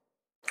heads.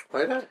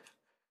 Why not?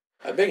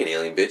 I'd bang an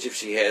alien bitch if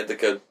she had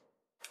like a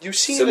You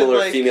see similar in,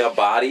 like, female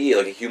body,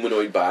 like a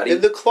humanoid body.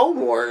 in the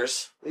Clone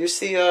Wars, you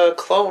see a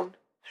clone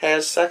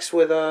has sex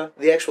with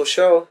the actual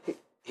show.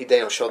 They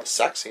don't show the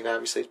sex scene,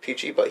 obviously, it's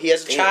PG, but he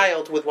has a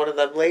child with one of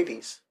them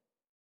ladies.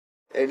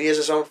 And he has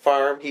his own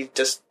farm. He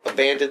just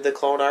abandoned the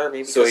clone army.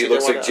 Because So he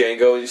looks like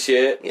didn't Django and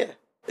shit. Yeah.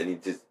 And he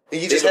He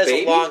They just have has a a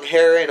baby? long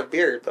hair and a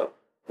beard, though.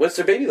 What's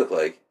their baby look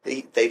like?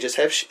 They just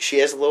have... She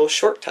has little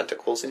short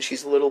tentacles, and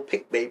she's a little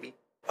pink baby.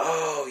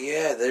 Oh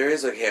yeah, there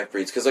is like half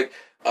breeds because like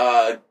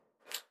not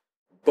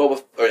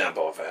Boba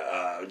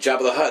Fett,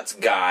 Jabba the Hutt's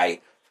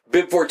guy,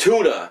 Bib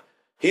Fortuna.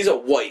 He's a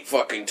white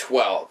fucking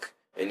twelk,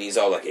 and he's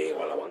all like, "Hey,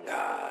 walla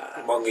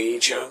wanga, Munga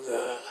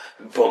Chunga.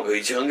 bonga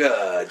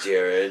chunga,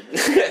 Jared."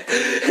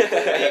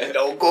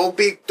 Don't go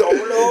big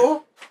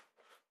dolo.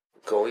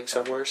 Going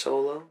somewhere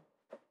solo.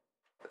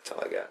 That's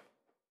all I got.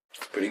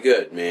 Pretty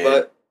good, man.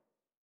 But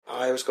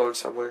I was going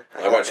somewhere.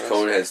 I watched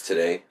Coneheads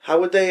today. How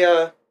would they?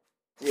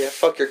 Yeah,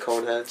 fuck your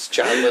Coneheads.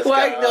 John Lithgow.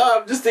 Like,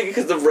 no, I'm just thinking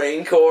because the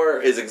Rancor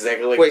is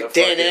exactly like Wait,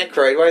 the Dan fucking...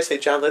 Aykroyd. Why did I say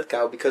John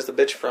Lithgow? Because the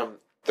bitch from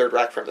Third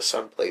Rock from the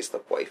Sun plays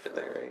the wife in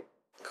there, right?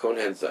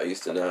 Coneheads, I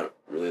used to not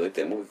really like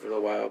that movie for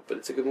a while, but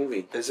it's a good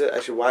movie. Is it? I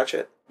should watch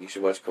it. You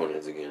should watch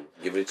Coneheads again.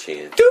 Give it a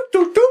chance. Doop,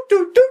 doop, doop,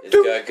 doop, doop, It's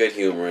doop. got good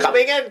humor in it.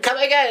 Coming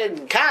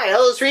in.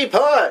 Kyle's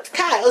report.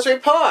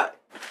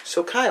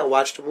 So Kyle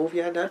watched a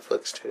movie on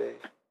Netflix today.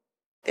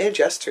 and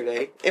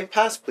yesterday, and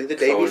possibly the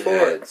day before.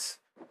 Coneheads.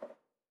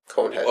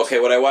 Coneheads. Okay,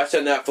 what I watched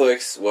on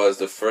Netflix was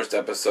the first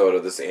episode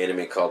of this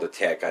anime called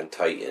Attack on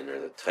Titan, or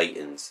the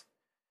Titans.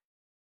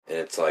 And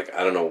it's like,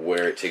 I don't know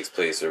where it takes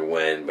place or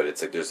when, but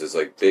it's like there's this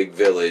like big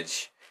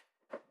village,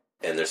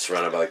 and they're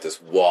surrounded by like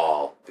this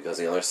wall, because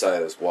on the other side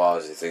of this wall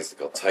is these things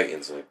called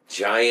Titans, like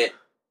giant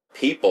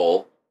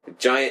people,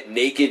 giant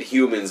naked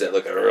humans that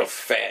look real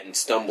fat and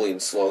stumbling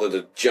slow.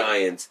 They're the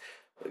giants,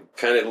 like,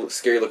 kind of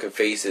scary looking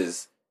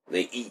faces, and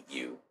they eat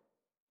you.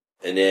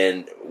 And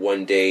then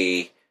one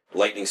day,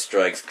 lightning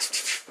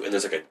strikes, and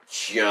there's like a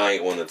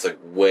giant one that's like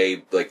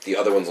way, like the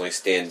other ones only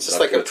stand. Is this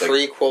like a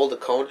prequel to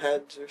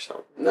Coneheads or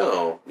something?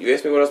 No, you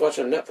asked me what I was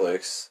watching on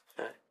Netflix.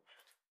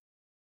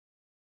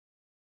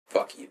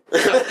 Fuck you.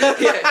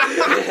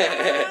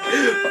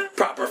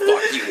 Proper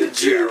fuck you,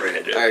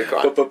 Jared. Alright, go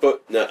on.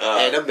 No,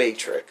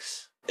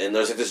 Animatrix. and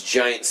there's like this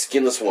giant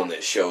skinless one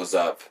that shows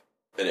up,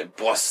 and it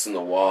busts in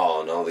the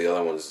wall, and all the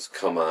other ones just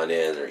come on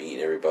in. They're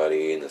eating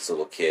everybody, and this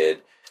little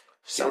kid.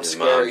 Sounds his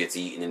scary. mom gets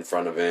eaten in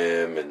front of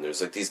him, and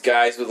there's like these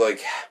guys with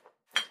like,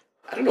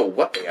 I don't know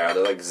what they are.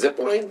 They're like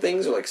zipline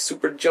things or like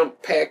super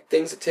jump pack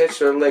things attached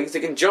to their legs. They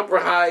can jump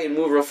real high and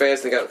move real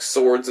fast. They got like,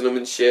 swords in them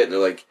and shit, and they're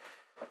like,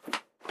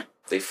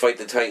 they fight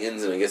the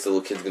Titans, and I guess the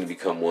little kid's gonna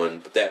become one.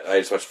 But that, I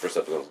just watched the first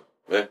episode.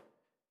 Eh.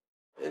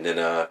 And then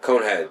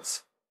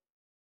Coneheads.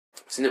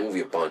 I've seen that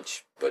movie a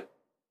bunch, but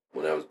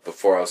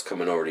before I was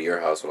coming over to your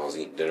house when I was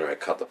eating dinner, I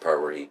caught the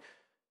part where he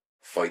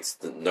fights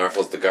the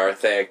Narfels the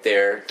Garthak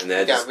there, and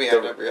that I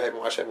haven't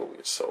watched that movie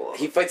in so long.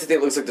 he fights a thing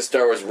that looks like the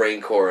Star Wars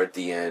Rancor at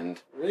the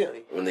end.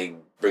 Really? When they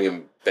bring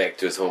him back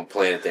to his home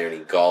planet there, and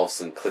he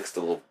golfs and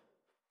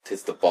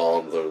hits the ball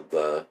in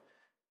the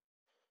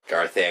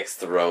Garthak's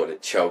throat, and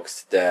it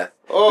chokes to death.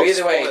 Oh, But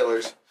either way,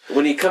 spoilers.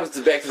 when he comes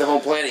back to the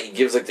home planet, he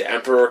gives like the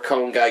Emperor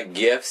Cone guy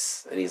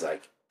gifts, and he's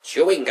like,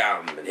 chewing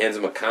gum, and hands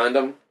him a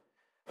condom.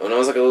 And when I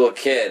was like a little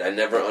kid, I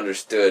never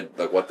understood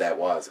like what that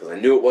was, because I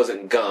knew it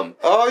wasn't gum.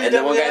 Oh, you And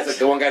then definitely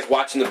the one guy's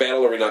watching the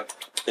battle arena,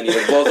 and he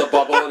like blows a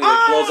bubble, and he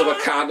like blows up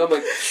a condom,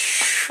 like.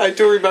 I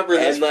do remember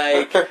this. And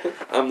like,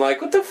 I'm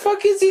like, what the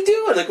fuck is he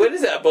doing? Like, what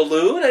is that, a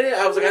balloon?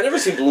 I was like, I never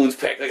seen balloons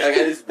packed. Like, I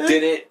just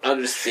didn't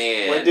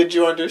understand. When did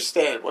you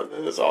understand? When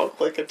did this all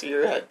click into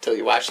your head? Until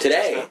you watched it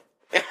Today.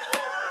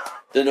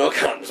 The no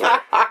condoms.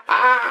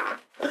 I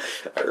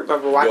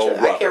remember watching it.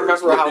 I can't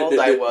remember how old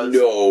I was.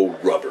 No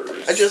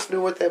rubbers. I just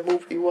knew what that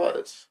movie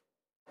was.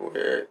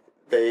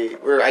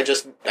 I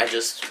just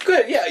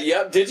Good,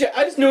 yeah. Did you?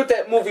 I just knew what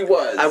that movie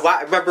was.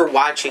 I remember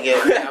watching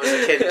it when I was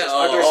a kid, just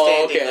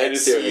understanding okay, I that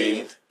understand what you scene.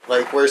 mean.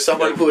 Like, where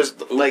someone who was,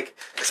 like,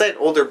 because I had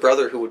an older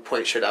brother who would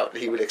point shit out,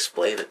 and he would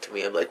explain it to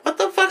me. I'm like, what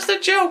the fuck's the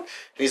joke?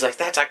 And he's like,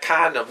 that's a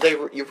condom.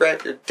 You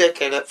wrap your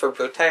dick in it for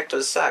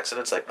protective sex. And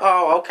it's like,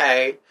 oh,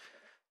 okay.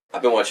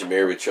 I've been watching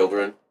Married with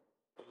Children.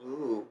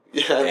 Ooh.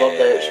 Yeah, I love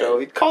that show.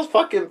 He calls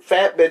fucking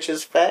fat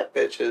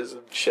bitches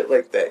and shit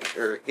like that.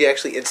 Or he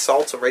actually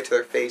insults them right to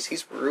their face.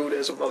 He's rude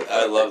as a motherfucker.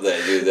 I love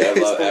that, dude. I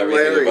love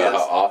everything about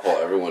how awful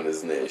everyone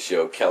is in that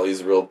show.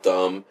 Kelly's real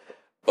dumb.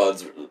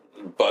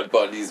 Bud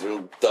Bundy's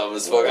real dumb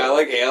as fuck. I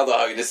like Aldo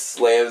how he just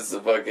slams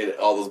the fucking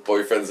all those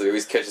boyfriends that he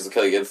always catches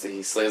Kelly against.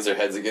 He slams their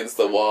heads against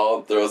the wall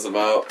and throws them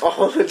out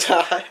all the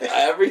time.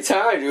 Every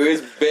time, dude. He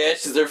always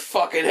bashes their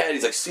fucking head.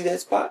 He's like, "See that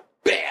spot?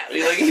 Bam!"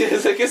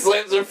 He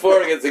slams their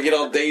forehead against. They get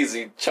all dazed.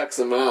 He chucks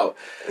them out.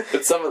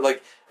 But some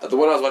like the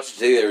one I was watching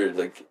today, they were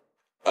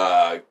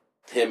like,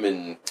 him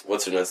and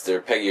what's her nuts there,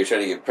 Peggy, are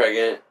trying to get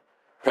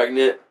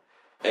pregnant.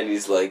 And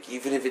he's like,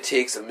 even if it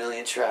takes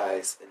 1,000,000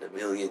 tries and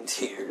 1,000,000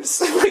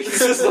 tears. Like, he's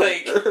just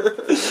like,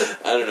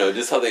 I don't know,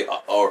 just how they are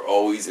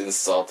always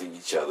insulting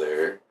each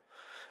other.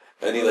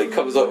 And he like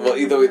comes up, well,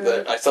 either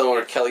way, I saw one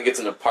where Kelly gets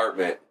an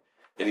apartment,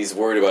 and he's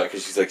worried about it,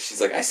 because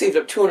she's like, I saved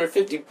up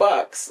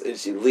 $250, and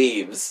she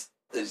leaves.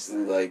 And she's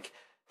like,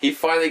 he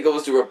finally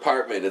goes to her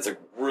apartment, it's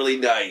like really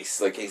nice.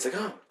 Like, he's like,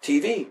 oh,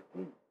 TV.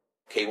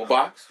 Cable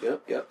box,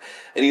 yep.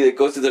 And he like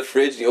goes to the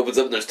fridge and he opens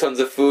up and there's tons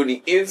of food and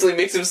he instantly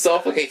makes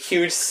himself like a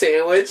huge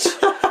sandwich.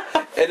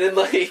 And then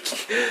like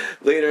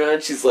later on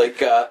she's like,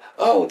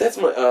 oh, that's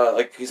my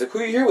like he's like, who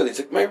are you here with? He's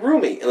like, my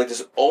roommate. And like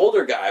this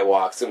older guy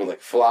walks in with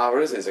like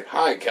flowers and he's like,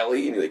 hi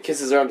Kelly, and he like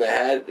kisses her on the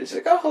head and she's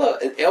like, oh hello.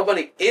 And Al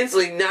Bundy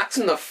instantly knocks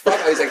him the fuck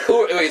out. He's like,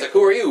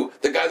 who are you?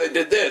 The guy that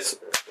did this.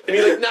 And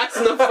he like knocks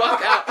him the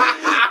fuck out.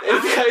 And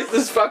the guy's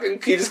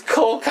he just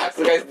cold cocks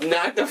the guy's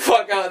knocked the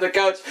fuck out on the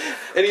couch.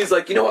 And he's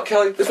like, you know what,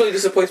 Kelly? This really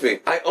disappoints me.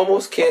 I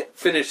almost can't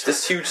finish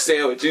this huge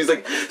sandwich. And he's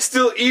like,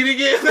 still eating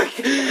it.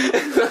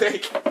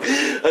 Like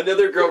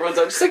another girl runs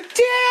out. She's like,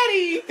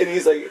 Daddy. And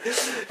he's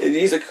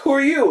like, who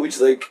are you? And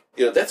she's like,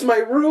 that's my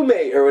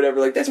roommate or whatever.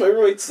 Like, that's my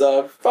roommate's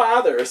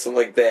father or something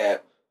like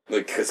that.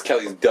 Like, because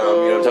Kelly's dumb. You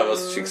know what I'm talking about?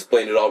 So she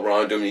explained it all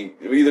wrong to him.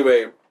 Either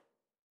way.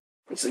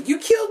 He's like, you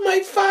killed my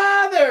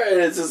father,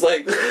 and it's just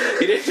like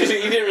he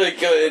didn't really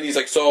kill it. And he's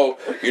like, so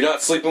you're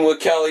not sleeping with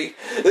Kelly?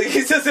 Like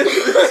he says it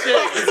to the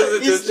chick. He says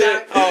it to the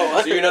chick.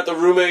 So you're not the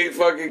roommate,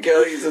 fucking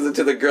Kelly? He says it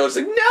to the girl.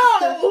 She's like,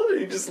 no. And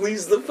he just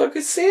leaves the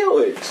fucking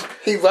sandwich.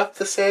 He left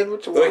the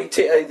sandwich away.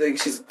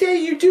 She's like, Dad,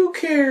 you do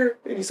care.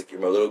 And he's like,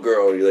 you're my little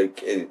girl. And you're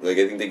like, I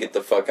think they get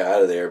the fuck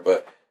out of there,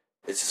 but.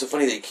 It's just so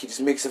funny that he just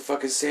makes a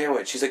fucking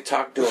sandwich. He's like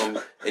talking to him,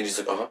 and he's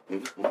like,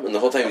 and the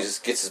whole time he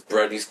just gets his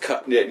bread, and he's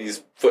cutting it, and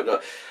he's putting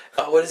on.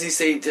 What does he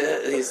say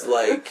to? He's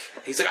like,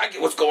 I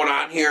get what's going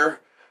on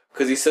here,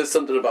 because he says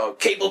something about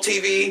cable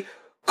TV,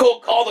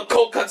 cold, all the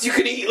cold cuts you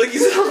can eat. Like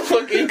he's all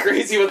fucking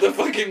crazy with the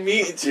fucking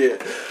meat and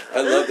shit.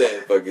 I love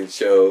that fucking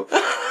show.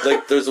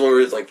 Like there's one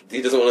where it's like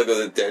he doesn't want to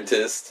go to the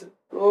dentist.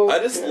 Oh, I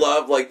just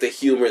love like the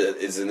humor that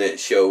is in that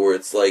show where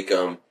it's like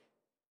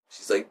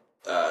she's like.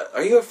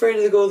 Are you afraid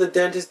to go to the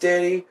dentist,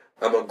 Daddy?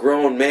 I'm a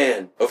grown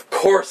man. Of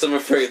course I'm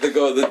afraid to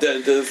go to the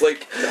dentist.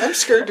 Like I'm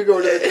scared to go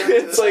to the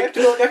dentist. It's like, I have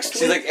to go next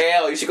she's like,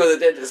 Al, you should go to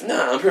the dentist.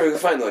 Nah, I'm perfectly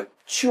fine. They're like,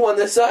 chew on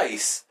this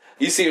ice.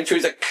 You see him chew,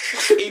 he's like,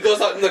 he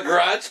goes out in the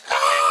garage.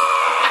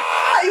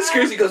 He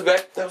screams, he goes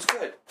back. That was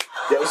good.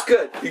 That was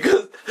good. He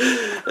goes,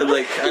 and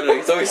like, I don't know,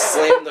 he's always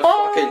slamming the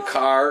fucking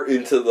car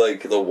into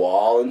like the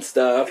wall and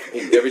stuff.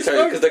 Every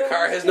time, because the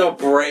car has no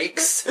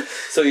brakes.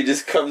 So he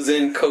just comes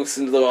in,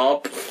 coasting to the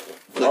wall.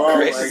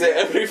 Crashes it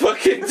every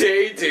fucking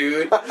day,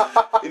 dude.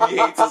 And he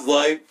hates his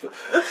life.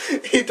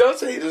 He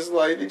does hate his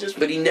life.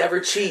 But he never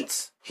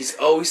cheats. He's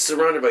always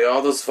surrounded by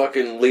all those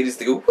fucking ladies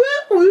that go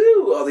woo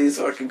woo. All these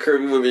fucking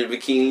curvy women in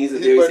bikinis.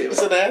 But he's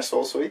an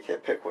asshole, so he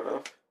can't pick one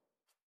up.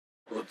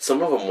 Well,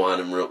 some of them want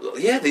him real.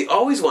 Yeah, they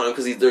always want him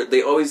because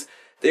they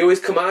always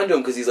come on to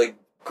him because he's like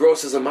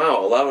grosses them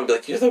out. A lot of them be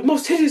like, "You're the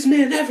most hideous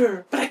man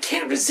ever," but I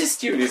can't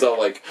resist you. And he's all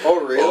like,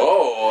 "Oh really?"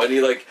 Oh, and he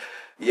like,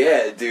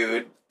 "Yeah,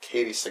 dude."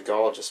 Katie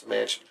Seagal just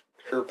matched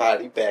her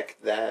body back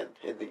then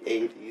in the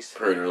 80s.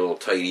 Her in her little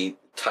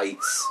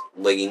tights,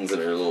 leggings,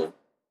 and her little...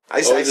 I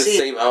the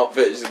same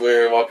outfit she's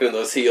wearing, walking in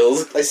those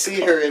heels. I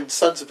see her in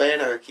Sons of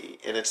Anarchy,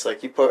 and it's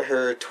like you put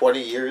her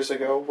 20 years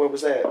ago. What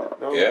was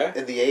that? No? Yeah.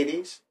 In the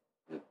 80s?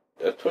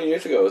 That's 20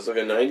 years ago. It was like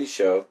a 90s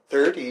show.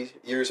 30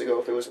 years ago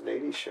if it was an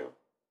 80s show.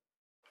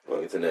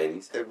 Well, it's a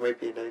 90s. It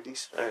might be a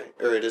 90s. Alright.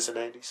 Or it is a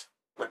 90s.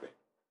 Might be.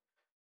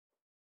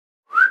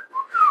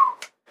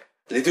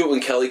 They do it when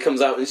Kelly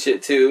comes out and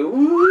shit, too.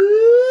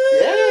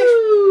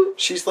 Yeah.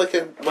 She's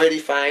looking mighty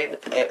fine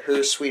at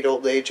her sweet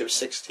old age of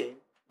 16.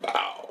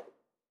 Wow.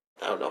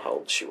 I don't know how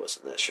old she was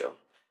in that show.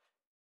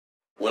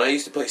 When I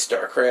used to play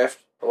StarCraft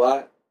a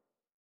lot,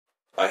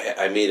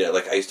 I made it,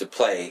 like, I used to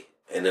play,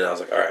 and then I was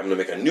like, alright, I'm going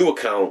to make a new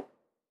account,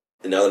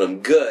 and now that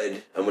I'm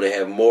good, I'm going to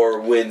have more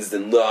wins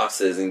than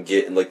losses and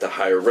get in, like, the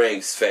higher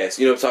ranks fast.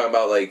 You know what I'm talking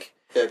about? Like,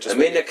 yeah, I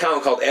made an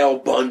account called El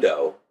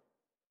Bundo.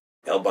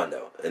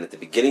 And at the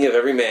beginning of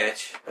every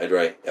match, I'd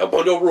write El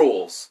Bundo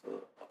rules.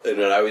 And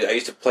then I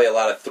used to play a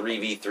lot of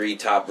 3v3,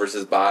 top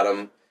versus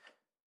bottom.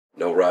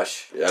 No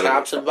rush.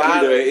 Tops and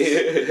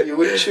bottoms. You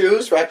would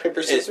choose rock,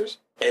 paper, scissors?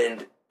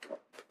 And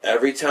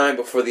every time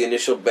before the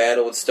initial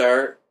battle would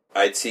start,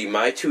 I'd see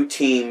my two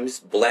teams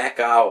black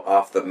out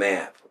off the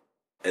map.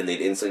 And they'd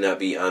instantly not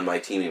be on my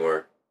team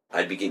anymore.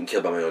 I'd be getting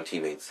killed by my own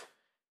teammates.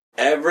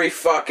 Every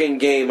fucking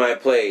game I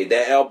played,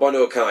 that El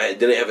Bundo account, I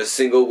didn't have a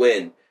single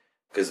win.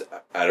 Because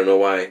I don't know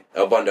why.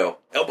 El Bundo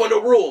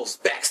rules.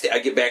 I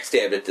get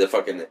backstabbed at the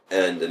fucking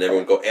end, and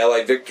everyone go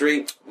Allied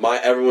victory.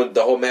 The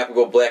whole map will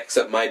go black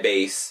except my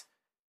base,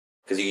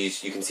 because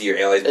you can see your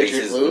allies'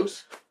 bases. Did you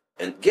lose?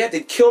 And yeah,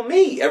 they'd kill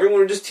me.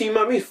 Everyone would just team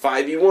on me.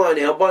 5v1,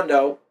 El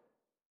Bundo.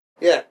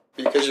 Yeah,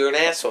 because you're an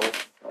asshole.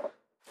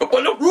 El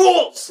Bundo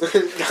rules.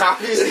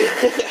 Obviously,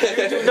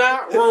 you do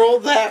not rule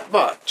that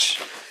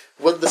much.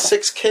 When the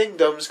 6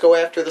 kingdoms go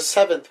after the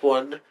 7th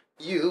one,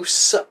 you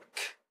suck.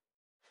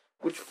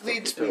 Which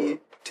leads me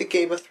to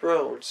Game of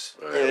Thrones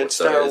and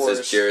Star Wars. This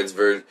is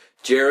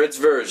Jared's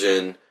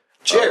version.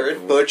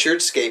 Jared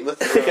butchered Game of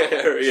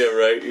Thrones. Yeah,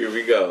 right. Here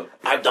we go.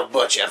 I'm the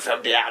butcher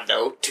from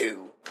Diablo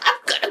 2. I'm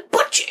gonna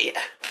butcher you.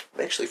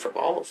 I'm actually from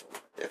all of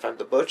them. If I'm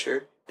the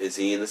butcher. Is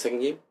he in the second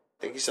game?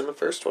 I think he's in the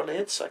first one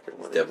and second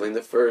one. He's definitely in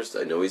the first.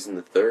 I know he's in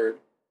the third.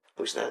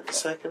 Who's not in the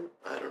second?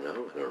 I don't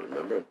know. I don't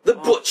remember. The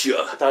Butcher.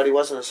 I thought he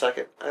was in the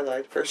second. I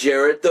lied. First.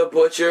 Jared the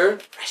Butcher.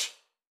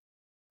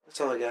 That's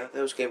all I got.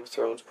 That was Game of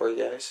Thrones for you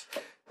guys.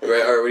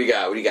 Right, all right, what do you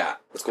got? What do you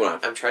got? What's going on?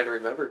 I'm trying to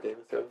remember Game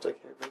of Thrones. I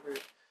can't remember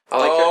it.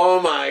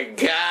 Oh my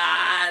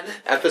god!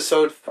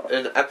 Episode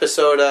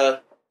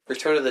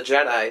Return of the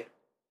Jedi,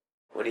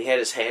 when he had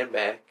his hand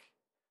back.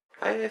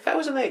 If I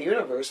was in that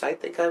universe, I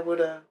think I would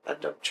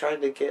end up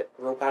trying to get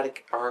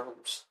robotic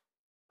arms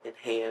and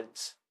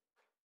hands.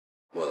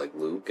 Well, like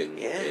Luke and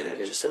Anakin?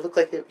 It looked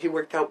like he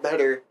worked out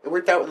better. It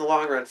worked out in the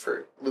long run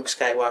for Luke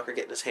Skywalker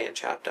getting his hand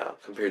chopped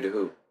off. Compared to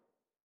who?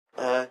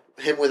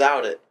 Him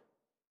without it.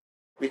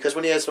 Because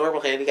when he has a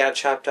normal hand, he got it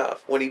chopped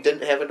off. When he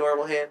didn't have a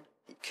normal hand,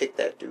 he kicked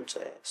that dude's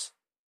ass.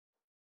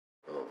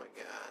 Oh my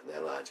god,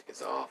 that logic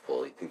is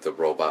awful. You think the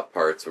robot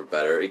parts were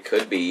better? It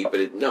could be,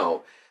 but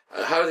no.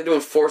 How are they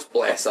doing force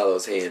blasts out of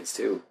those hands,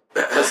 too?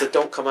 Because it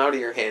don't come out of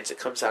your hands, it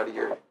comes out of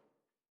your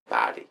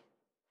body.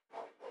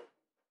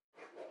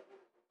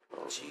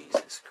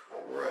 Jesus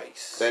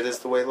Christ. That is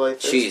the way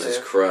life is. Jesus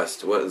man.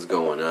 Christ, what is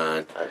going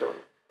on? I don't know.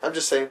 I'm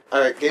just saying.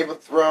 Alright, Game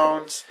of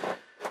Thrones.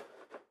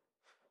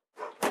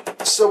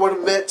 Someone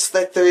admits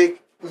that they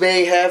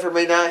may have or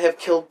may not have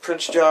killed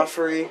Prince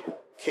Joffrey,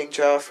 King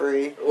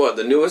Joffrey. What,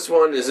 the newest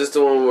one? Is this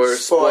the one where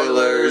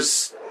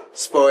Spoilers.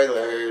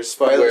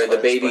 Where the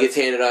baby gets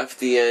handed off at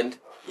the end?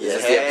 Yeah. Is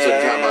this the episode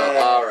you're talking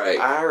about? Alright.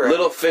 Alright.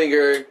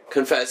 Littlefinger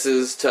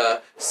confesses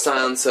to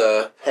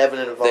Sansa Having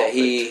an involvement. that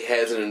he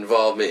has an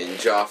involvement in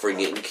Joffrey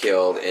getting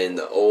killed, and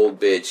the old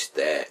bitch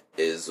that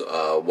is,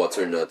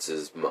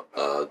 what's-her-nuts'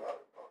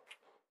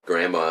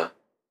 grandma,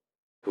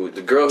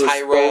 the girl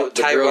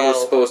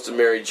who's supposed to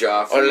marry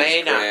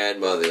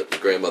Joffrey's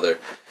grandmother,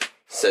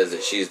 says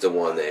that she's the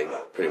one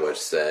that pretty much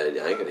said,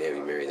 I ain't gonna have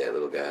you marry that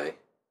little guy.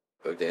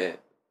 Fuck that.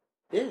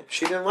 Yeah,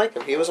 she didn't like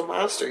him. He was a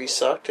monster. He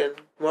sucked, and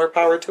more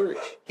power to her.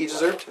 He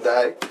deserved to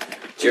die.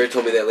 Jared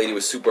told me that lady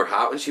was super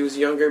hot when she was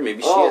younger.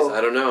 Maybe she Oh. is.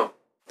 I don't know.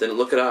 Didn't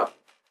look it up.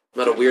 I'm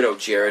not a weirdo,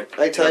 Jared.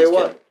 I tell you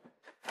what.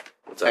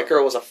 What's That up?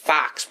 girl was a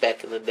fox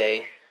back in the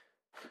day.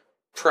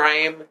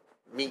 Prime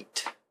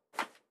meat.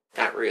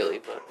 Not really,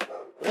 but...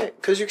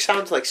 Because you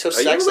sound like so Are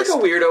sexist. you like a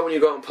weirdo when you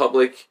go out in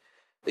public?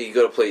 That you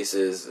go to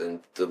places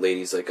and the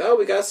lady's like, "Oh,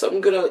 we got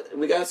something good.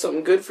 We got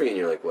something good for you." And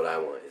you're like, "What I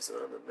want isn't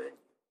on the menu."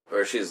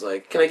 Or she's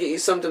like, "Can I get you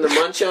something to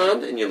munch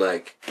on?" And you're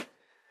like,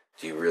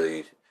 "Do you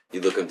really?"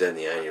 You look them dead in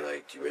the eye and you're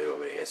like, "Do you really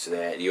want me to answer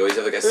that?" You always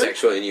have like a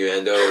sexual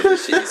innuendo or the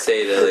shit you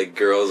say to like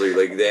girls or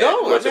like that.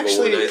 No, much I'm of a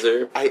actually...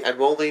 womanizer.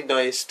 I'm only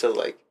nice to,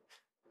 like,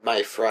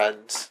 my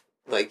friends.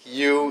 Like,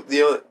 you...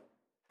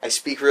 I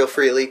speak real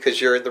freely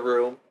because you're in the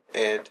room,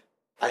 and...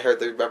 I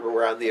hardly remember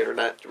we're on the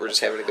internet. We're just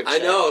having a good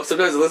chat. I know.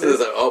 Sometimes I listen to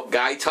this, like, oh,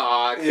 guy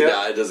talk. Yeah.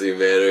 Nah, it doesn't even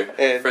matter.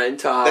 And friend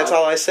talk. That's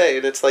all I say,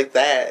 and it's like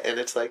that. And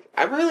it's like,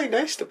 I'm really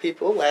nice to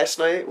people. Last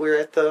night, we were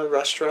at the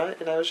restaurant,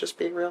 and I was just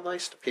being real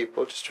nice to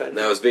people. Just trying to...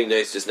 And I was being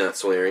nice, just not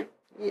swearing.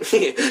 I'll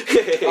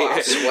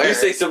swear. You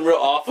say some real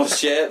awful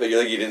shit, but you're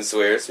like, you didn't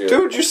swear. So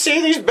Dude, you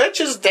see these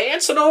bitches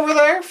dancing over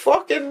there?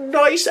 Fucking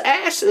nice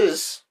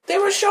asses. they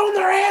were showing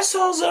their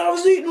assholes and I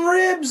was eating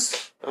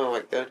ribs. Oh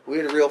my god. We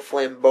had a real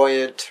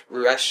flamboyant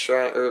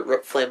restaurant,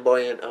 or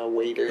flamboyant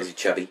waiter. Was he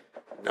chubby?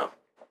 No.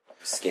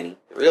 Skinny?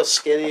 Real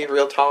skinny,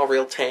 real tall,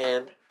 real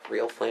tan,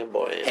 real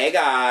flamboyant. Hey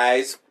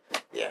guys.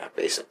 Yeah,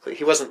 basically.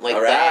 He wasn't like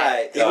All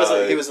that.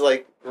 right. He was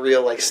like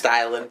real like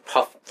styling,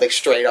 puff, like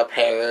straight up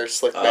hair,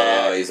 slick Oh,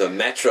 back. he's a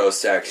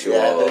metrosexual.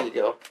 Yeah, there you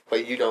go.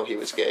 But you know he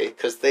was gay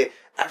because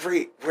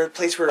every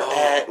place we were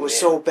at was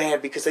so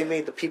bad because they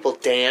made the people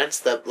dance,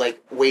 the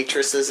like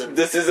waitresses and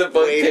This isn't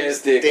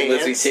waiters fantastic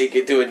unless we dance. take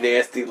it to a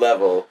nasty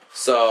level.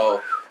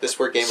 So, This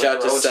where Game shout of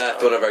out to Thrones.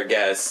 Seth, one of our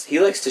guests. He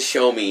likes to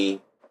show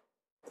me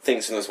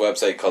things from this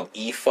website called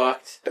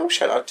eFucked. Don't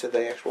shout out to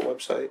the actual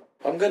website.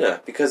 I'm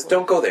gonna, because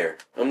don't go there.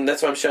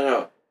 That's why I'm shouting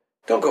out.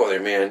 Don't go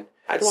there, man.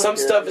 I don't Some wanna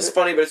hear stuff it. is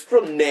funny, but it's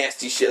real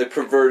nasty shit, like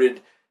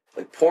perverted,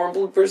 like porn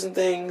bloopers and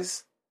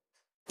things.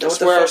 That's What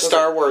the where our fuck was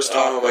Star it? Wars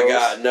talk Oh my goes.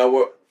 god,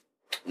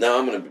 now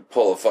I'm gonna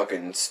pull a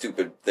fucking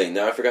stupid thing.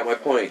 Now I forgot my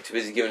point. Too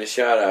busy giving a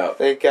shout out.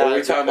 Thank God. What were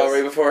we talking about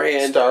right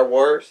beforehand? Star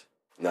Wars,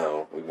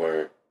 No, we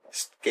weren't.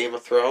 Game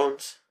of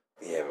Thrones.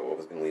 Yeah, but what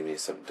was gonna lead me to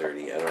something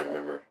dirty? I don't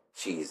remember.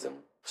 Cheese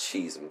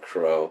 'em,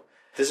 crow.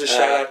 This is a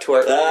shout out to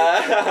our.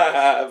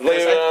 Blame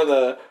it on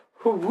the.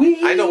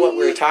 I know what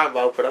we were talking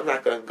about, but I'm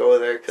not going to go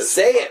there because.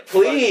 Say it,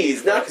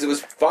 please. No, because it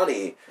was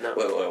funny. No.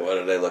 What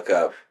did I look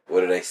up?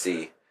 What did I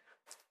see?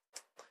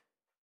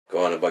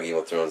 Go on to Game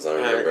of Thrones. I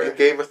don't remember.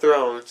 Game of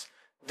Thrones.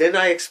 Didn't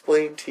I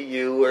explain to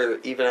you, or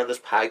even on this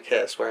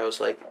podcast, where I was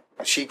like,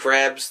 she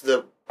grabs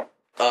the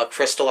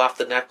crystal off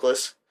the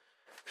necklace?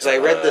 Because I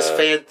read this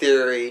fan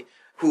theory.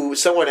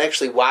 Someone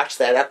actually watched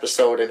that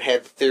episode and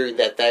had the theory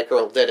that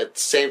girl did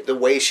it the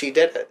way she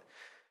did it.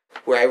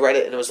 Where I read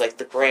it and it was like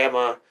the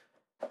grandma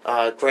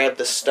grabbed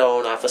the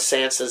stone off of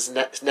Sansa's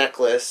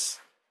necklace,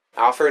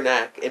 off her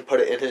neck, and put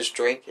it in his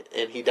drink,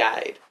 and he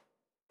died.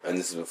 And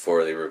this is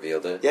before they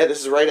revealed it? Yeah,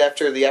 this is right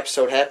after the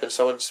episode happened.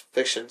 Someone's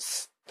fiction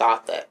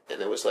thought that,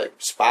 and it was like,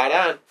 spot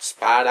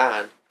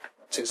on.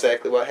 It's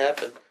exactly what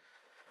happened.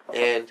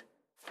 And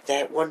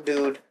that one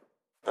dude,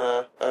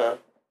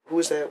 who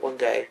was that one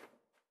guy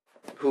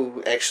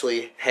who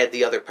actually had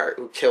the other part,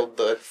 who killed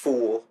the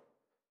fool?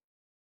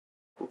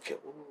 Who killed...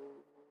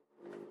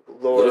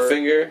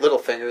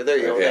 Littlefinger, there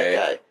you go, Okay.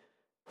 that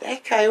guy.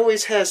 That guy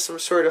always has some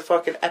sort of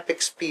fucking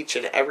epic speech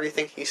in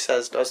everything he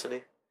says, doesn't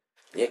he?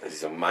 Yeah, because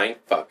he's a mind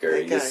fucker.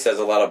 That He guy. just says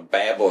a lot of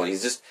babble, and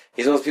he's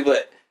one of those people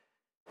that,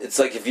 it's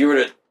like if you were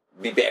to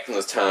be back in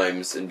those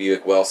times and be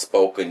like well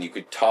spoken, you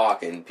could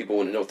talk and people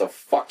wouldn't know what the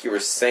fuck you were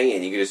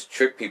saying. You could just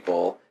trick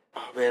people.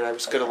 Oh man, I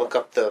was gonna look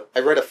up I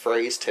read a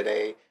phrase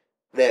today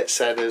that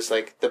said is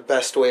like the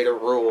best way to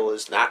rule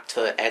is not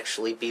to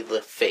actually be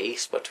the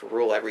face, but to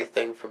rule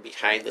everything from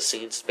behind the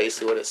scenes. Is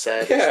basically what it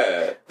said.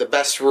 Yeah. The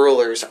best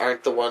rulers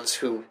aren't the ones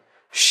who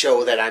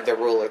show that I'm the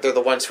ruler. They're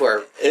the ones who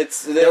are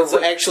It's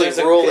actually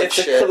ruling it's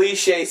shit. a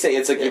cliche saying.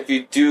 It's like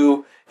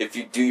if if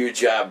you do your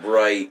job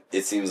right,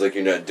 it seems like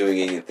you're not doing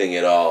anything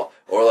at all.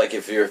 Or like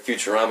if you're a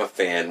Futurama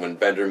fan, when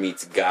Bender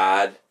meets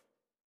God,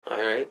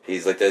 All right.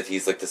 he's like that.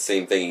 He's like the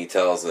same thing he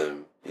tells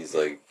him. He's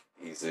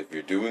if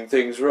you're doing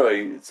things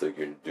right, it's like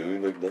you're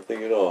doing like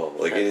nothing at all.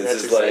 Like and it's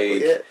That's just exactly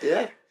like it.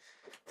 Yeah.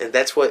 And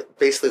that's what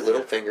basically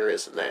Littlefinger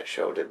is in that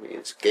show to me.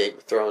 It's Game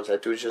of Thrones.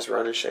 That dude's just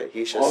running shit.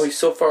 He's just he's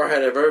so far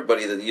ahead of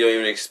everybody that you don't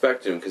even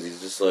expect him because he's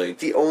just like.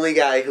 the only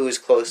guy who is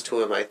close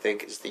to him. I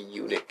think is the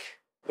eunuch,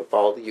 the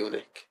bald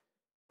eunuch.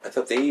 I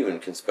thought they even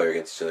conspire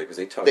against each other because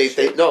they talk They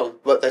shit. no,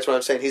 but that's what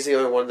I'm saying. He's the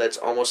only one that's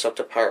almost up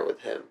to par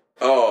with him.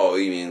 Oh,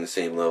 you mean the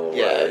same level?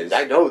 Yeah, wise.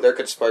 I know they're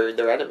conspiring.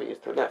 They're enemies.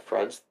 They're not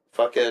friends.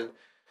 Fucking,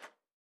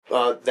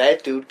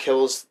 that dude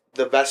kills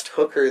the best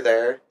hooker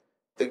there,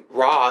 the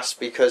Ross,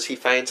 because he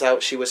finds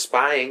out she was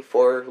spying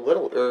for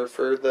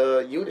for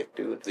the eunuch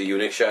dude. The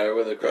eunuch shot her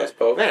with a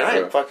crossbow. Man, I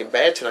am fucking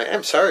bad tonight.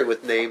 I'm sorry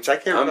with names. I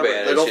can't I'm remember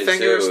bad at shit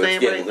Littlefinger's too.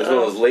 name right It's now. one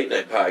of those late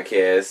night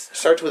podcasts.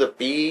 Starts with a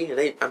B, and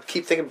I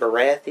keep thinking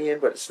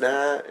Baratheon, but it's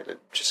not, and I'm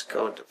just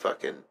going to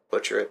fucking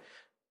butcher it.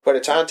 But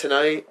it's on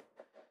tonight,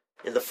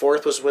 and the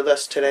fourth was with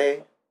us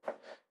today.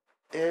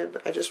 And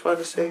I just wanted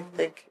to say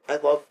I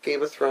love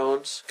Game of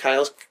Thrones.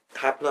 Kyle's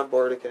hopping on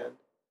board again.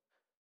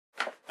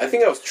 I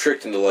think I was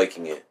tricked into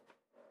liking it.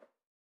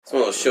 It's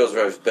one of those shows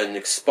where I've been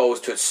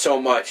exposed to it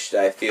so much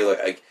that I feel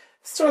like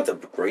it's not the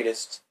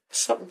greatest.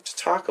 Something to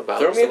talk about.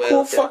 Throw is me the a way I cool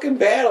look at it. fucking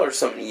battle or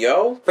something,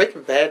 yo.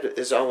 Breaking Bad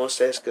is almost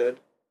as good.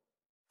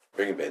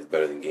 Breaking Bad's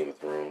better than Game of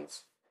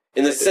Thrones.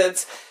 In the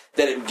sense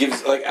that it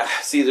gives, like,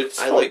 see, they're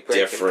so, I like,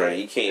 Breaking different. Bad.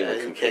 You can't even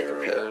You compare can't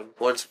them. compare them.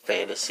 One's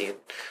fantasy.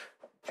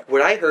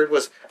 What I heard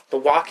was The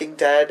Walking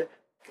Dead,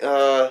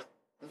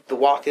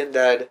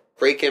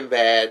 Breaking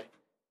Bad,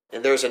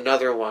 and there's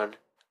another one,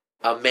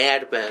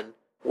 Mad Men,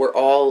 were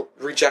all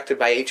rejected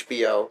by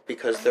HBO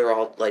because they're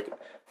all like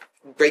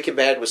Breaking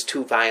Bad was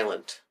too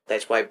violent.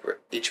 That's why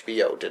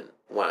HBO didn't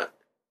want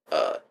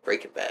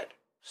Breaking Bad.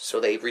 So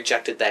they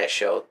rejected that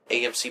show.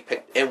 AMC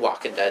picked and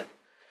Walking Dead.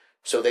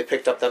 So they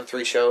picked up them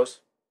 3 shows.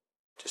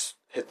 Just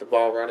hit the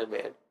ball running,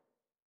 man.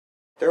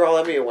 They're all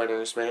Emmy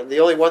winners, man. The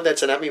only one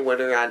that's an Emmy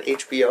winner on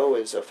HBO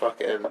is a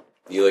fucking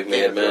You like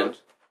Game Mad of Men?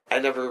 Thrones. I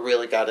never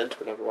really got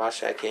into it. Never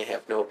watched it. I can't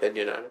have no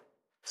opinion on it.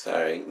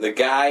 Sorry. The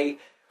guy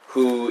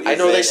who is I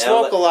know they in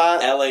smoke a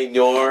lot. L.A.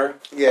 Noir,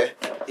 Yeah.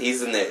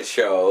 he's in that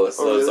show,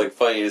 so Oh, it's really? like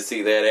funny to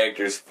see that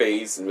actor's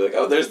face and be like,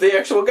 oh, there's the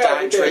actual guy. Don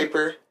right there.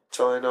 Draper. That's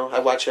all I know. I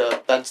watch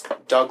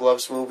Doug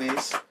Loves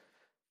Movies,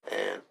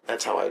 and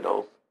that's how I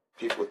know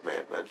people with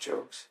Mad Men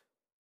jokes.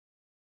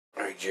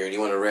 Alright, Jared, you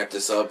want to wrap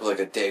this up like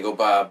a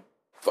Dagobah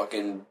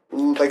fucking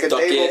Ooh, like a duck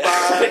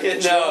Dagobah.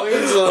 it? No.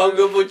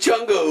 Hunga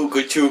Buchunga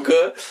Uka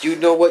Chuka. You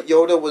know what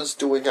Yoda was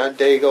doing on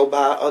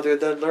Dagobah other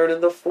than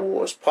learning the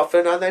Force,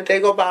 puffing on that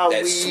Dagobah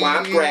That weed.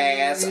 swamp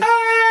grass. Ooh.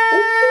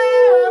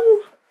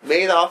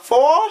 May the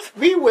 4th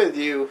be with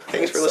you. Thanks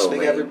That's for so listening,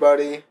 lame.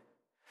 everybody.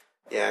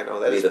 Yeah, I know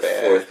that May is the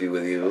bad. 4th be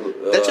with you.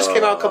 That just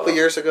came out a couple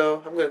years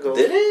ago. I'm gonna go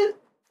Did it?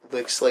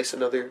 like slice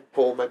another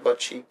hole in my butt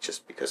cheek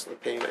just because of the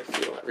pain I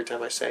feel every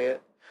time I say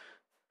it.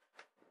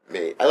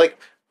 I like,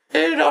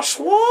 and the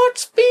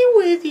Swats be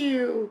with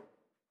you.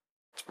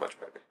 It's much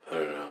better. I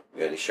don't know. You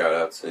got any shout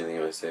outs? Anything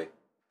you want to say?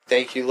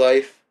 Thank you,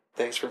 life.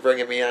 Thanks for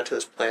bringing me onto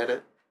this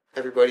planet.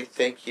 Everybody,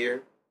 thank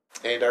you.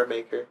 And our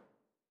maker,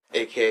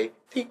 aka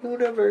the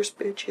universe,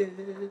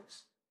 bitches.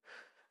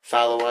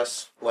 Follow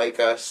us, like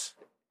us.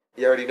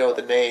 You already know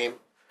the name.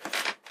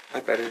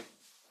 I better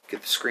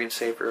get the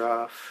screensaver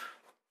off.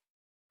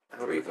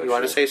 You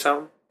want to say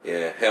something?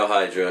 Yeah, Hail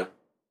Hydra.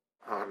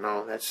 Oh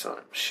no, that's some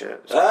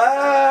shit.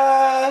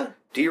 Ah!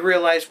 Do you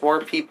realize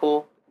more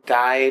people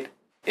died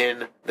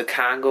in the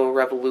Congo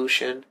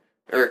Revolution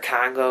or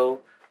Congo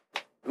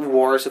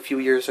wars a few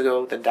years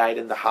ago than died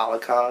in the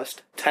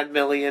Holocaust? 10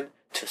 million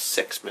to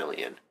 6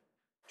 million.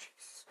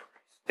 Jesus Christ.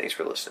 Thanks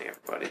for listening,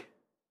 everybody.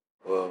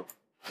 Whoa.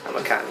 I'm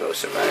a Congo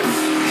survivor. The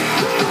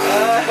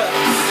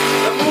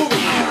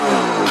movie!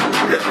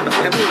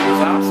 That movie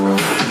was awesome.